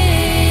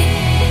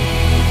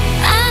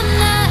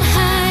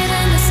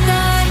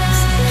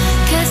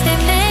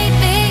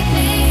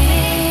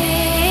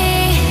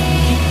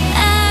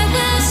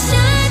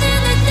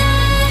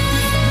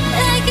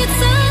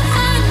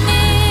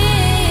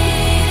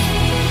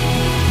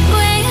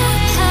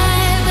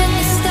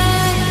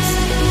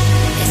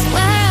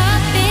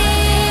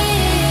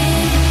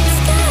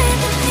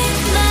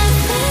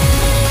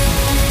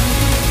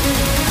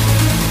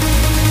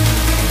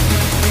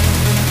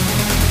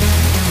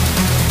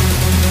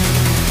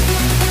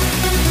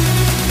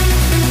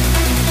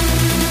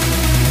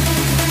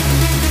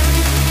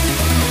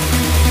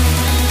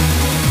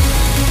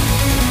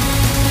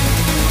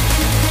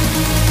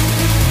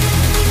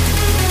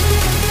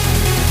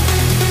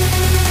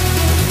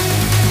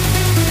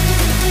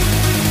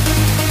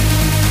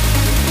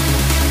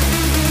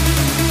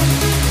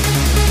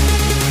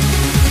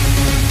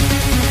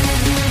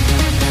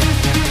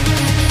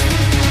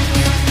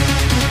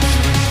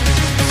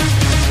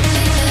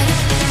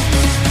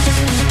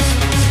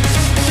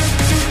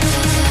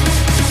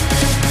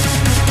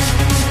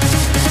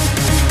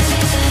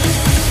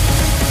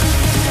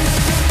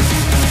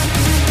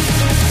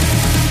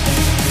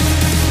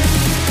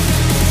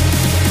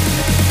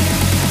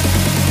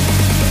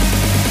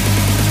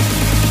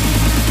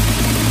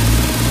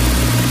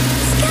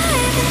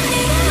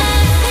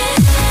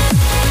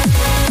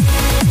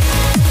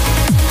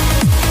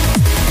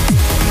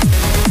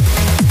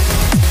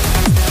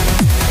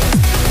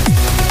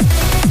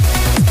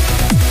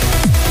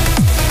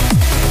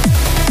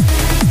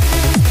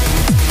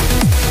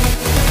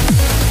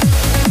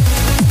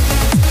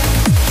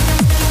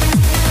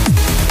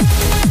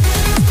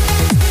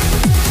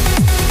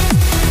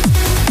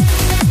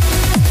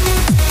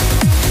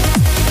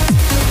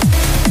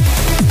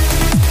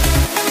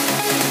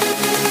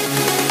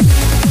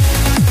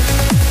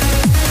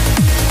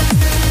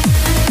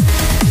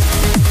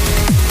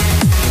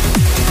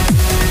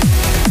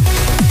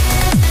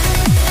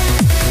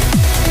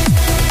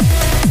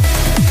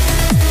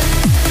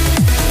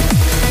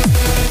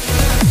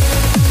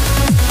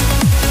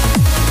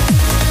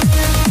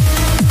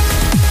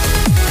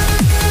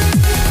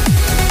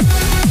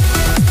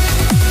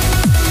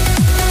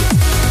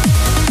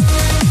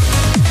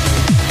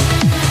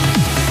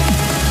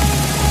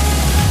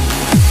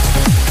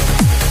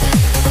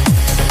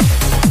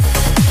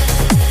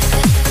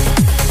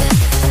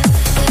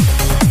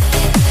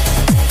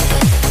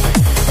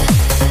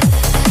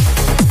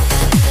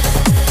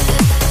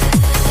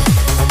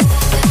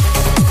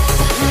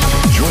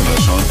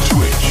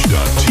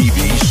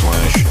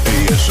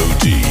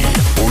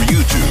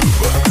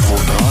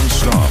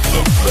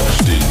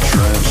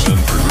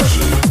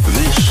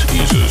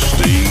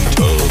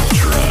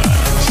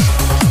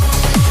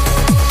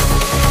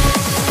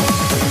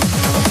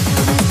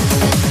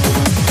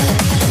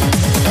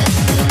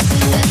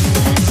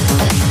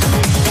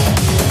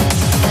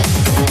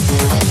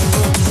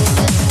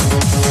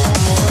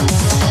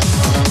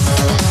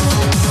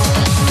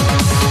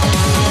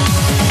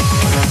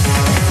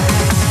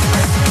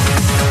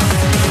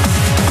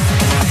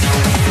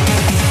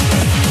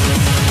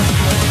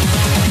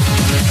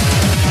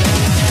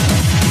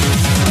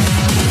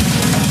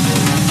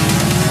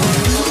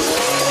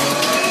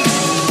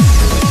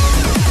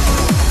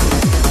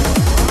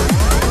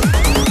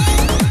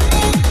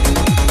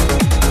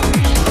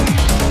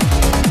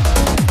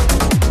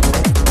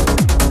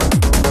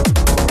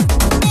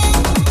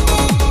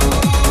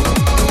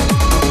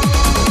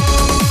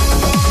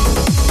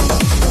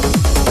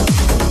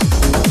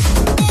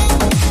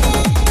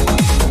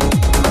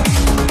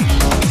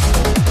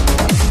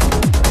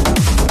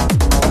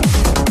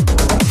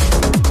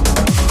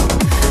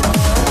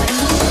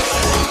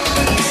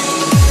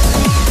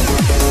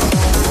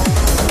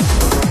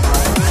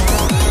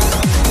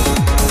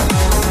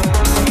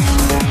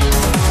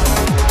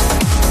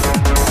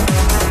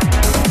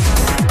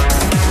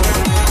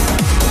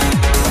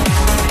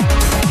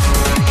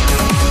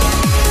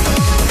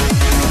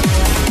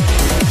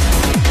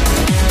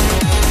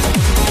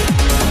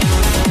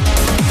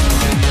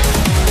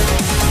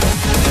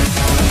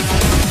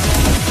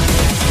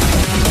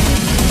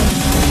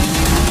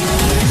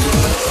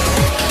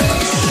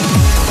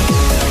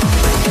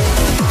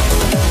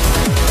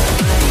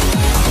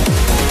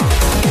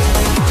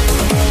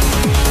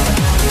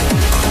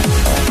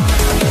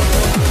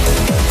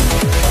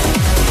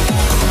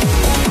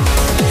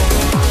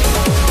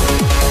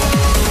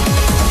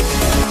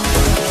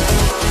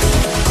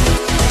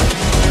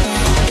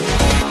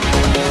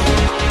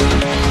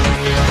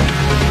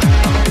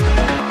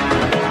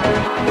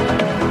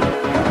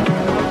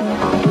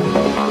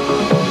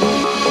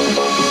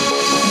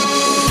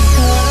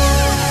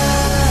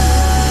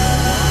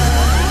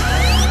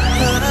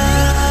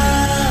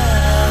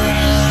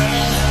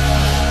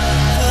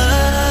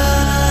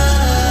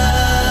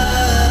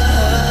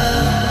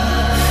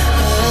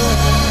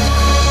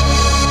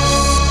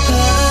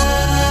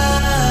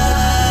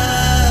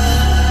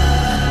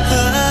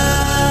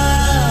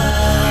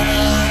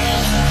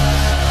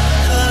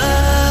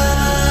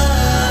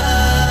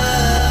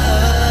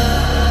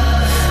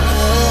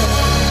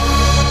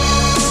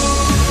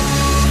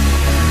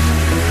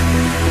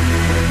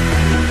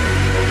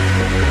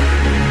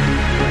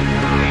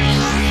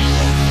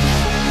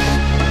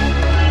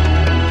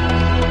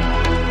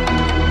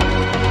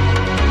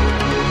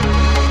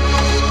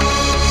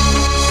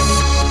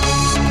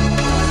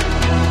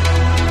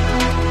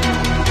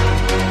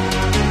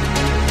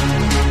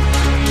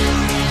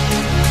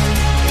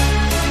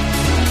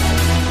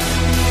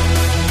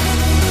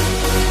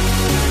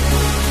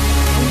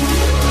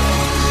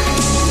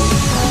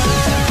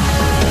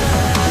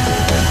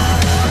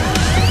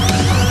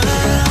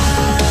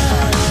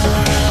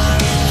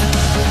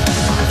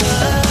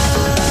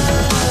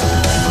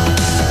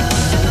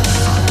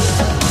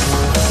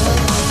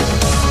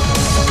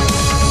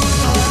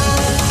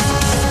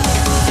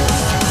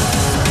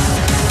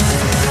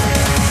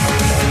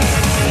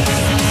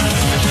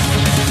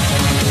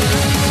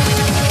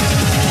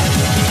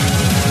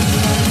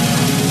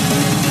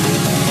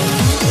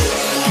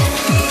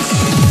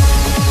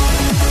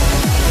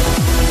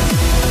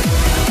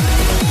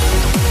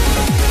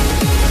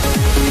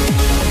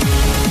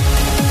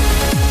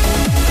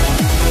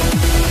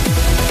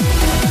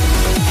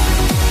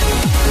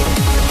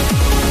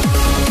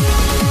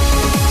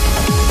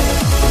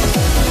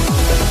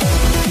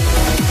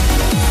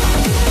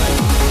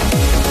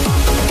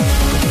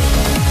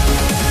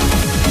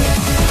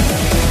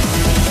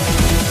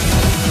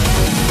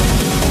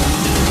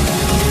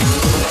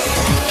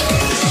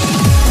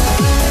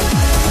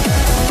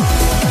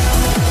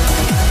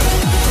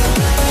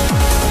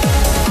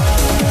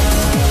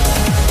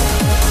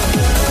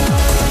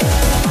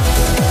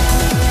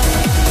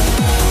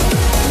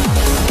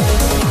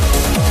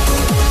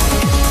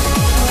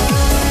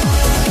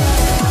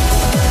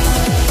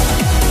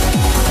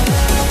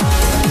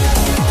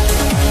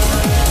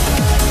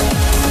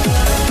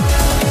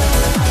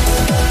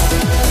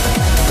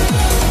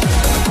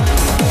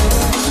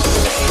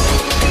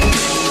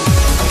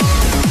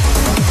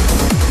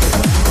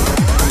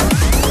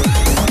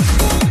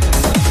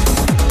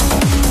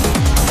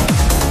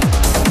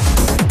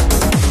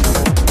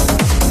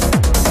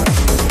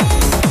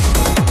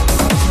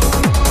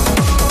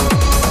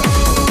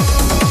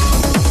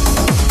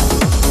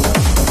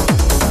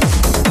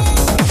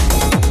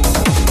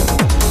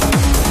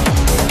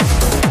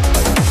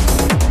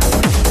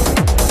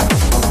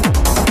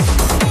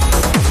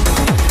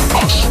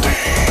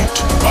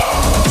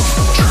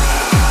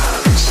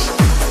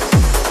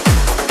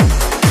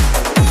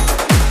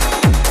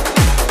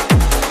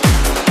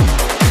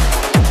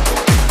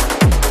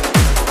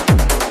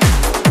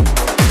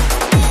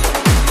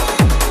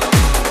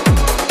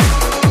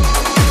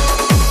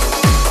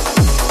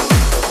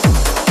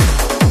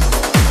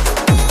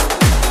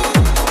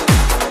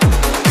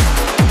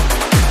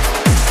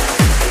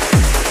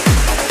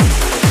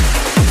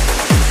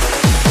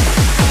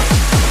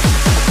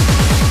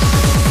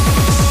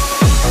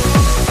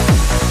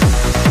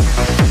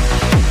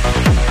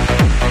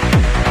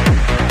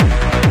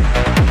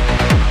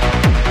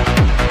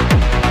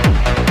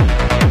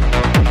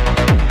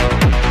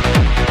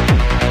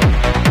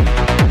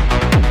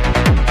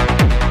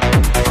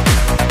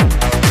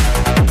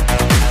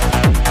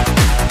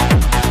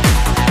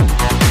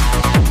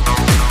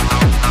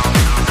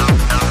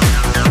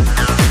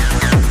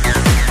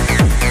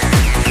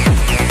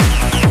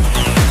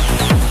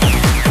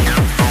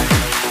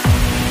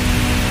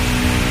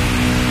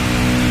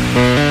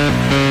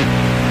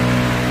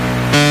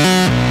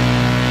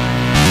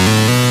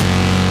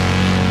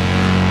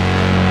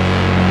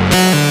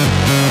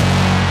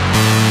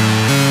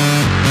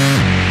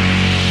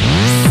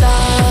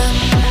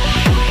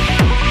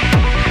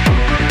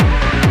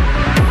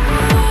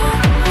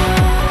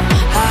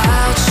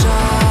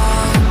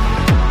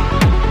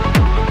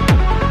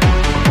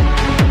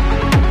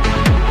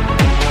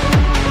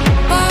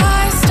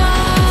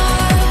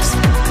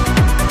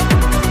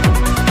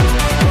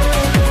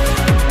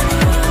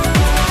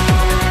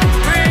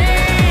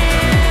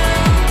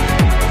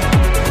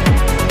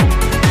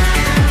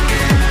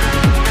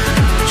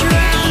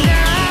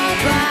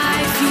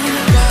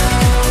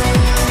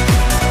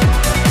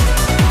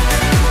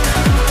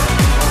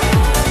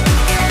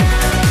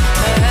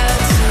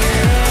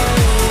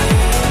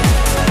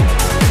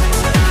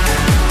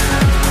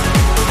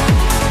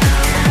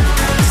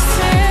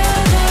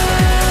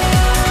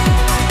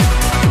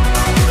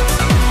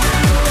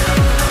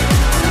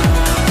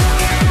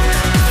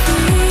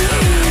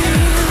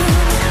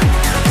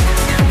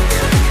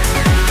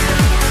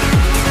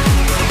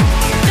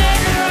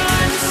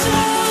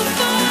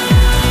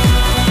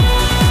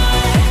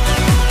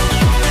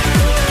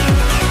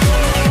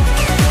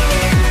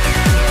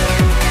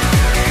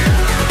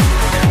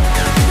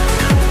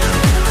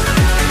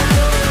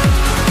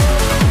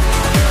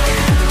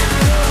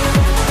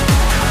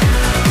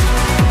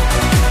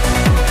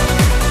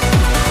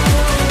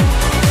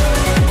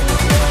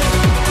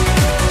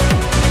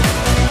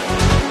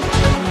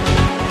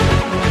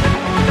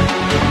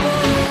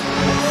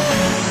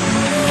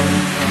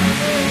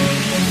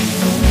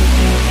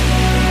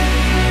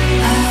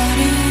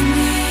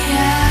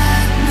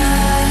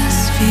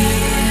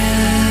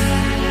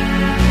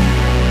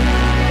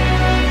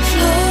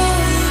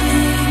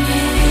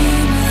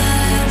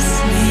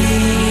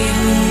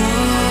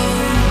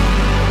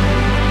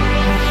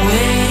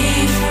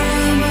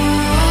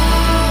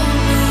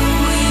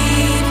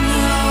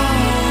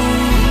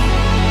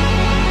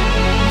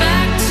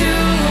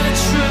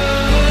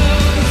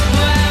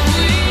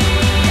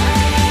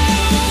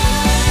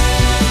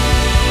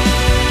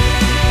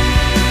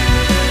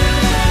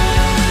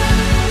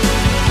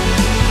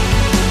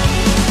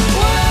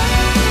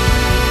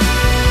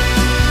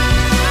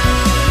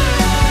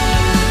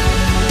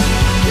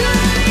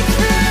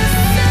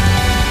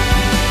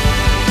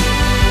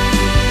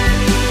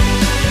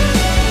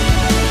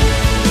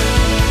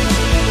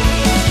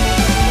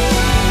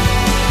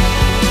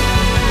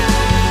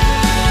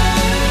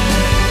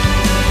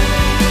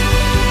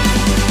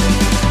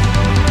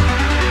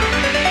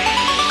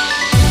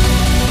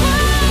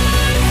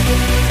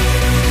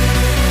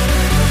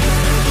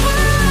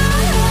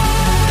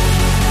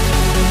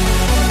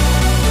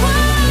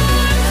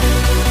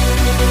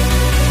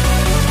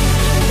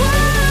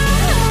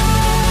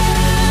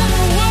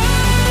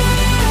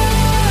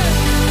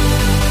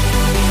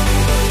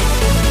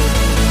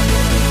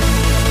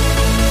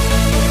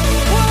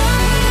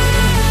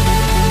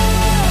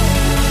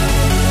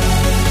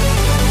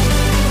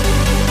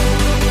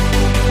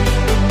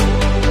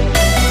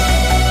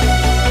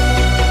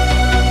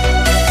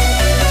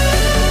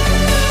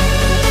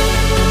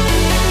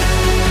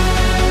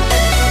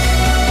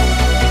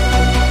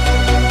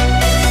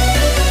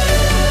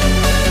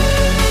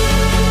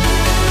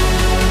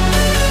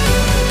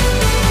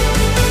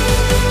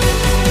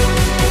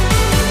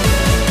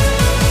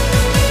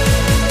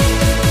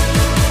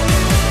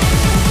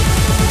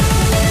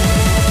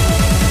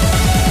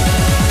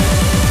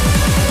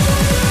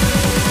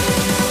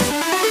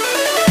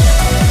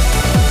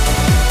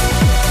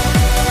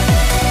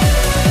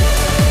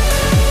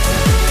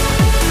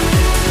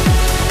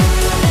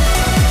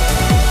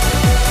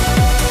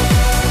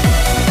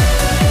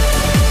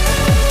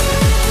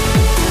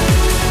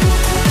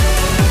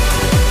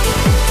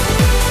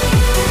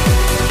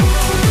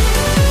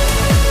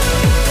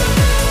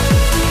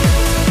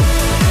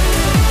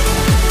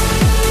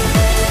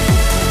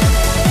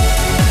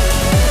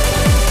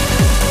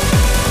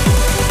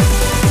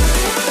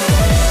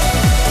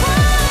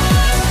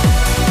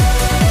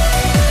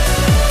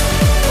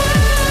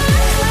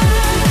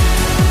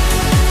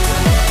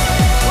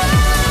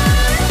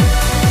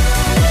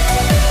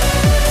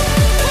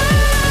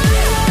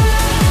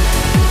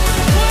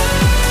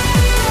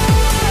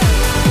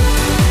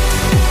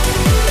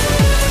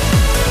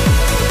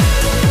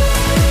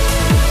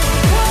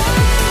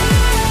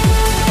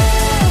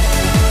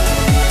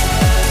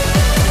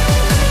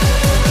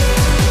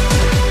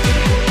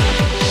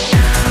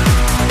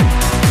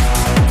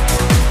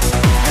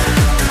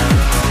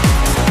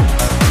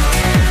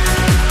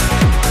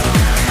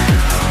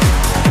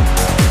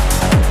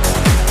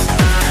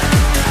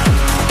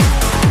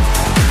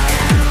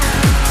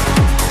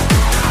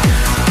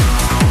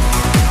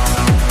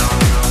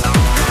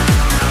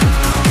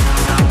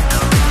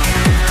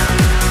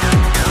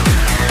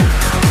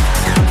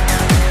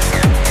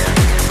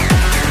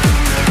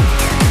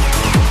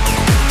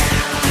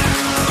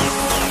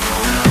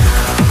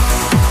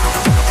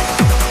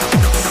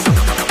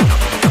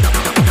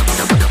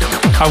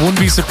I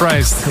wouldn't be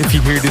surprised if you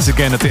hear this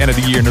again at the end of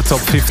the year in the top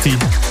 50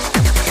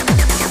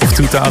 of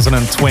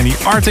 2020.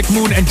 Arctic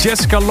Moon and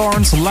Jessica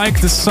Lawrence, Like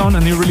the Sun,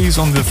 a new release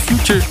on the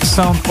Future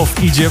Sound of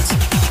Egypt.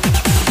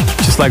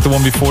 Just like the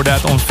one before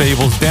that on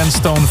Fables, Dan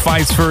Stone,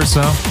 Vice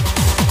Versa.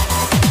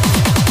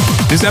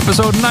 This is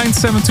episode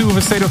 972 of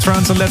A State of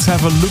Trance, and let's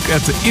have a look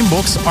at the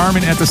inbox,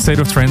 Armin at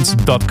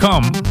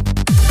thestateoftrance.com.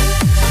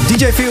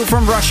 DJ Phil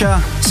from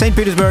Russia, St.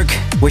 Petersburg,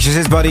 wishes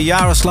his buddy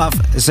Yaroslav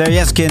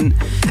Zeryeskin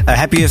a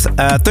happy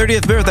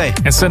 30th birthday.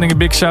 And sending a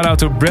big shout out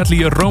to Bradley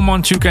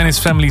Romanchuk and his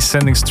family,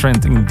 sending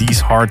strength in these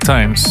hard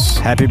times.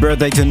 Happy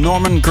birthday to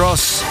Norman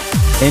Gross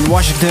in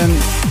Washington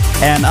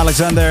and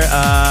Alexander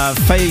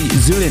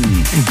Fayzulin.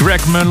 Greg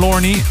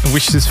Malorny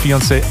wishes his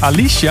fiancée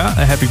Alicia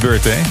a happy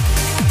birthday.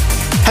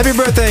 Happy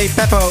birthday,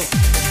 Peppo,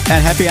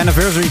 and happy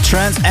anniversary,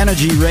 Trance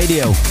Energy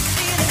Radio.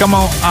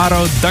 Kamal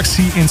Aro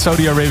Daxi in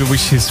Saudi Arabia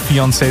wishes his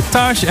fiancée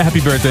Taj a happy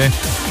birthday.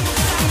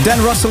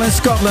 Dan Russell in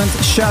Scotland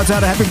shouts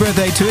out a happy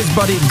birthday to his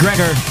buddy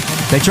Gregor.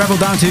 They travel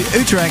down to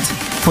Utrecht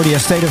for the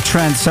State of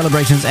Trance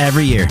celebrations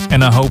every year.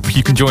 And I hope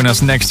you can join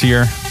us next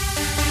year.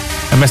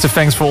 And massive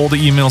thanks for all the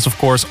emails, of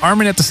course.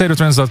 Armin at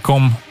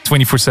thestateoftrance.com,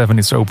 24/7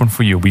 is open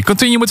for you. We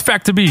continue with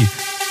Factor B.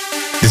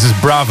 This is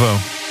Bravo.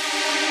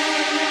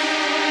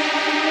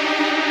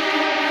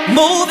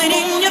 Moving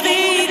in your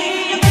beat.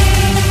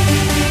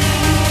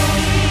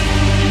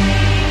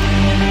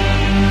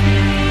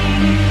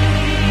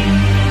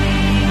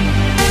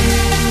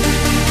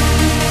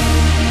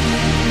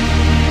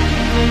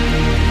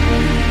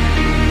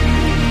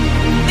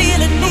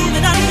 Feel it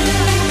moving on.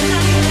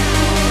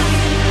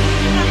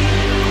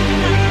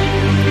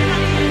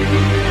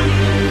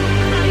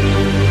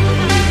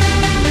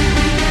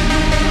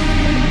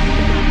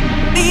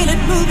 Feel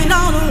it moving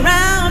all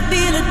around.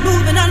 Feel it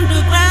moving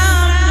underground.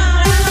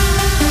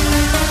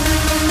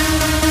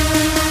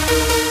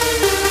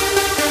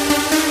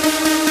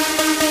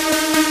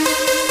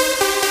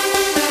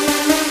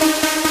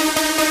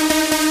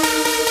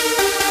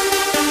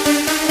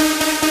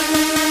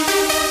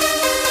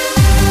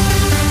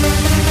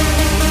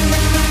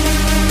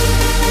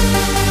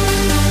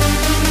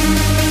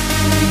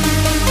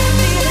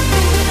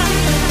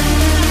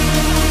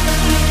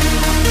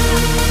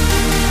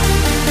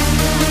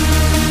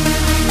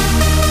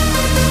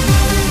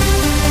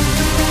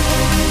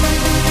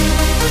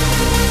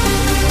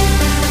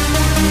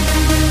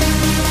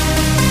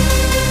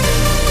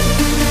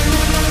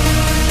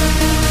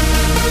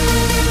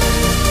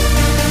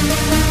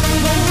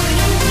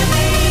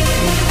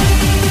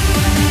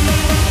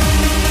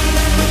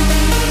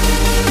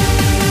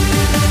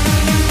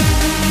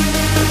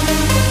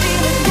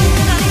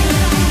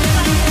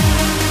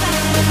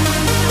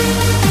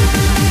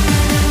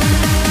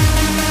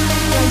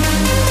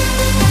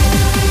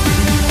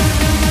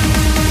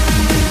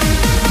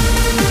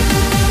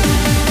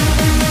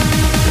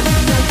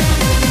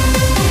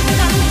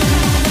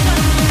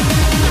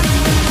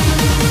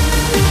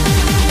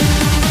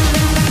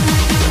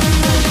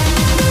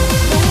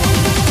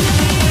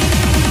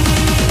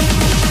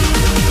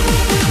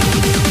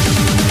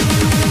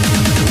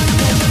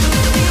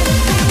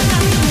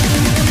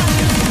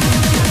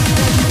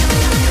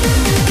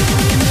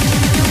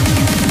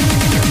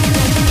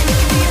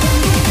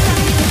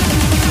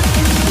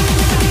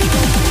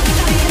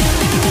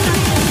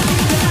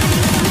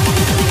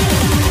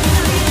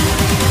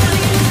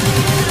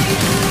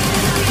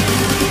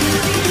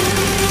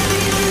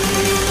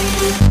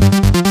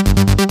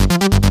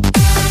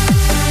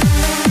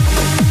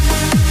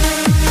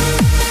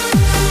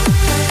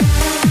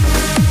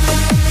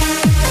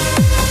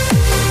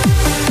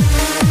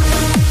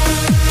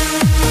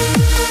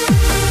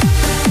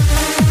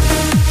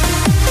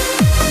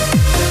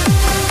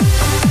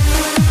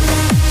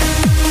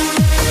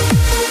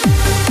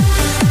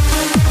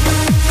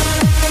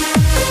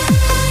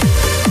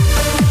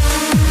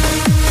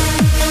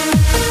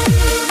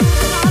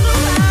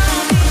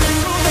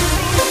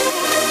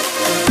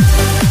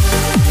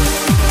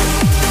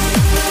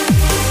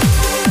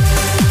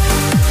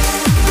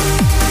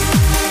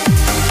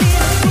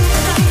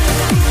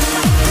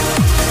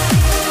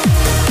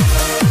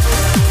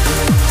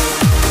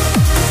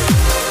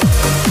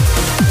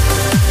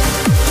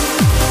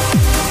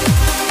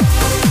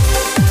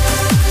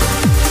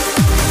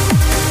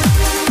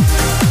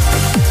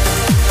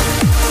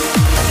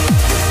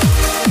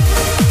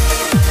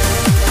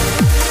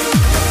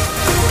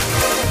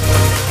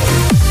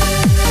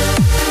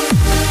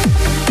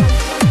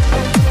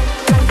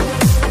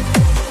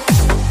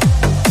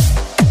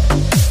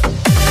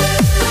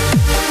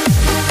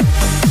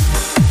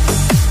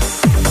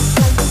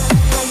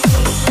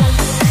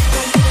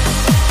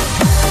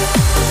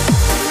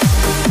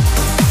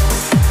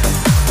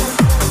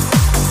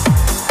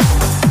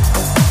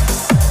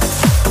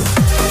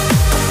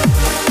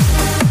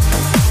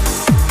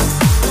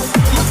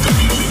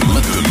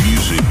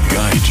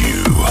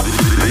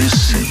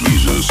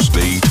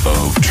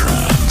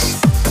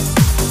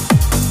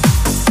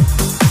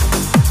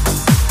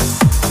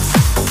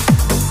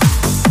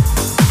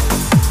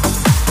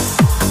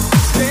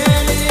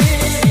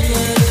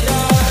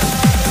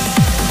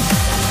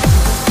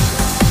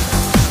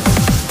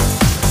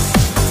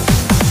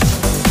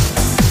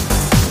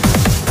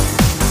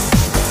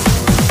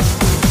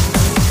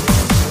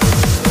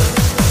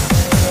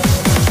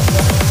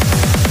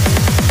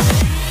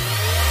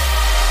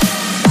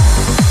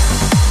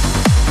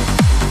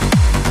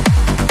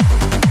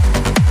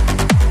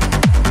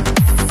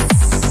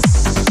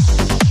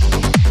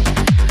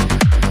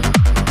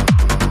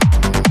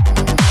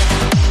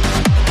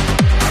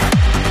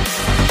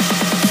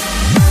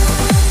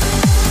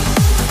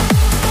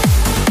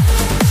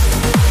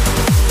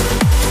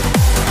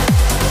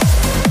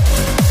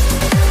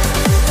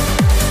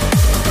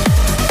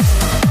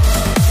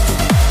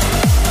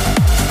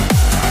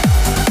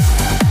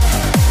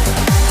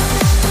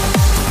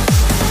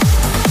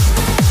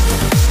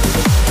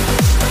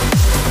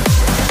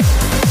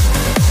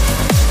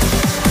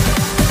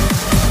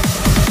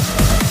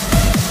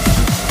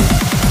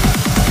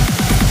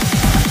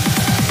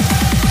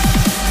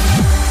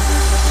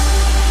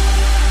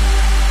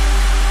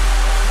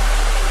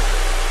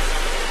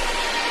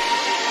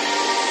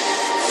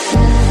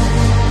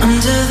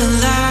 under the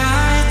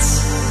lights.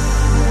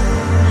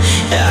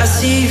 I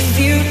see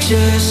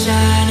future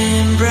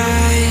shining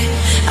bright.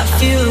 I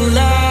feel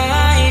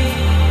alive,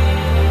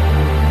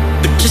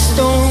 but just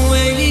don't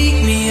wake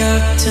me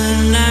up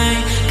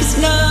tonight, 'cause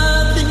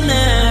nothing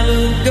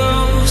ever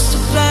goes to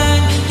plan.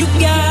 You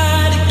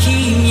gotta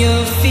keep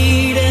your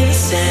feet in the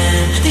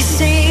sand. They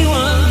say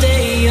one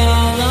day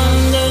I'll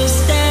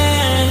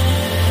understand.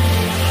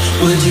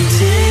 Would you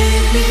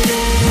take me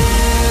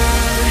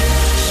there?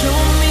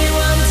 Show me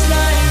what it's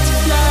like to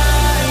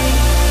fly.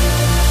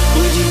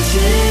 Would you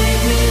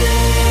take me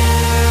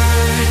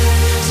there?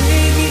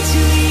 Take me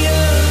to the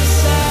other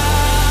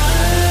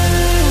side.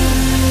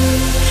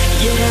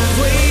 Yeah, I've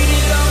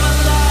waited all my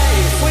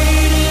life,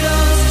 waited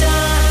all this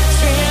time.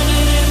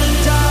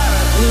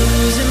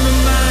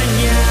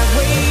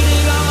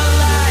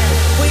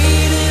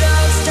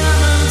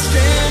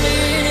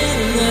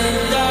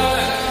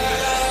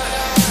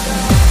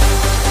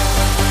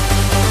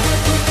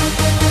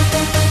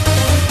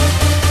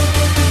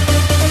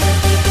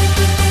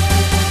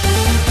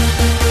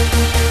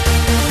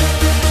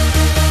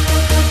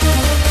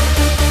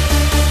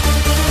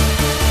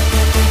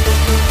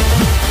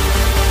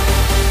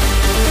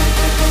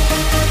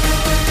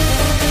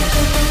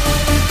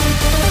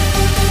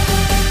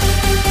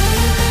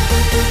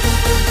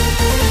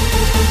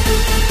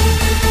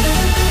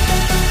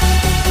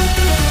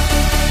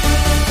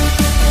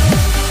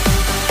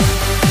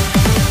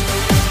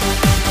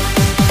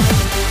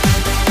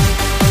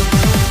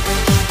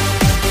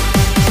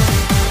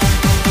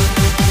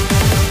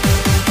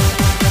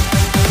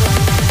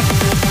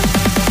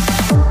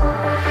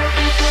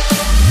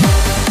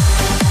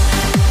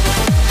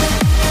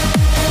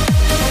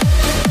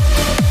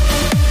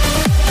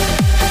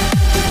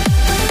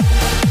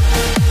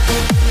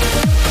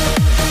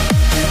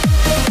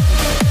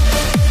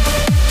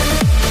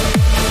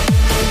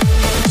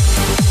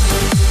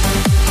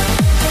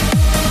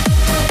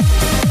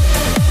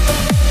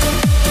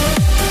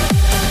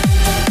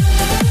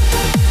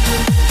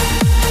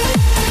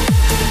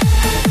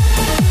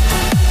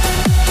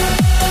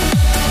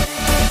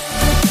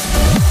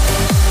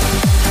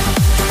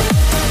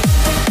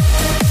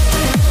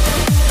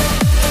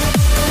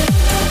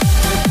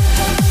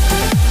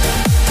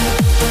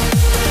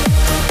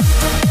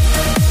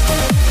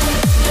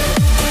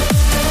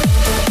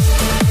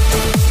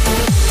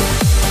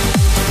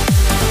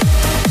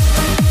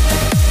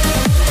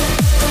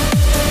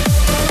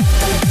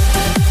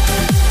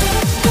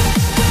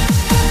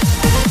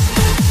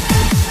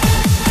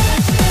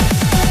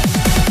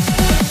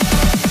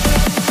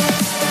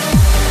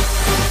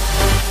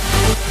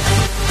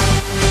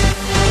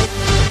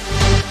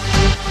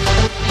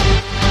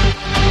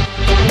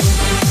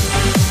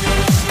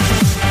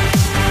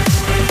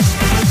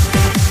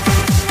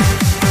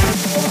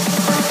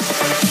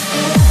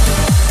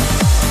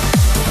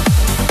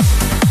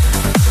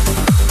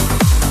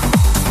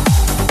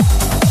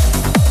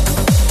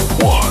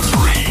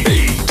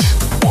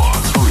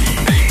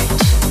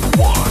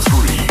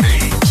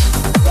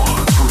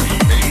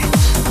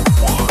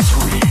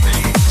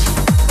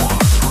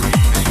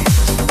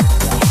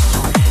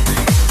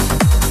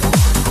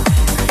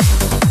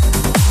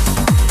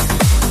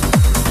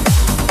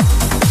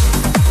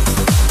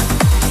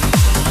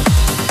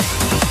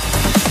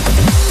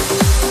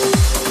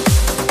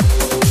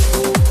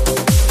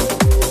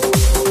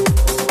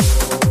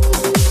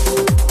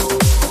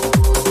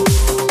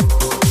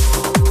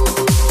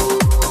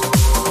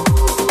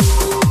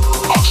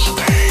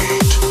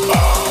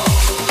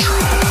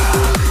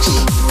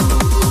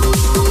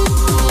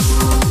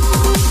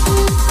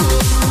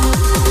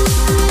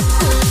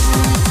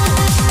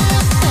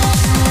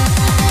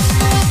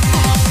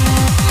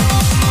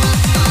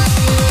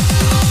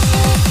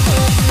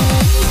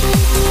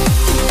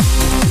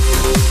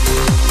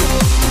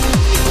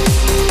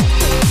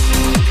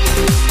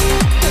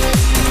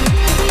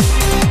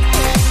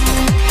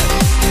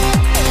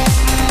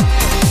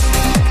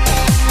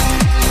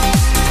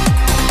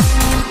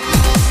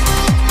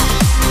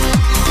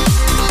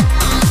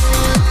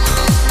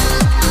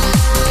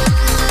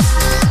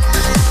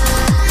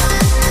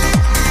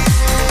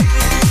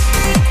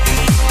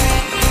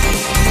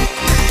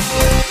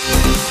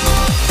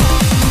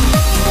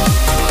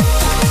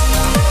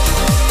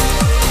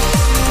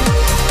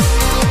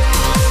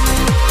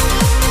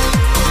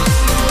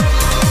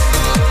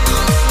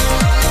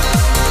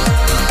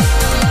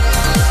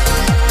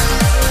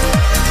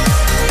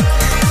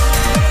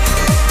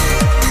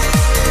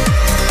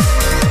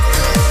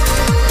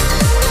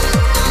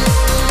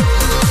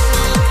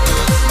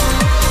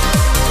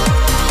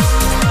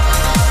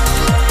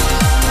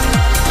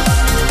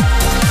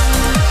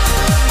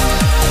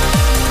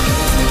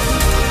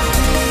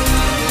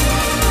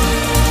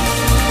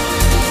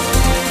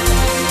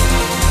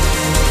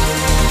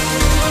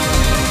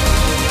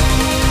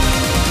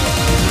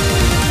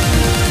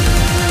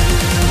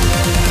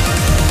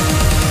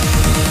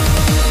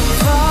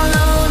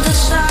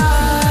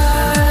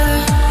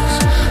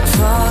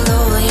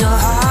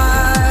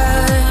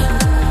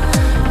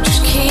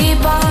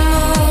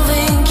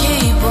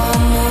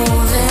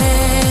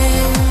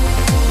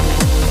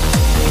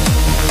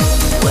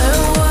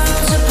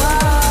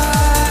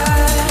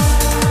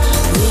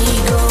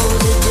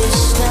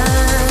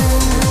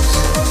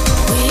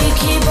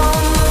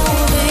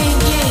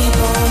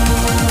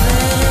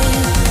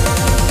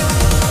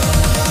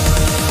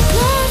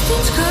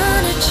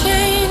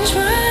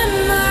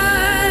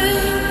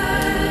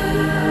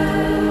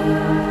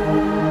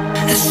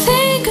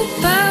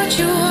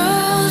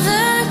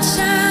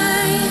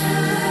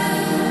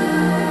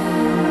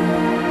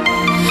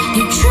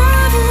 Run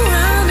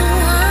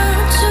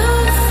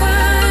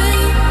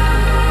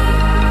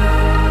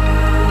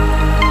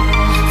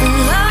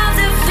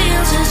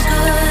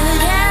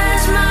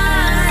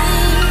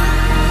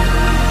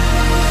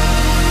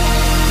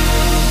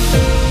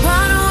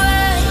away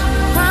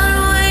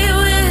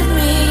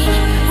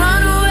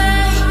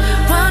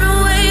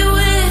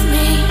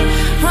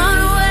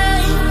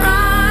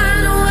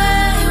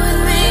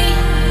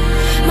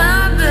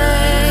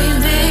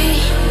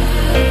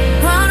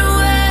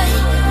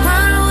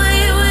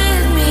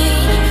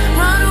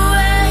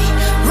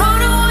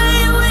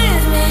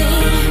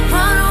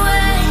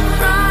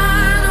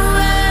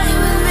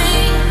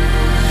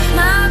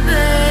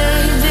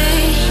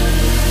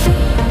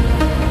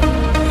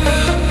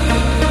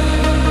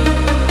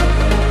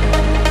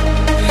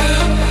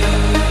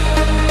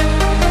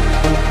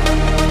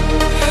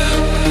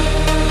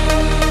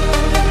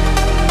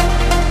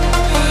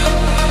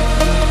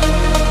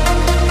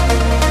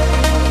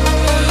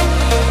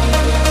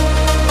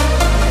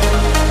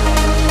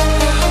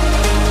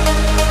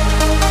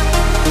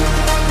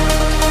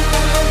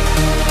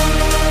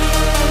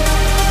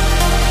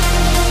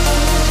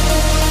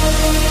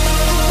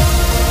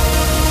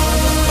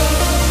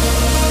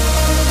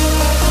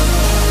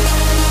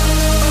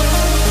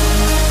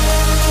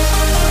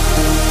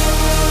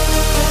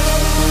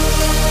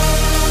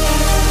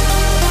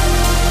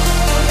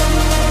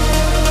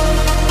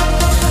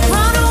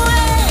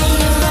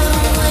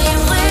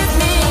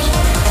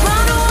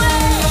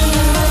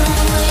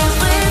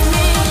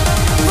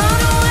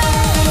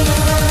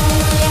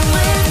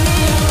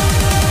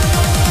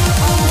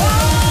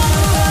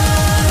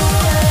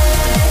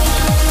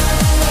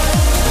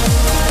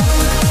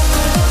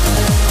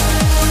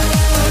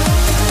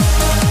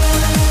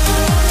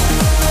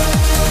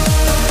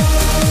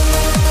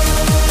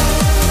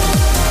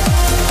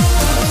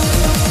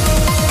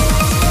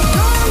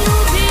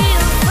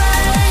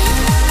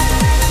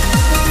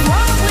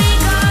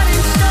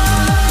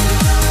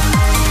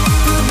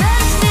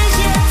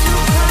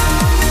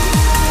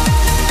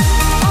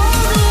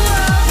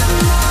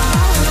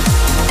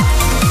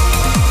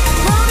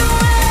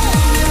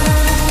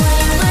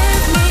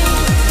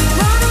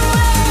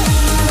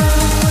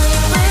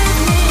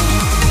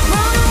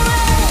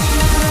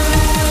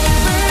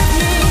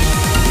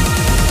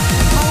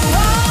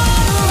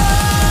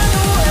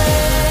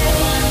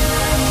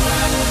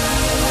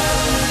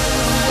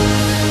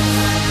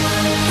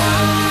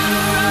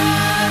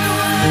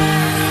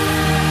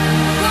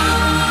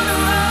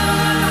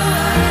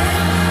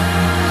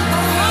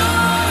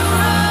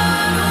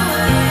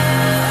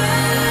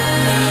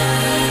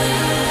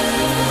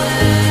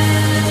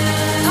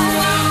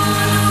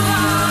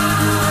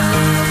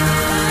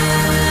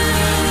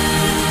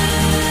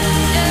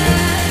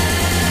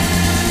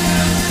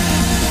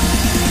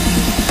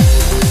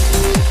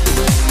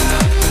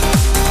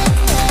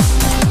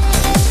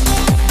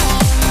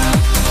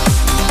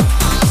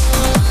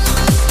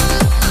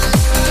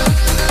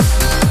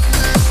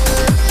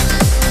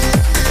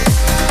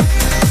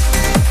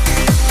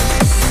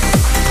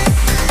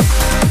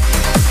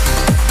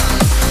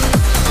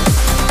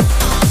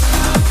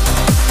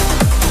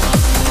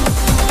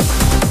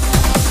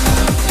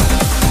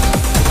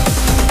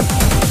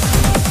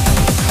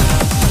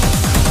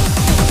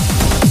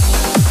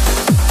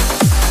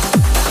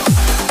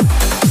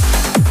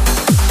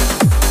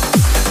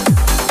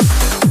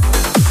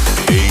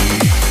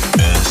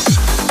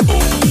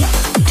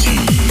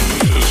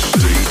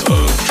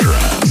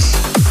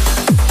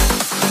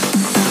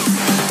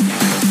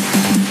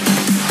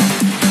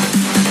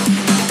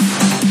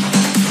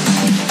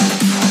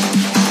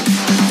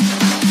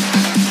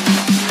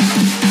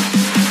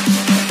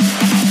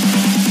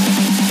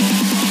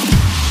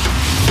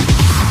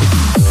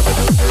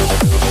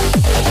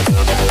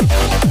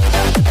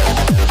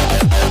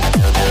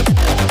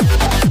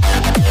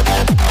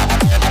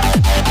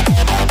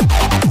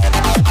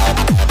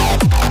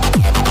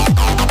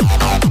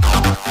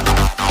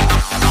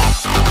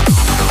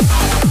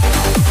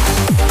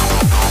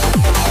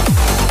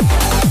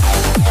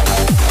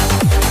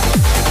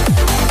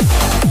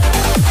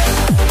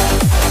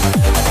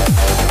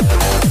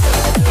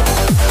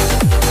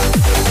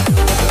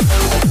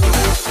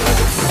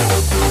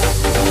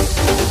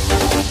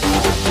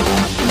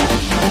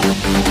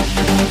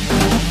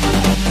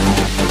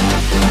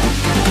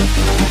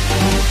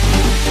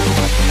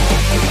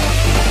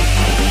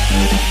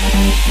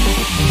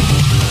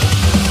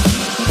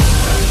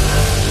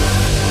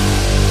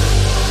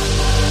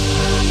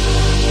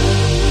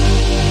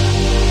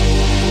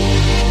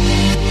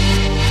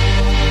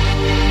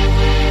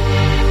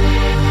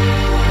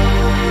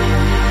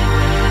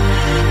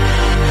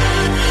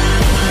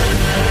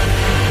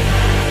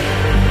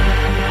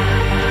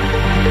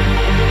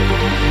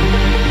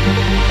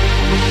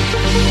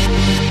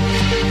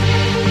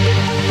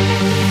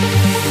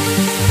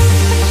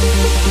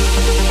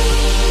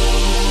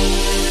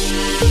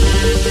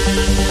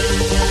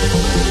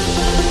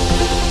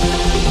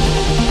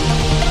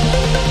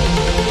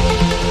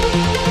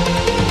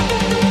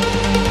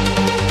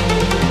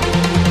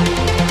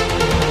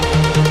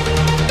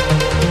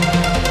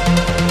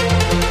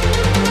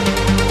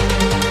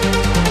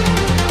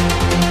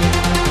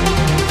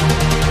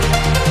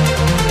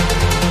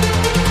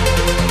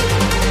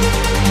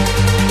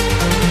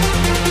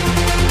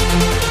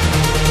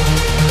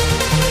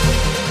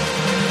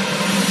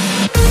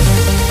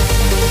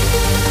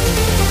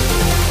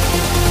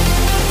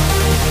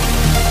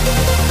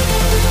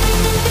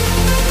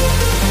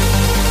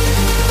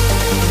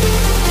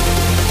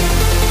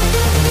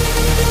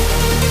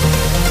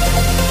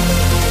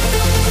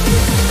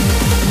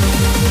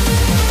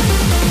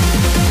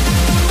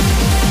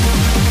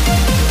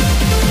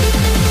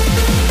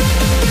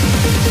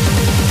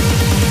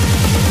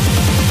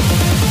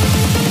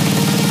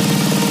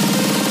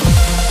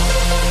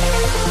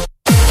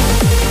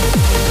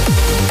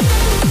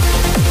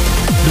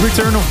The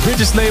return of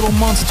British label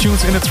Monster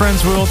Tunes in the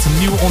trance world.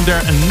 New on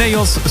their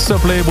Nails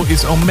sub-label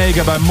is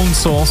Omega by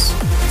Moonsauce.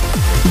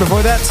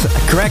 Before that,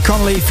 Greg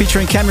Connolly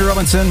featuring Cammy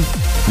Robinson,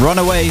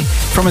 Runaway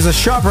from his A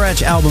Sharper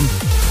Edge album.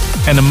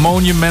 And a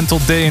monumental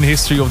day in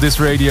history of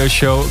this radio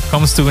show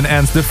comes to an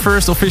end. The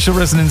first official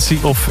residency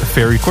of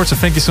Ferry Kortsen.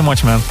 Thank you so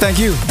much, man. Thank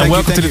you. And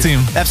welcome to the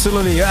team.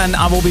 Absolutely. And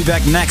I will be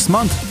back next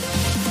month.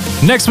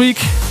 Next week,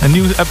 a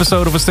new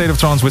episode of A State of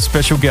Trance with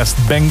special guest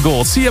Ben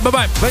Gold. See ya.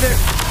 Bye-bye. Bye there.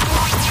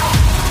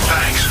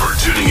 Thanks for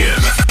tuning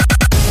in.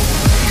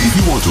 If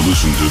you want to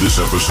listen to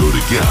this episode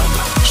again,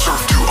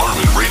 surf to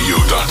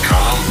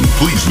ArminRadio.com and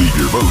please leave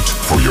your vote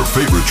for your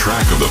favorite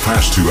track of the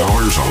past 2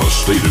 hours on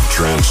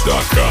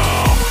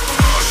AstateOfTrance.com.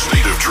 A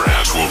State of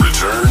Trance will